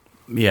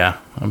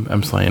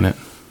 I'm slaying it.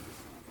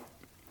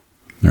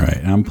 All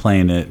right, I'm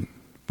playing it,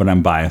 but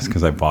I'm biased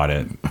because I bought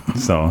it.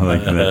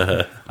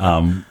 So,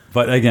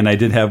 but again,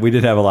 we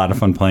did have a lot of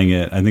fun playing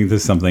it. I think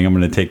this is something I'm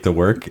going to take to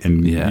work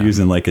and use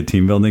in like a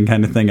team building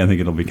kind of thing. I think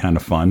it'll be kind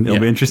of fun.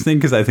 It'll be interesting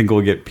because I think we'll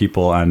get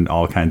people on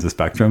all kinds of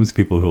spectrums.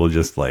 People who will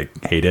just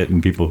like hate it,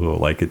 and people who will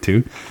like it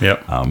too.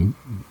 Yep.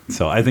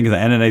 So I think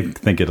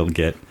it'll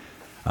get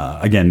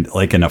again,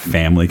 like in a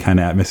family kind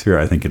of atmosphere.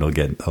 I think it'll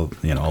get a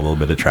little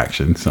bit of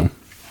traction. So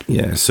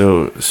yeah.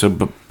 So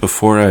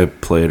before I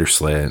play it or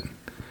slay it,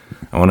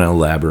 I want to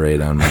elaborate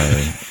on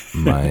my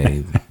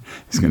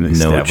he's going to no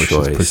establish his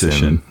choice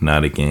position.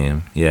 Not a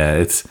game. Yeah,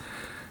 it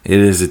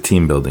is a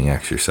team building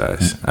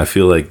exercise. I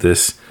feel like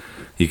this,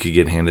 you could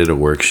get handed a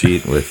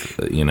worksheet with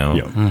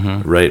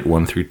write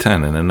 1 through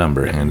 10 and a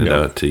number handed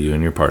out to you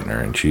and your partner,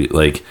 and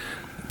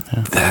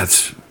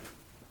that's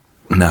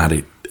not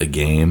a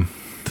game.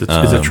 It's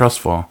a trust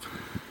fall.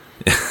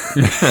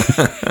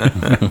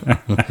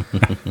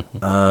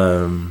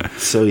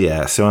 So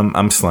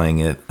I'm slaying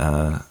it.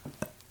 I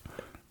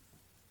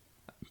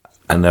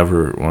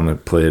never want to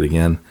play it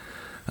again.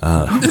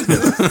 But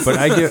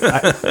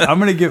I'm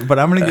gonna give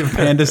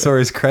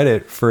Pandasaurus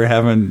credit for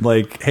having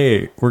like,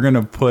 hey, we're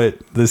gonna put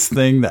this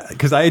thing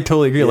because I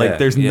totally agree. Like,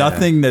 there's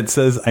nothing that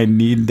says I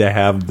need to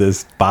have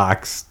this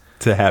box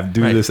to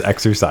do this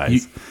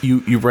exercise.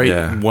 You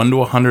write 1 to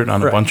 100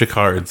 on a bunch of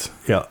cards.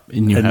 Yeah,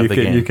 and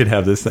you could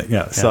have this thing.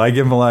 Yeah. So I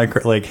give them a lot of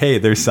credit. Like, hey,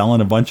 they're selling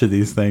a bunch of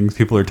these things.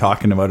 People are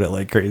talking about it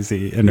like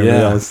crazy, and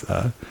everything else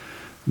to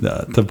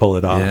pull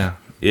it off.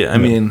 Yeah. I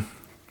mean,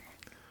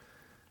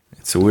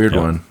 it's a weird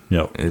one.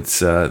 Yep. It's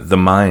The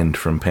Mind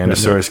from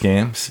Pandasaurus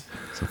Games.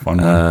 It's a fun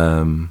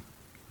one.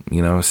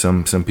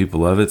 Some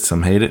people love it,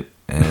 some hate it,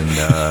 and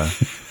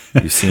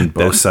you've seen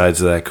both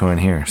sides of that coin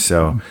here.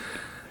 So,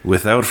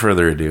 without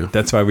further ado,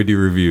 that's why we do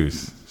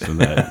reviews, so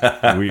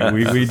that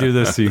we do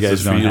this so you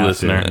guys don't have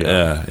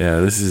to. Yeah.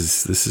 This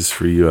is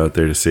for you out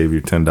there to save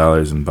your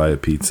 $10 and buy a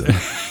pizza.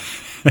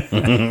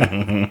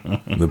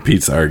 The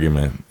pizza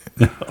argument.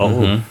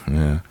 Oh,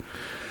 Yeah.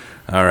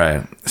 All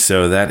right.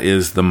 So that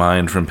is The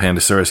Mind from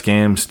Pandasaurus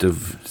Games,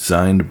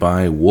 designed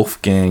by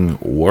Wolfgang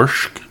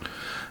Warschk,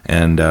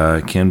 and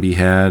can be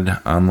had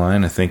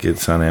online. I think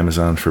it's on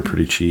Amazon for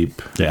pretty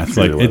cheap. yeah, it's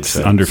through like their it's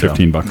website. under So-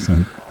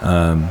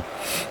 $15.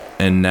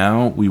 And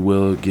now we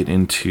will get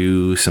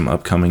into some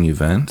upcoming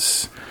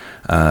events.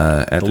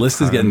 The list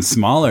is getting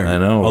smaller. I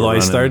know, we're Although I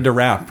running- started to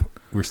wrap.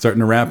 We're starting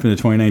to wrap into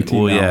 2019.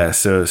 Well, now. yeah.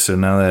 So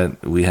now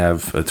that we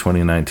have a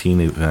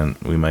 2019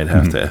 event, we might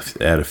have to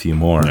add a few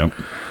more. Yep.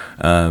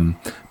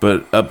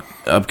 But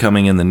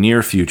upcoming in the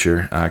near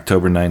future,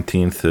 October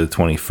 19th to the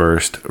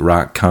 21st,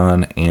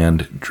 RockCon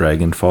and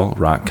Dragonfall.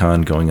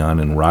 RockCon going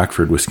on in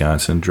Rockford,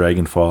 Wisconsin.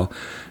 Dragonfall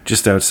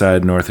just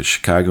outside north of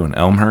Chicago in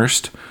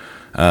Elmhurst.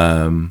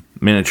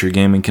 Miniature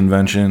gaming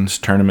conventions,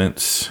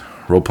 tournaments,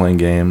 role-playing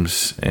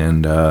games,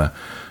 and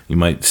you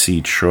might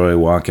see Troy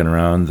walking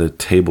around the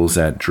tables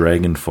at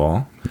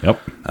Dragonfall. Yep.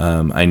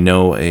 I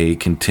know a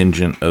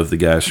contingent of the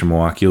guys from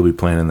Milwaukee will be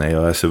playing in the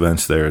AOS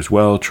events there as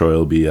well. Troy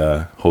will be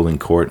holding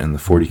court in the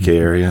 40K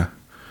area,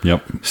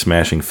 Yep.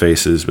 smashing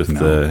faces with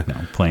the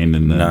Playing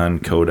in the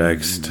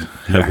non-codexed,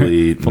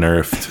 heavily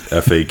nerfed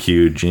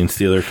FAQ Gene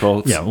Stealer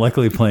cults. Yeah,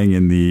 luckily playing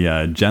in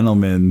the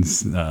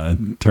gentleman's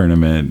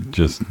tournament,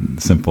 just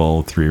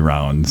simple 3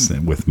 rounds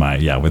with my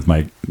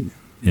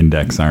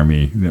Index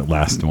Army, the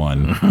last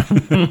one.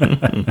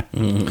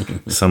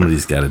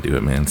 Somebody's got to do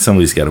it, man.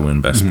 Somebody's got to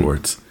win best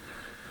sports.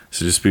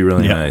 So just be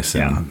really nice.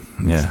 Yeah,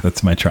 Yeah.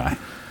 that's my try.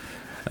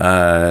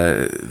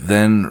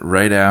 Then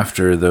right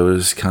after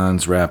those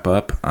cons wrap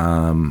up,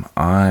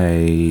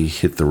 I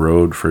hit the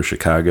road for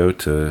Chicago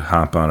to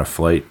hop on a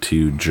flight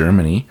to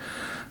Germany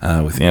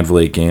with Anvil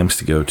 8 Games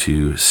to go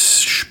to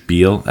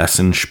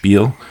Essen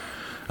Spiel,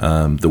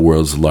 the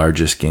world's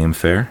largest game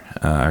fair,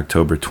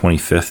 October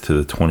 25th to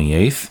the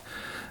 28th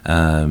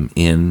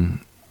in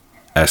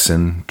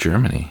Essen,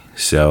 Germany.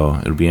 So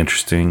it'll be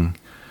interesting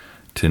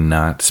to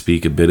not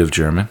speak a bit of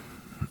German,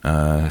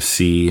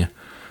 see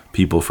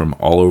people from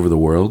all over the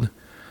world,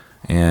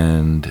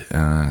 and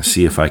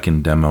see if I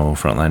can demo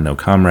Frontline No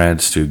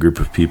Comrades to a group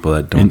of people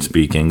that don't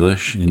speak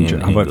English.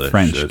 How about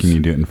French? Can you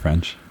do it in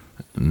French?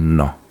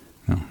 No.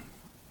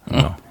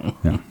 Yeah.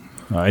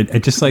 I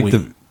just like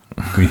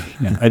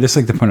I just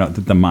like to point out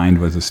that The Mind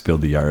was a Spiel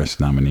des Jahres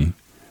nominee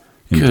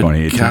in Good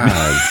 2018.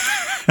 God.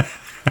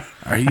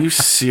 Are you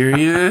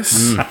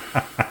serious?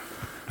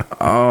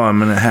 Oh, I'm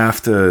going to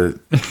have to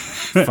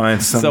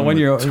find someone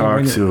to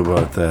talk to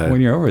about that.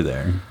 When you're over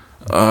there.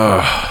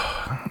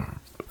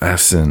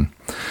 Essen.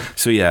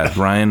 So yeah,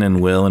 Brian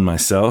and Will and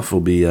myself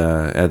will be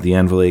at the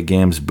Anvil 8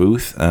 Games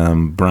booth.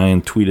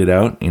 Brian tweeted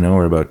out,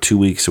 we're about 2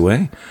 weeks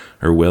away.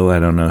 Or Will, I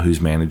don't know who's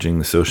managing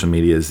the social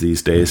medias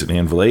these days at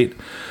Anvil 8.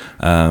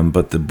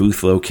 But the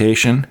booth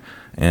location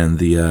and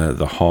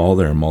the hall,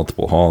 there are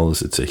multiple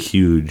halls. It's a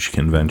huge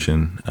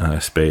convention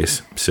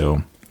space.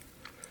 So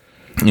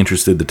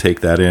interested to take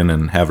that in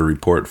and have a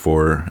report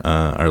for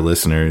our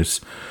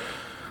listeners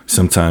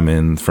sometime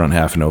in the front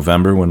half of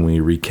November when we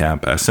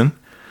recap Essen.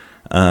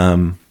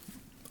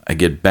 I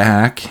get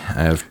back.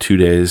 I have 3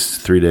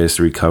 days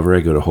to recover.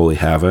 I go to Holy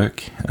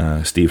Havoc,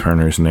 Steve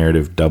Herner's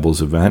narrative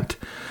doubles event.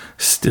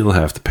 Still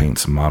have to paint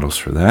some models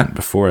for that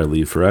before I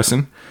leave for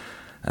Essen.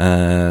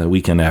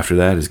 Weekend after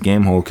that is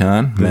Gamehole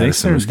Con. Do they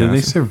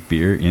serve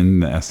beer in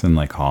the Essen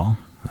hall?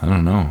 I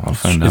don't know. I'll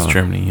find It's out.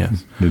 Germany,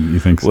 yes. Did you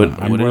think so?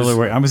 What I'm really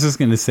worried. I was just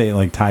going to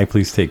say, Ty,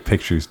 please take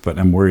pictures, but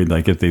I'm worried,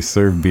 if they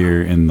serve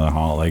beer in the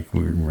hall,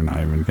 we're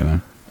not even going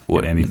to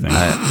get anything.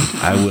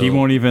 I will. He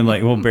won't even,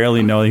 we'll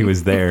barely know he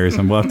was there,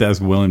 so we'll have to ask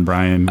Will and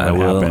Brian what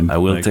happened. I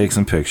will take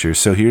some pictures.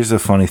 So here's the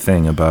funny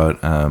thing about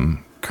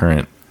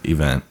current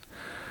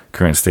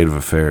state of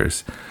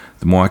affairs.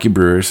 The Milwaukee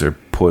Brewers are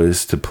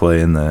poised to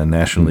play in the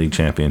National League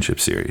Championship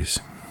Series.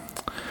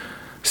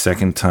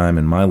 Second time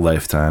in my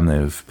lifetime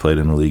they've played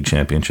in the League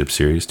Championship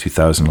Series,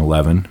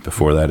 2011.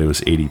 Before that, it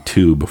was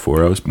 82,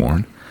 before I was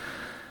born,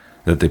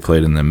 that they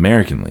played in the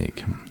American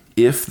League.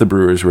 If the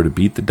Brewers were to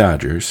beat the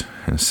Dodgers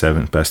in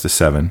best of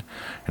 7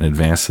 and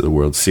advance to the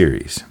World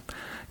Series,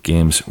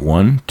 games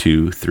 1,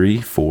 2, 3,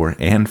 4,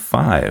 and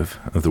 5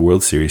 of the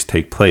World Series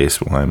take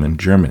place while I'm in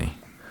Germany.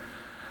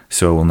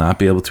 So I will not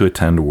be able to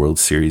attend a World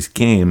Series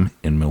game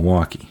in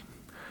Milwaukee.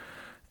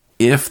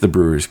 If the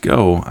Brewers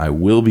go, I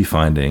will be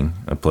finding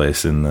a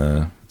place in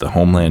the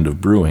homeland of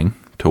brewing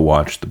to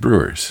watch the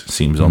Brewers.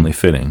 Seems only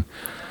fitting.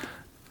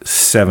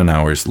 7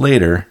 hours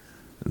later,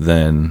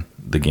 then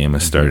the game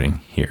is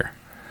starting here.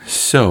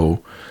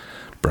 So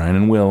Brian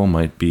and Will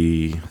might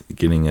be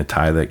getting a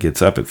tie that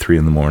gets up at 3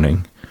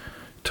 a.m.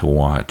 to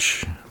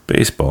watch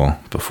baseball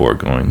before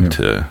going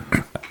to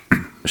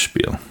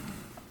Spiel.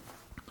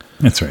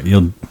 That's right.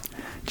 You'll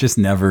just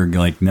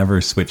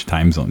never switch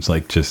time zones.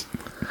 Just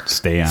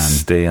stay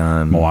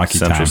on Milwaukee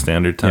Central time.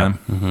 Standard Time.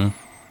 Yeah. Mm-hmm.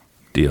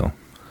 Deal.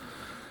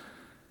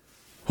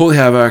 Holy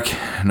Havoc,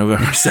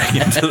 November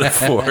 2nd to the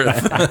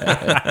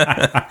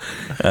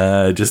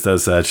 4th. Just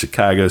outside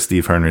Chicago,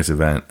 Steve Herner's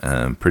event.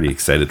 I'm pretty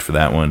excited for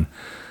that one.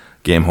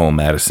 Gamehole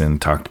Madison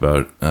talked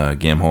about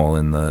Gamehole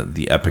and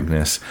the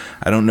epicness.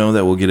 I don't know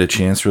that we'll get a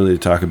chance really to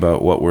talk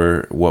about what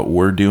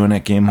we're doing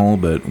at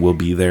Gamehole, but we'll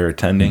be there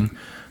attending.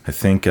 I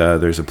think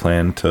there's a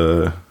plan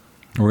to.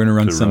 We're going to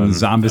run some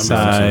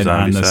Zombicide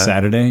on the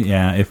Saturday.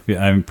 Yeah, if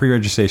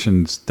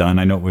pre-registration's done.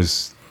 I know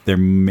there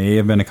may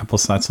have been a couple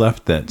slots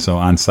left. So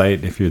on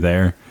site, if you're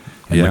there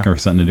and looking for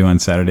something to do on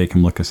Saturday,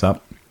 come look us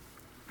up.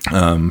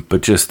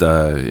 But just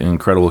an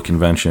incredible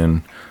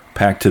convention,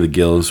 packed to the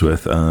gills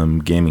with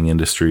gaming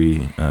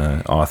industry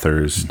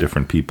authors,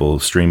 different people,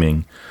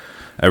 streaming,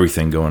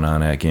 everything going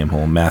on at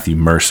Gamehole. Matthew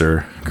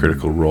Mercer,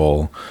 Critical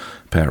Role,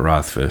 Pat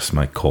Rothfuss,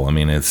 Mike Cole. I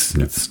mean,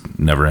 it's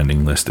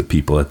never-ending list of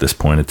people at this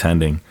point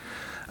attending.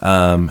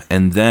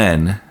 And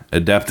then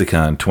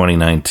Adepticon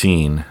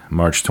 2019,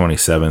 March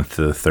 27th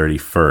to the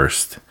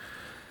 31st,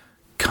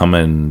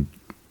 coming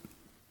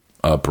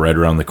up right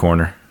around the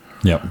corner.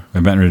 Yep.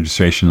 Event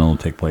registration will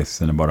take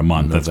place in about a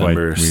month.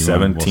 November That's why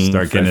we'll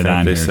start getting it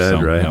on they here.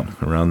 Said, right?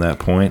 Yep. Around that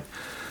point.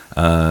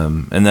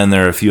 And then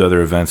there are a few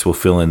other events we'll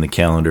fill in the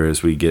calendar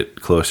as we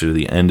get closer to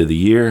the end of the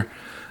year.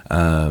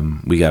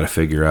 We got to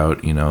figure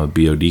out,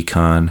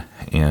 BODCon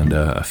and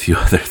a few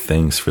other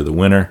things for the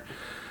winter.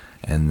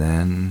 And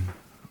then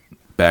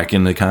back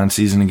into con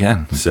season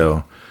again.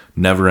 So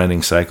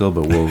never-ending cycle,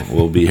 but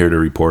we'll be here to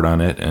report on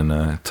it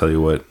and tell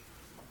you what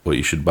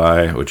you should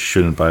buy, what you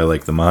shouldn't buy,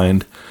 like the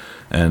Mind,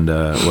 and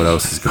what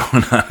else is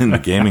going on in the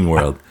gaming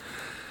world.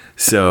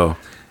 So,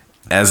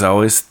 as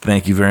always,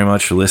 thank you very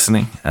much for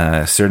listening.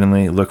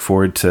 Certainly look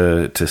forward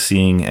to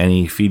seeing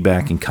any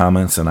feedback and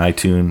comments on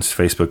iTunes,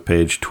 Facebook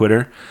page,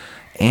 Twitter,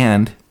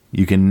 and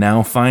you can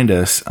now find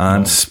us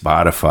on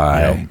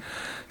Spotify. Yep.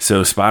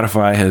 So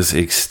Spotify has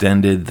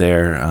extended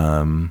their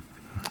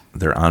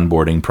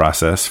onboarding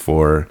process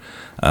for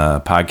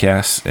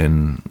podcasts,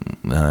 and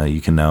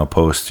you can now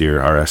post your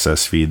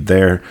RSS feed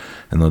there,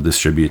 and they'll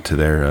distribute to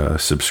their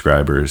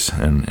subscribers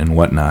and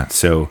whatnot.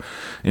 So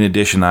in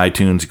addition to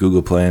iTunes,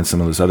 Google Play, and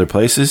some of those other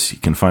places, you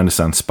can find us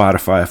on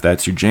Spotify if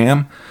that's your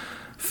jam,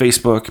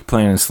 Facebook,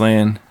 Playin' and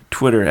Slayin',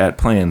 Twitter at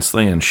Playin' and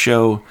Slayin'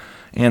 Show,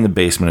 and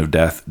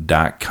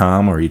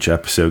thebasementofdeath.com, where each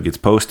episode gets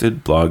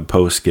posted, blog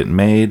posts get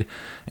made,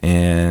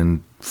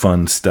 and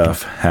fun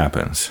stuff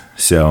happens.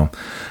 So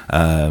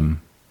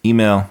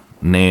email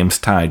names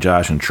Ty,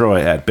 Josh, and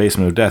Troy at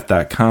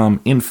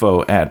basementofdeath.com,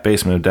 info at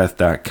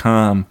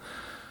basementofdeath.com.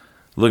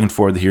 Looking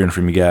forward to hearing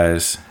from you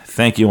guys.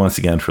 Thank you once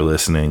again for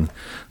listening.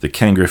 The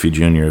Ken Griffey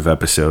Jr. of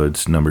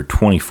episodes number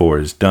 24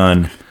 is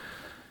done.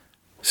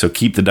 So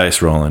keep the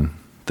dice rolling,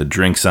 the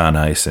drinks on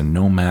ice, and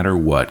no matter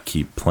what,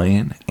 keep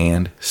playing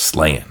and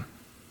slaying.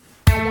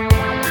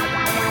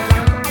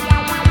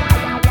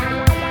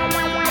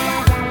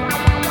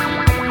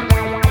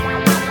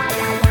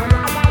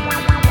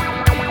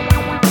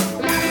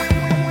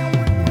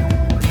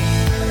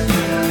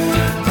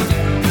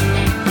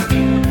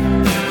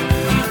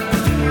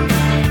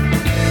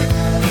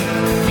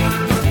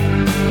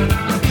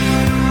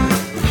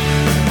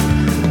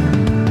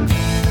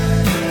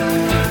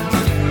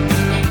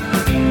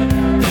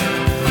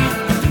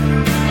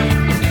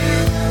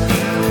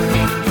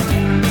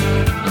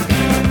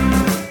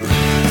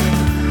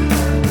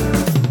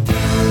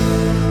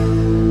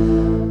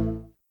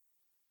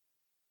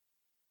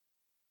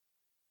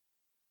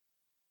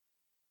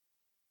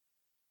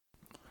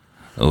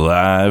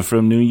 Live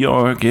from New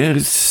York,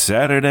 it's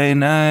Saturday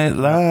Night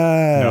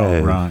Live.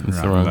 No,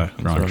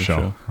 wrong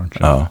show.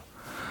 Oh,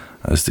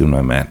 I was doing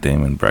my Matt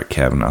Damon, Brett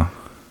Kavanaugh.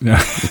 Yeah.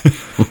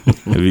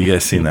 Have you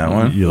guys seen that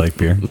one? You like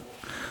beer?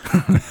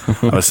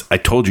 I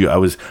told you I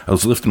was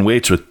lifting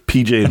weights with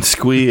PJ and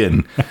Squee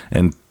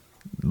and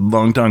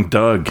Long Dong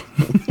Doug.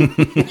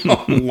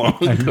 Long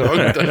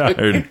Dong Doug.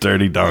 Or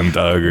Dirty Dong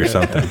Doug or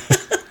something.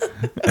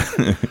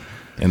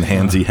 And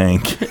Handsy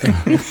Hank.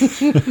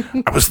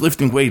 I was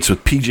lifting weights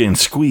with PJ and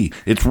Squee.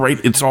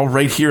 It's all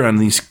right here on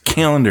these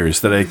calendars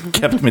that I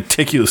kept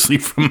meticulously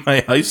from my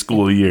high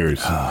school years.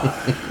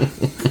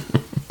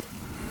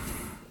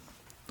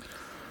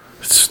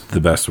 It's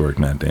the best work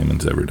Matt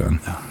Damon's ever done.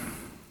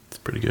 It's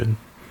pretty good.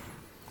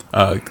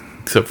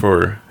 Except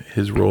for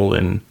his role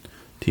in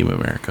Team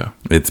America.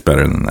 It's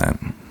better than that.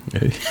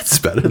 It's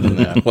better than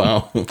that.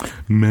 Wow.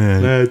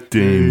 Matt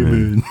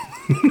Damon.